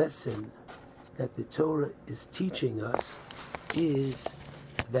lesson that the Torah is teaching us is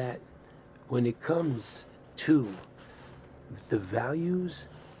that when it comes to the values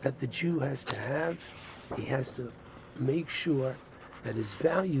that the Jew has to have, he has to make sure that his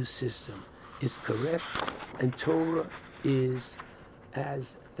value system is correct, and Torah is,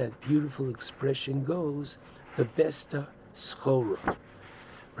 as that beautiful expression goes, the besta schora.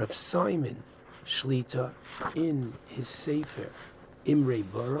 Reb Simon Shlita, in his Sefer Imrei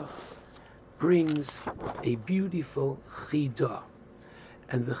Baruch, brings a beautiful chidah,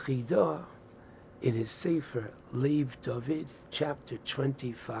 and the chidah in his Sefer Lev David, chapter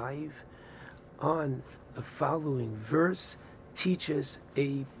 25, on the following verse, teaches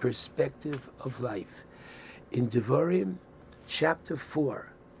a perspective of life. In Devarim, chapter 4,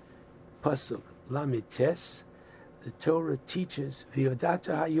 pasuk Lamed Tes, the Torah teaches,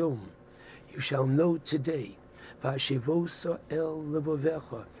 V'yodata hayom, you shall know today, V'ashivosa el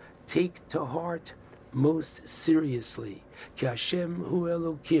levavecha, take to heart most seriously, Ki Hashem hu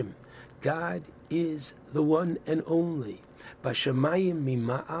Elokim, God is the one and only, Bashamayim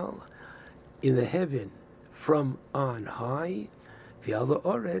mima'al, in the heaven from on high, V'ala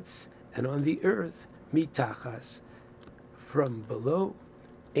oretz, and on the earth, mitachas, from below,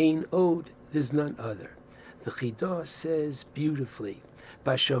 ein od, there's none other. The Chidah says beautifully,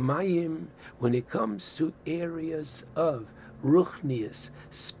 Bashamayim, when it comes to areas of ruchnius,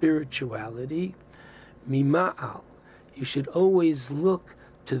 spirituality, mima'al, you should always look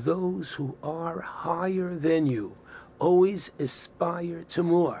to those who are higher than you. Always aspire to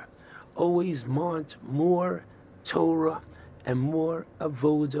more. Always want more Torah and more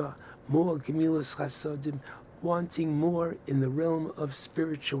avoda, more gemilas chasadim, wanting more in the realm of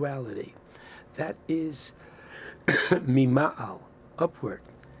spirituality. That is mima'al, upward.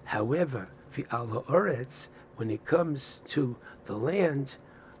 However, fi'al ha'oretz, when it comes to the land,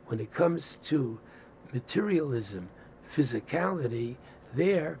 when it comes to materialism, physicality,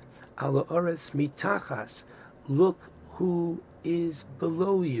 there, Ala oretz mitachas. Look who is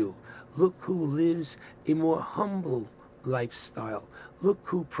below you. Look who lives a more humble lifestyle. Look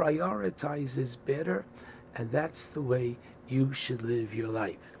who prioritizes better, and that's the way you should live your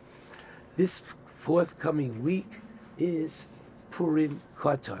life. This forthcoming week is Purim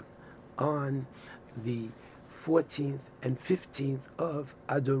Katan on the 14th and 15th of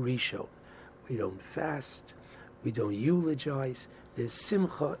Adar Rishon. We don't fast, we don't eulogize. There's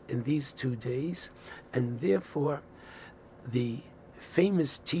simcha in these 2 days, and therefore the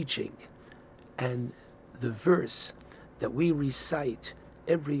famous teaching and the verse that we recite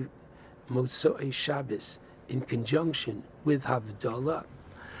every Motzei Shabbos in conjunction with Havdalah,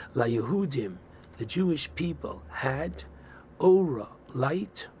 La Yehudim, the Jewish people, had Ora,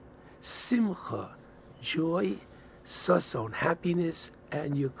 light, Simcha, joy, Sason, happiness,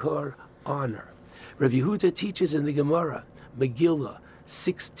 and Yukar, honor. Rav Yehuda teaches in the Gemara, Megillah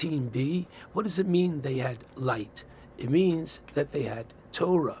 16b, what does it mean they had light? It means that they had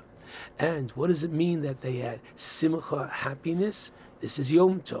Torah. And what does it mean that they had Simcha, happiness? This is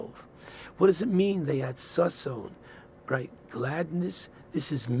Yom Tov. What does it mean they had Sason, right? Gladness.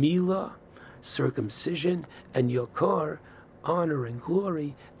 This is Milah, circumcision, and Yokar, honor and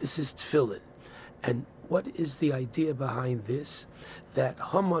glory. This is Tefillin. And what is the idea behind this? That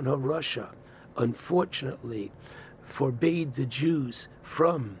Haman HaRasha, unfortunately, forbade the Jews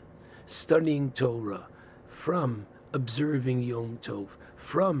from studying Torah, from observing Yom Tov,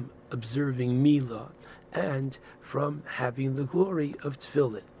 from observing Milah, and from having the glory of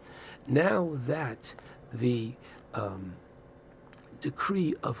Tefillin. Now that the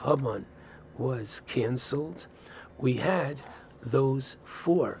decree of Haman was canceled, we had those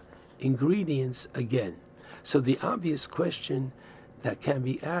 4 ingredients again. So the obvious question that can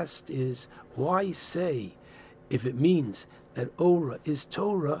be asked is, why say, if it means that Ora is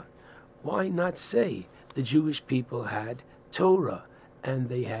Torah, why not say the Jewish people had Torah and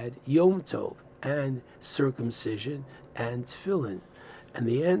they had Yom Tov and circumcision and Tefillin? And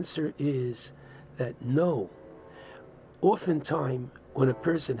the answer is that no. Oftentimes, when a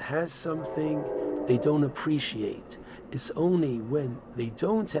person has something they don't appreciate, it's only when they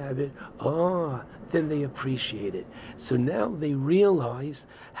don't have it, then they appreciate it. So now they realize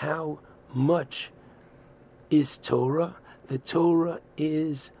how much is Torah. The Torah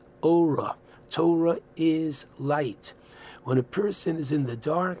is Ora. Torah is light. When a person is in the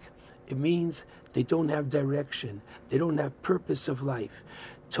dark, it means they don't have direction. They don't have purpose of life.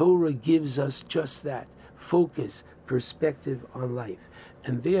 Torah gives us just that, focus, perspective on life.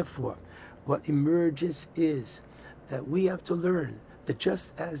 And therefore, what emerges is that we have to learn that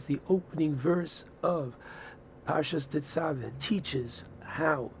just as the opening verse of Parshas Tetzaveh teaches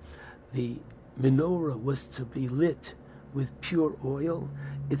how the menorah was to be lit with pure oil,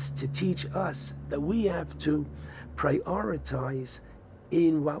 it's to teach us that we have to prioritize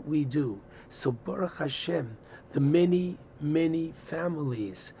in what we do. So Baruch Hashem, the many, many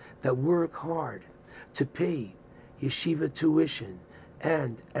families that work hard to pay yeshiva tuition,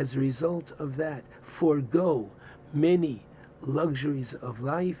 and as a result of that, forego many luxuries of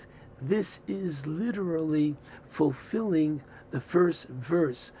life, this is literally fulfilling the first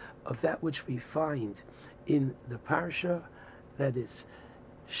verse of that which we find in the Parsha, that is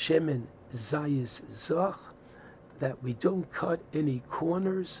Shemen Zayis Zoch, that we don't cut any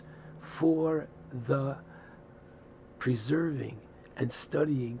corners for the preserving and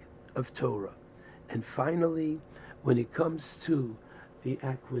studying of Torah. And finally, when it comes to the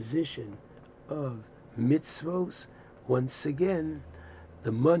acquisition of mitzvos, once again,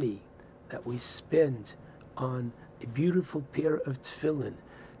 the money that we spend on a beautiful pair of tefillin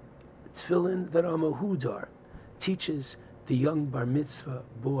that are mahudar, teaches the young bar mitzvah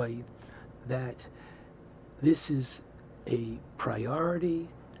boy that this is a priority,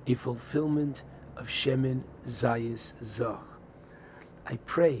 a fulfillment of Shemen Zayis Zoch. I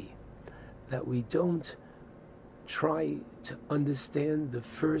pray that we don't try to understand the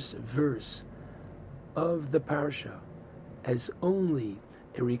first verse of the parsha as only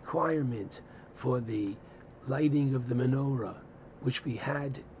a requirement for the lighting of the menorah, which we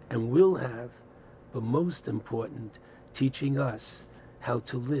had and will have, but most important, teaching us how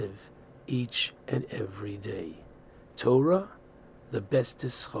to live each and every day. Torah, the best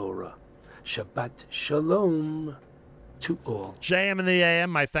is Chorah. Shabbat Shalom to all. JM in the AM.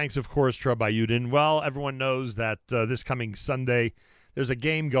 My thanks, of course, to Rabbi Yudin. Well, everyone knows that this coming Sunday there's a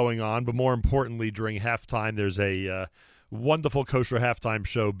game going on, but more importantly, during halftime, there's a wonderful kosher halftime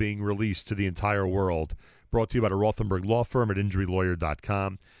show being released to the entire world, brought to you by the Rothenberg Law Firm at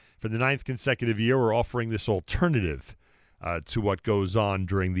injurylawyer.com. For the 9th consecutive year, we're offering this alternative to what goes on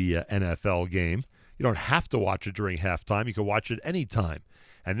during the NFL game. You don't have to watch it during halftime. You can watch it anytime.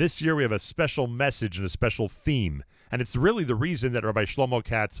 And this year we have a special message and a special theme. And it's really the reason that Rabbi Shlomo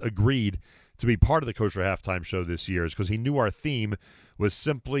Katz agreed to be part of the Kosher Halftime Show this year, is because he knew our theme was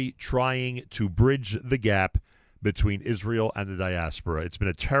simply trying to bridge the gap between Israel and the diaspora. It's been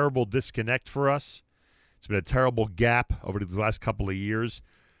a terrible disconnect for us. It's been a terrible gap over the last couple of years.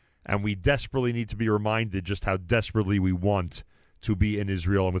 And we desperately need to be reminded just how desperately we want to be in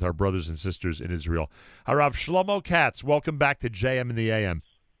Israel and with our brothers and sisters in Israel. Harav Shlomo Katz, welcome back to JM in the AM.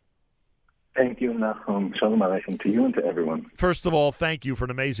 Thank you, Nachum. Shalom Aleichem to you and to everyone. First of all, thank you for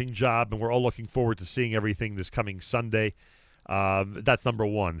an amazing job, and we're all looking forward to seeing everything this coming Sunday. That's number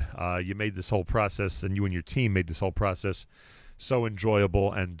one. You made this whole process, and you and your team made this whole process so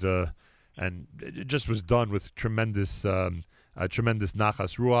enjoyable, and it just was done with tremendous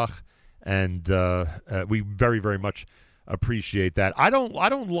nachas ruach, and we very, very much appreciate that. I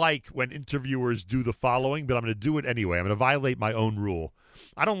don't like when interviewers do the following, but I'm going to do it anyway. I'm going to violate my own rule.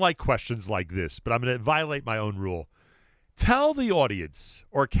 I don't like questions like this, but I'm going to violate my own rule. Tell the audience,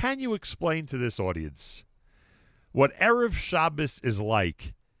 or can you explain to this audience, what Erev Shabbos is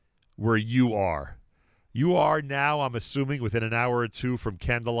like where you are? You are now, I'm assuming, within an hour or two from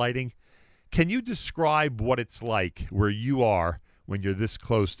candlelighting. Can you describe what it's like where you are when you're this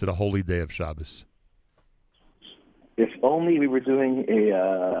close to the holy day of Shabbos? If only we were doing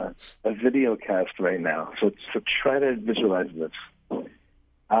a video cast right now. So try to visualize this.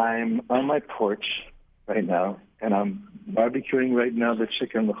 I'm on my porch right now, and I'm barbecuing right now the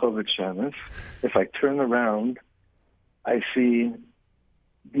chicken L'chovot Shabbos. If I turn around, I see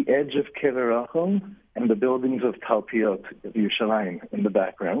the edge of Kever Rachel and the buildings of Talpiot of Yerushalayim in the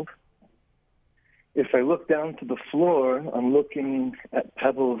background. If I look down to the floor, I'm looking at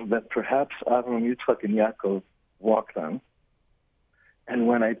pebbles that perhaps Avram, Yitzchak, and Yaakov walked on. And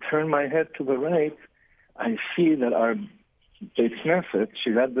when I turn my head to the right, I see that our Beit Knesset,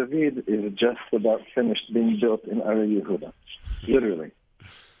 Shirat David, is just about finished being built in Ari Yehuda. Literally.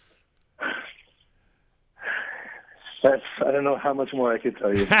 I don't know how much more I could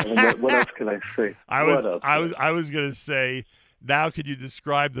tell you. I mean, what else could I say? I was going to say, now could you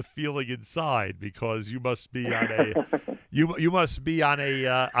describe the feeling inside, because you must be on a you must be on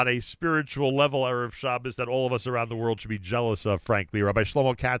a spiritual level, Erev Shabbos, that all of us around the world should be jealous of, frankly. Rabbi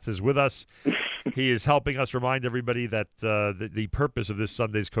Shlomo Katz is with us. He is helping us remind everybody that the purpose of this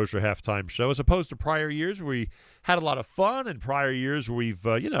Sunday's Kosher Halftime Show, as opposed to prior years where we had a lot of fun, and prior years where we've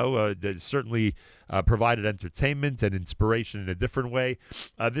certainly provided entertainment and inspiration in a different way.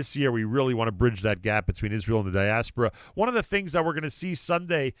 This year we really want to bridge that gap between Israel and the diaspora. One of the things that we're going to see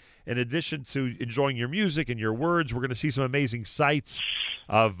Sunday, in addition to enjoying your music and your words, we're going to see some amazing sights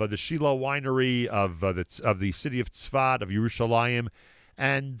of the Shiloh Winery, of the city of Tzfat, of Yerushalayim.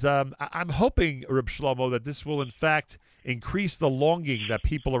 And I'm hoping, Reb Shlomo, that this will in fact increase the longing that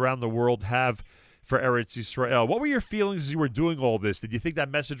people around the world have for Eretz Yisrael. What were your feelings as you were doing all this? Did you think that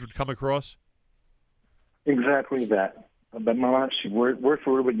message would come across? Exactly that. But Mamash, word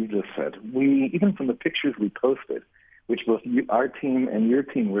for word what you just said. We, even from the pictures we posted, which both our team and your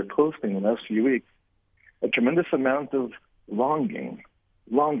team were posting in the last few weeks, a tremendous amount of longing.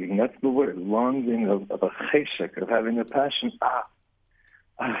 Longing, that's the word. Longing of a cheshek, of having a passion.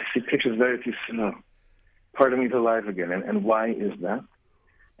 I see pictures there. If you know, part of me is alive again. And why is that?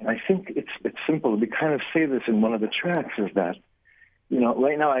 And I think it's simple. We kind of say this in one of the tracks, is that,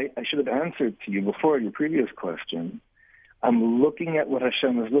 right now I should have answered to you before your previous question. I'm looking at what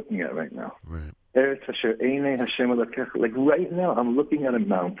Hashem is looking at right now. Right. Eretz Asher Einei Hashem Elokecha. Like right now, I'm looking at a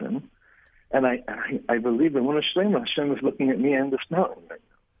mountain, and I believe that when Hashem is looking at me and this mountain right now.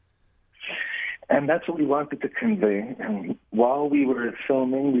 And that's what we wanted to convey. And while we were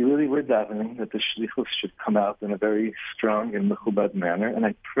filming, we really were davening that the shlichus should come out in a very strong and mechubad manner. And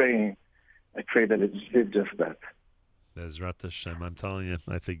I pray that it did just that. Bezrat Hashem, I'm telling you,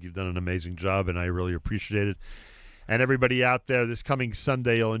 I think you've done an amazing job, and I really appreciate it. And everybody out there, this coming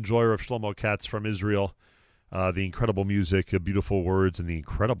Sunday, you'll enjoy Rav Shlomo Katz from Israel. The incredible music, the beautiful words, and the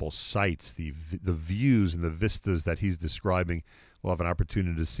incredible sights, the views and the vistas that he's describing. We'll have an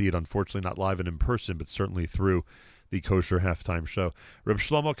opportunity to see it, unfortunately not live and in person, but certainly through the Kosher Halftime Show. Reb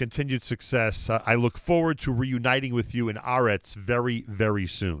Shlomo, continued success. I look forward to reuniting with you in Aretz very, very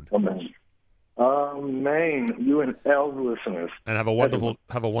soon. Amen. Amen. You and all the listeners. And have a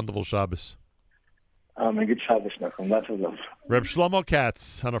wonderful Shabbos. Good Shabbos, Nachum. Lots of love. Reb Shlomo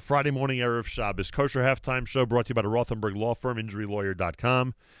Katz on a Friday morning Erev Shabbos. Kosher Halftime Show brought to you by the Rothenberg Law Firm,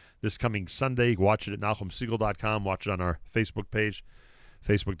 injurylawyer.com. This coming Sunday, watch it at NachumSiegel.com. Watch it on our Facebook page,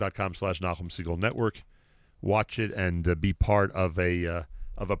 facebook.com/NachumSiegel Network. watch it and be part of a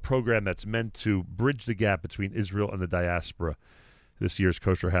program that's meant to bridge the gap between Israel and the diaspora. This year's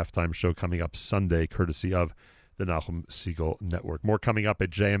Kosher Halftime Show coming up Sunday, courtesy of the Nachum Segal Network. More coming up at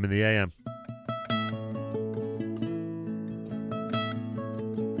JM in the AM.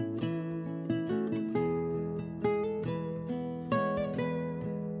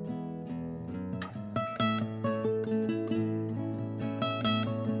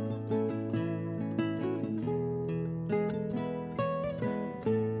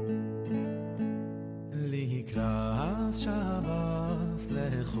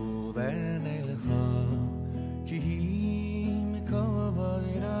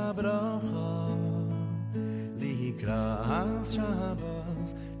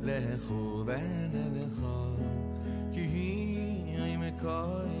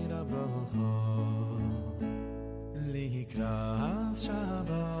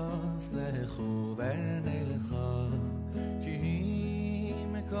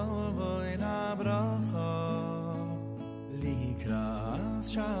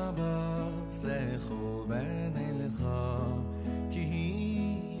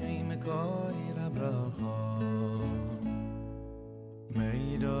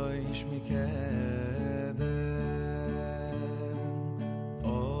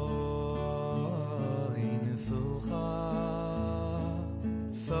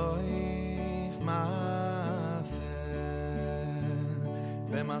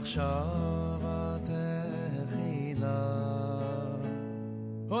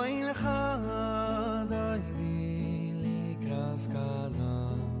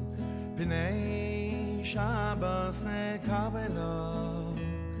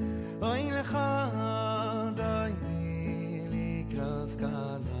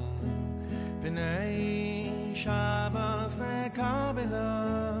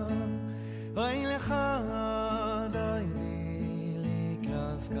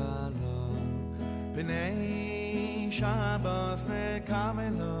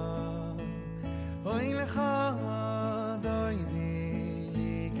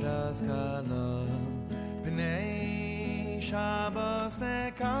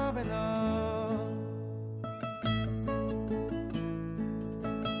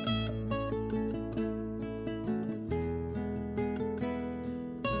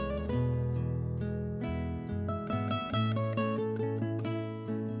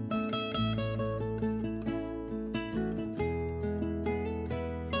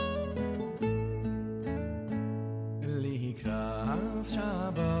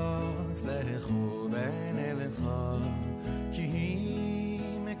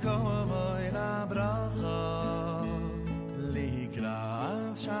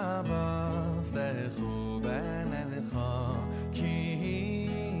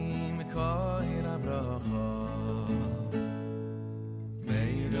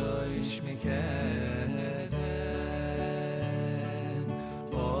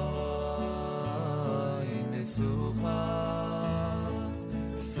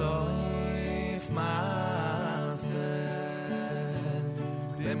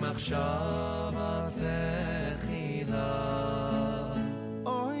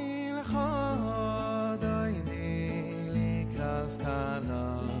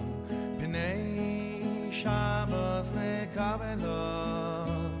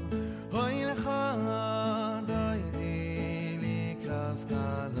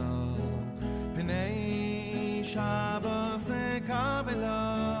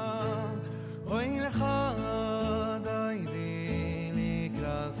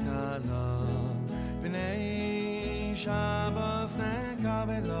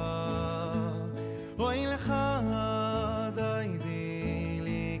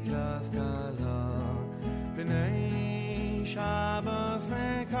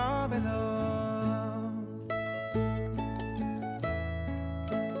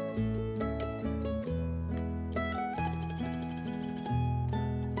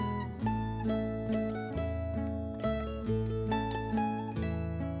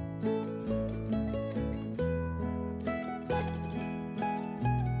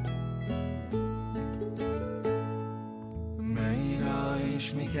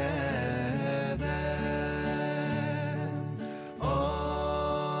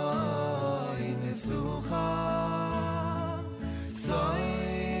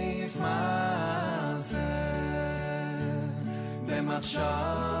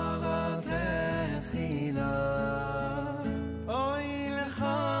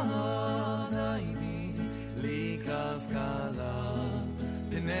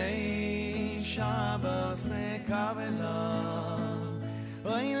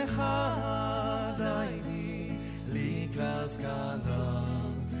 Oy lecha daydi Skala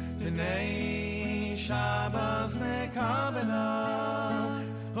B'nei Shabbos nekabela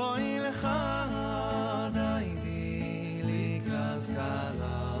Oy lecha daidi likla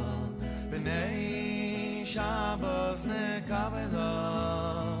Skala B'nei Shabbos nekabela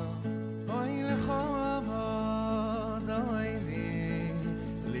Oy lecha daidi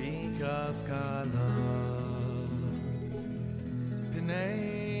likla Skala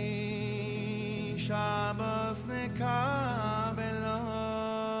B'nei Shabbos nekabela.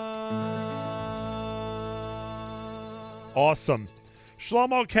 Awesome.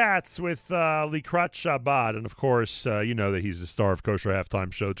 Shlomo Katz with Likrat Shabbat. And, of course, you know that he's the star of Kosher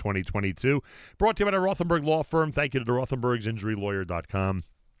Halftime Show 2022. Brought to you by the Rothenberg Law Firm. Thank you to the Rothenbergs, InjuryLawyer.com.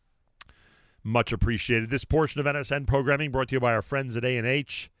 Much appreciated. This portion of NSN programming brought to you by our friends at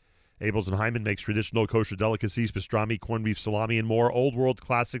A&H. Abels and Hyman makes traditional kosher delicacies, pastrami, corned beef, salami, and more. Old world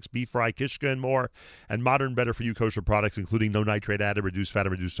classics, beef fry, kishka, and more. And modern, better-for-you kosher products, including no nitrate added, reduced fat,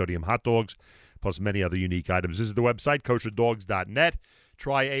 and reduced sodium hot dogs, plus many other unique items. Visit the website, kosherdogs.net.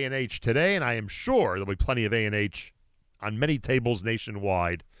 Try A&H today, and I am sure there'll be plenty of A&H on many tables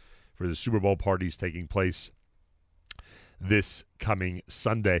nationwide for the Super Bowl parties taking place this coming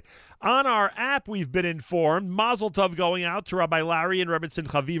Sunday. On our app, we've been informed, Mazel Tov going out to Rabbi Larry and Rebbetzin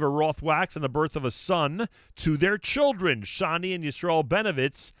Chaviva Rothwax and the birth of a son to their children, Shani and Yisrael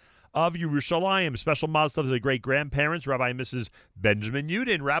Benovitz of Yerushalayim. Special Mazel Tov to the great-grandparents, Rabbi and Mrs. Benjamin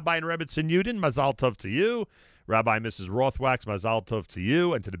Yudin. Rabbi and Rebbetzin Yudin, Mazel Tov to you. Rabbi and Mrs. Rothwax, Mazel Tov to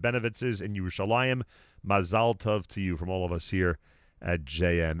you. And to the Benovitzes in Yerushalayim, Mazel Tov to you from all of us here at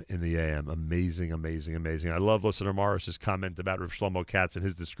JM in the AM. Amazing, amazing, amazing. I love listener Morris's comment about Rav Shlomo Katz and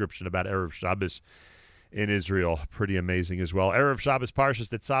his description about Erev Shabbos in Israel. Pretty amazing as well. Erev Shabbos Parshas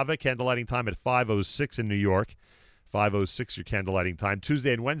Tetzaveh, candlelighting time at 5:06 in New York. 5:06 your candlelighting time.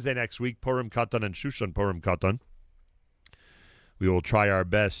 Tuesday and Wednesday next week, Purim Katan and Shushan Purim Katan. We will try our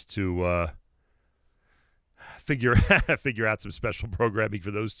best to figure out some special programming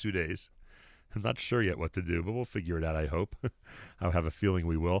for those 2 days. I'm not sure yet what to do, but we'll figure it out, I hope. I have a feeling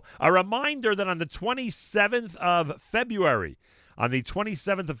we will. A reminder that on the 27th of February, our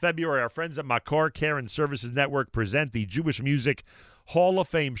friends at Makor Care and Services Network present the Jewish Music Hall of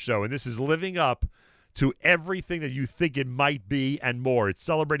Fame show, and this is living up to everything that you think it might be and more. It's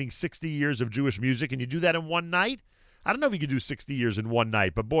celebrating 60 years of Jewish music, and you do that in one night? I don't know if you could do 60 years in one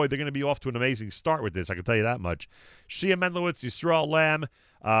night, but boy, they're going to be off to an amazing start with this, I can tell you that much. Shia Menlowitz, Yisrael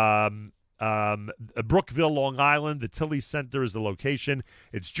Lamb, Brookville, Long Island. The Tilly Center is the location.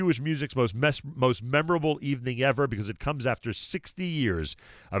 It's Jewish music's most memorable evening ever because it comes after 60 years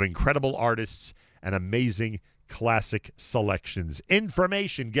of incredible artists and amazing classic selections.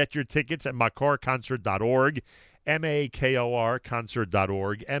 Information, get your tickets at makorconcert.org, M-A-K-O-R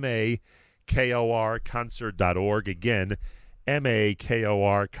concert.org, M-A-K-O-R concert.org. Again,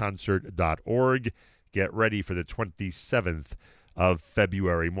 M-A-K-O-R concert.org. Get ready for the 27th of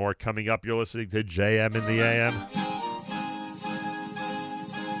February. More coming up. You're listening to JM in the AM.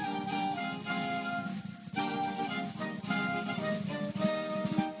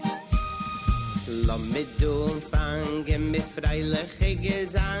 Lammidun fangen mit freiliche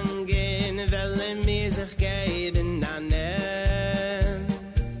Gesangen, welle mir sich geben nannen.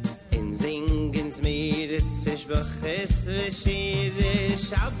 In Singens mir ist sich beches vishire,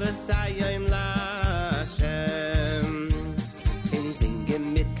 Shabbos ayom Lashem. In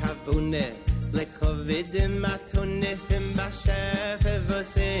Singen mit Kavune, lekovide matune, fim bashefe,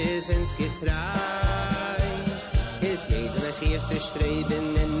 was ist ins Getrei. Ist jeder hier zu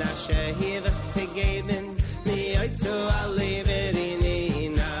streben, in Nasche hier zu geben, mir heute so alle werden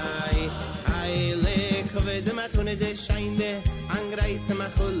hinein. Heilig, kovide matune, de scheine, angreite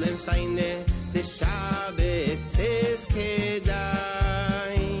machulen feine, de Schabbat ist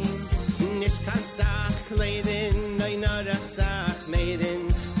kedai. Nicht kann Sach kleiden, nein, nur Sach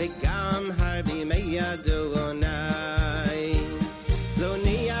meiden, de gam harbi meya donai. Lo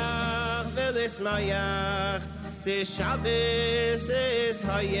niach will es mayach, de Shabbos is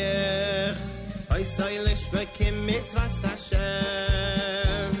hayach. Oy soilish bekim mitzvahs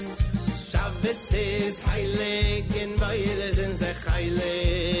Hashem. Shabbos is heilig, in weil es in sich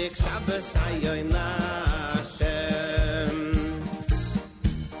heilig. Shabbos hayom Lashem.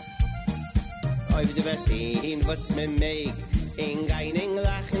 Oy du wirst ihn, was me meig, in geinen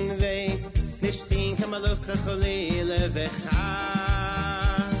lachen weg. Nicht hin kann man lucha cholile vechas.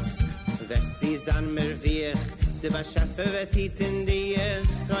 Wirst dies an mir wiech, de bashafe vetit in dir,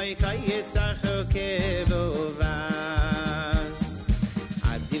 koi yitzach okevo vas.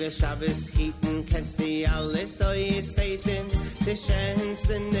 Ad die Shabbos hieten, kennst die alles so is beten, de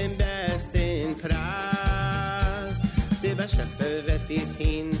schönsten, den besten Preis. De bashafe Schaffe wird die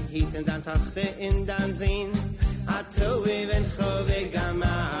Teen, hieten dann Tochter in dann sehen, a Troi wenn Chove Gamabas.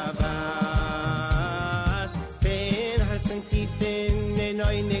 Fin Herzen tiefen, ne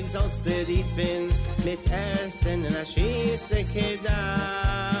Neunig sollst du riefen, mit Essen und a Schieße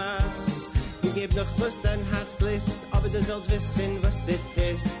Kedas. Gib noch was dein Herz blisst, aber du sollst wissen, was das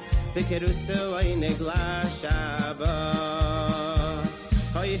ist. Bekerusse eine Glas Shabbos.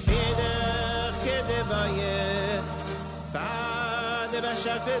 Hoi Friedrich, Kede Boye, Vater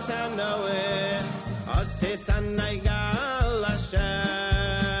Bashafis Hanoe, Ostis Anaigal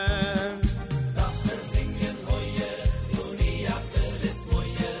Hashem. Dachter singen Hoye, Luni Apelis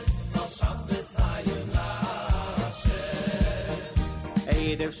Moye, Al Shabbos Hayom Lashem.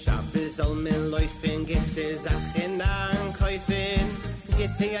 Erev Shabbos soll min läufen, gitte Sachen ankäufen,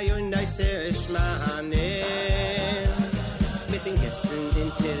 gitte Ayundaise Schmanen. Mit den Gästen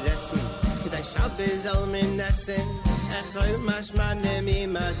Interessen, Kedai Shabbos soll min essen, Echol Mashmanem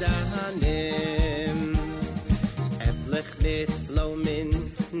Imadahanem. Eblich mit Flomen,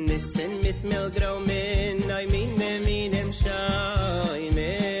 Nissen mit Milgromen, Minem Scheinen.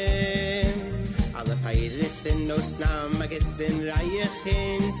 Alle Peirissen aus Nam, Magit den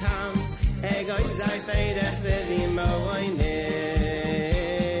Reichen Tam, Egoi sei Feirech Verimo Oinem.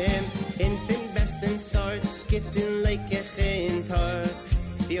 In fin besten Sort, Git den Leikechen Tort,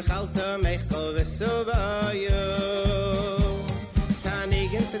 Die Chalto Meichel Vesubayo.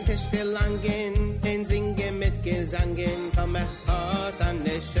 Tanigen sind Tisch gelangen, Den Singen mit Gesangen, Komm hat an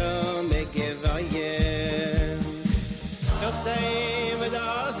der Show mit Geweihen. Doch dem wird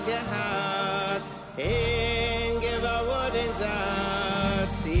ausgehört, in Gewauern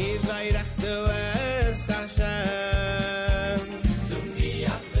sagt, Die Weihnacht du es Hashem. Luni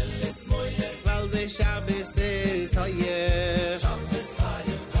Apelis Moye, Weil der Shabbos ist heuer. Shabbos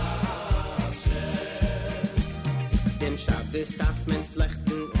Hayom Lashem. Dem Shabbos darf man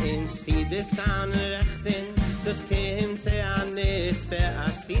flechten, in Sides anrechten, das kommt sie an nichts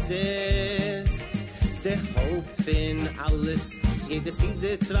beassides. Der Haupt bin alles, jede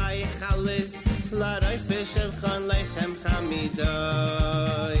Side zwei alles, la reich beschel chan lechem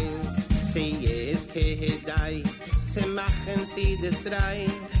chamidois. Sie ist kehedai, sie machen Sides drei,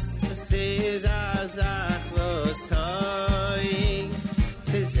 das ist a Sach, was koi.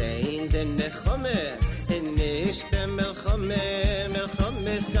 Sie sehen den Nechumme, in nicht dem Melchumme,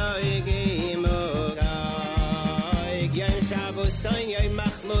 Melchumme ist koi gimogai. Gyan Shabbos soin yoi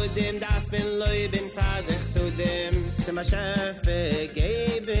Machmudim, darf bin loi bin Fadech zu dem, zum Ashefe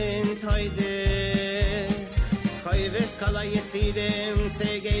geben Teudes. Choives kala Yetzidim,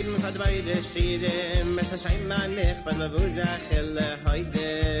 ze geben von beide Schirim, es erscheint man nicht, bei der Wurach elle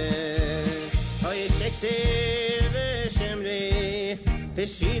Heudes. Hoi Shekti v'Shemri,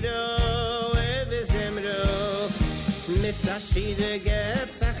 v'Shiro v'Zimro, mit der Shire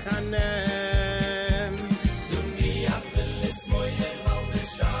gibt Zachanem. Luni Apelis Moye, Al the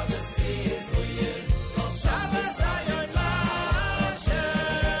Shabbos is Hoye, Al Shabbos Hayom Lashem.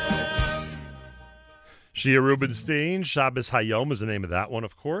 Shia Rubinstein, Shabbos Hayom is the name of that one,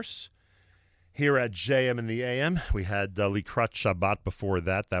 of course. Here at JM in the AM, we had Likrat Shabbat before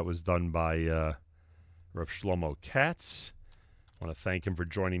that. That was done by Rav Shlomo Katz. I want to thank him for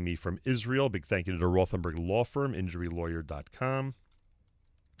joining me from Israel. Big thank you to the Rothenberg Law Firm, injurylawyer.com.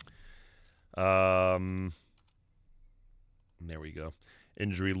 There we go.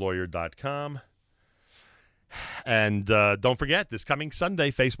 Injurylawyer.com. And don't forget, this coming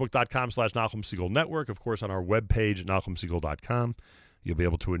Sunday, Facebook.com/Nachum Segal Network. Of course, on our webpage at NachumSegal.com. You'll be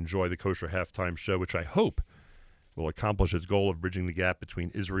able to enjoy the Kosher Halftime Show, which I hope will accomplish its goal of bridging the gap between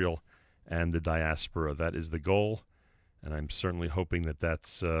Israel and the diaspora. That is the goal, and I'm certainly hoping that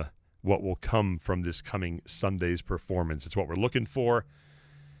that's what will come from this coming Sunday's performance. It's what we're looking for,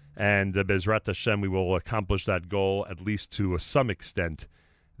 and Bezrat Hashem, we will accomplish that goal, at least to some extent,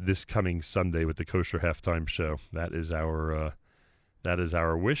 this coming Sunday with the Kosher Halftime Show. That is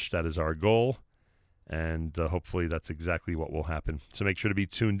our wish, that is our goal. And hopefully that's exactly what will happen. So make sure to be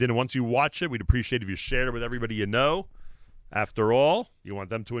tuned in. And once you watch it, we'd appreciate if you shared it with everybody you know. After all, you want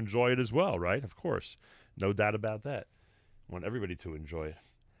them to enjoy it as well, right? Of course. No doubt about that. I want everybody to enjoy it.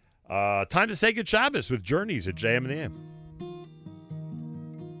 Time to say good Shabbos with Journeys at JM and the AM.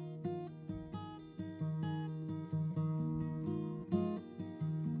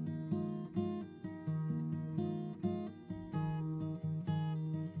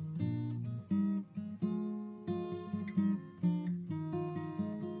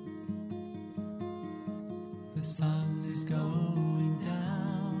 The sun is going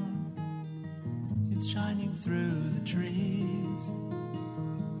down, it's shining through the trees.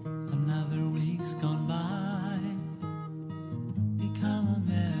 Another week's gone by,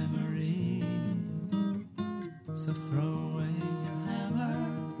 So throw away your hammer.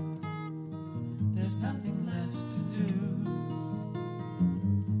 There's nothing left to do.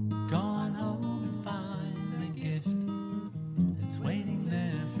 Go on home and find a gift that's waiting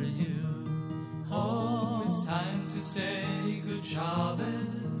there for you. Oh, it's time to say good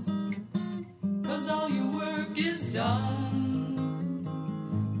Shabbos, 'cause all your work is done.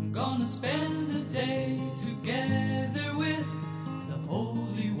 Gonna spend a day together with the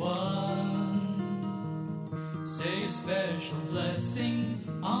Holy One. Say a special blessing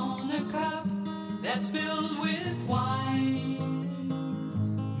on a cup that's filled with wine.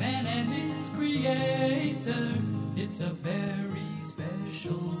 Man and his creator, it's a very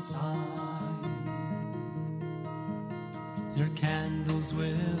special sign. Your candles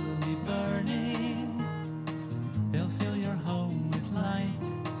will be burning, they'll fill your home with light,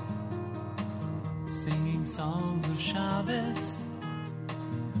 singing songs of Shabbos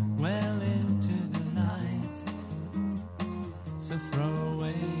well into the night. So throw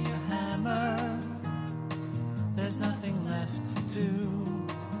away your hammer, there's nothing left to do.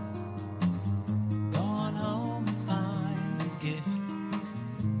 Go on home and find a gift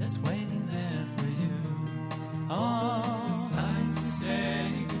that's waiting there for you. Oh, it's time to say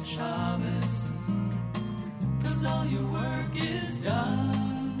good Shabbos, 'cause all your work is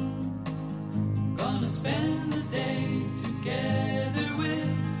done. Gonna spend the day together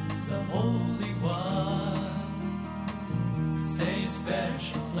with the Holy One. Say a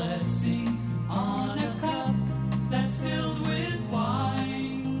special blessing on a cup that's filled with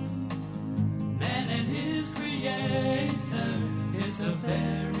wine. Man and his creator, it's a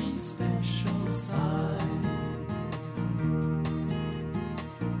very special sign.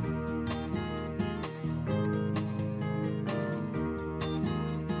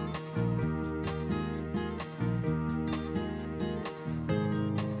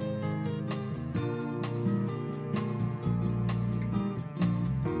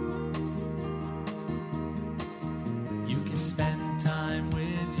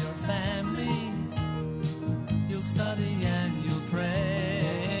 Study and you'll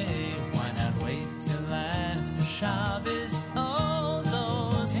pray. Why not wait till after Shabbos? Oh,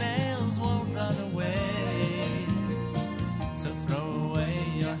 those nails won't run away. So throw away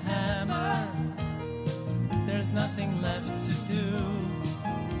your hammer, there's nothing left to do.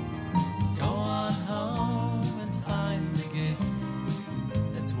 Go on home and find the gift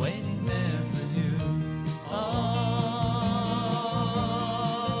that's waiting there for you. Oh,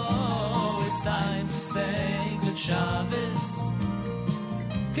 it's time to say Shabbos,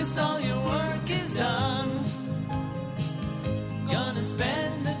 'cause all your work is done. Gonna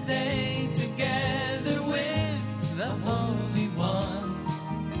spend the day together with the Holy One.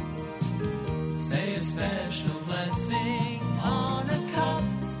 Say a special blessing on a cup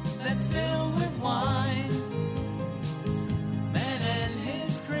that's filled with wine. Man and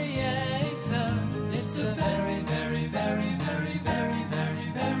his creator, it's a very, very, very, very, very,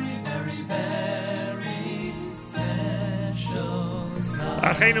 very, very, very, very special sign.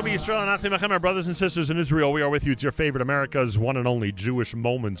 Achenu B'Yisrael and Achim Achem, our brothers and sisters in Israel, we are with you. It's your favorite America's one and only Jewish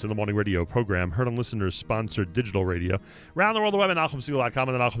Moments in the Morning radio program, heard on listeners-sponsored digital radio. Around the world, the web at NachumSegal.com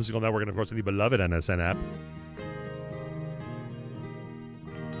and the Nachum Segal Network, and of course, in the beloved NSN app.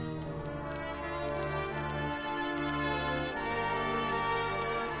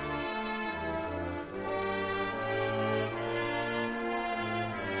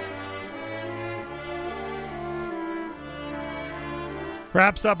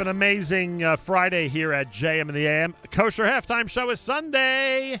 Wraps up an amazing Friday here at JM in the AM. Kosher Halftime Show is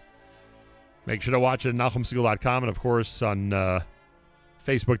Sunday. Make sure to watch it at NachumSegal.com and, of course, on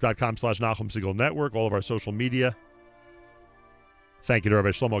Facebook.com/Nachum Segal Network, all of our social media. Thank you to Rabbi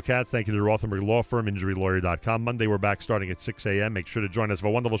Shlomo Katz. Thank you to the Rothenberg Law Firm, InjuryLawyer.com. Monday, we're back starting at 6 a.m. Make sure to join us for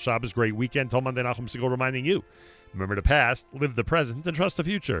a wonderful Shabbos, great weekend. Till Monday, Nachum Segal reminding you, remember the past, live the present, and trust the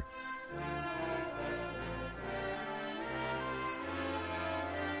future.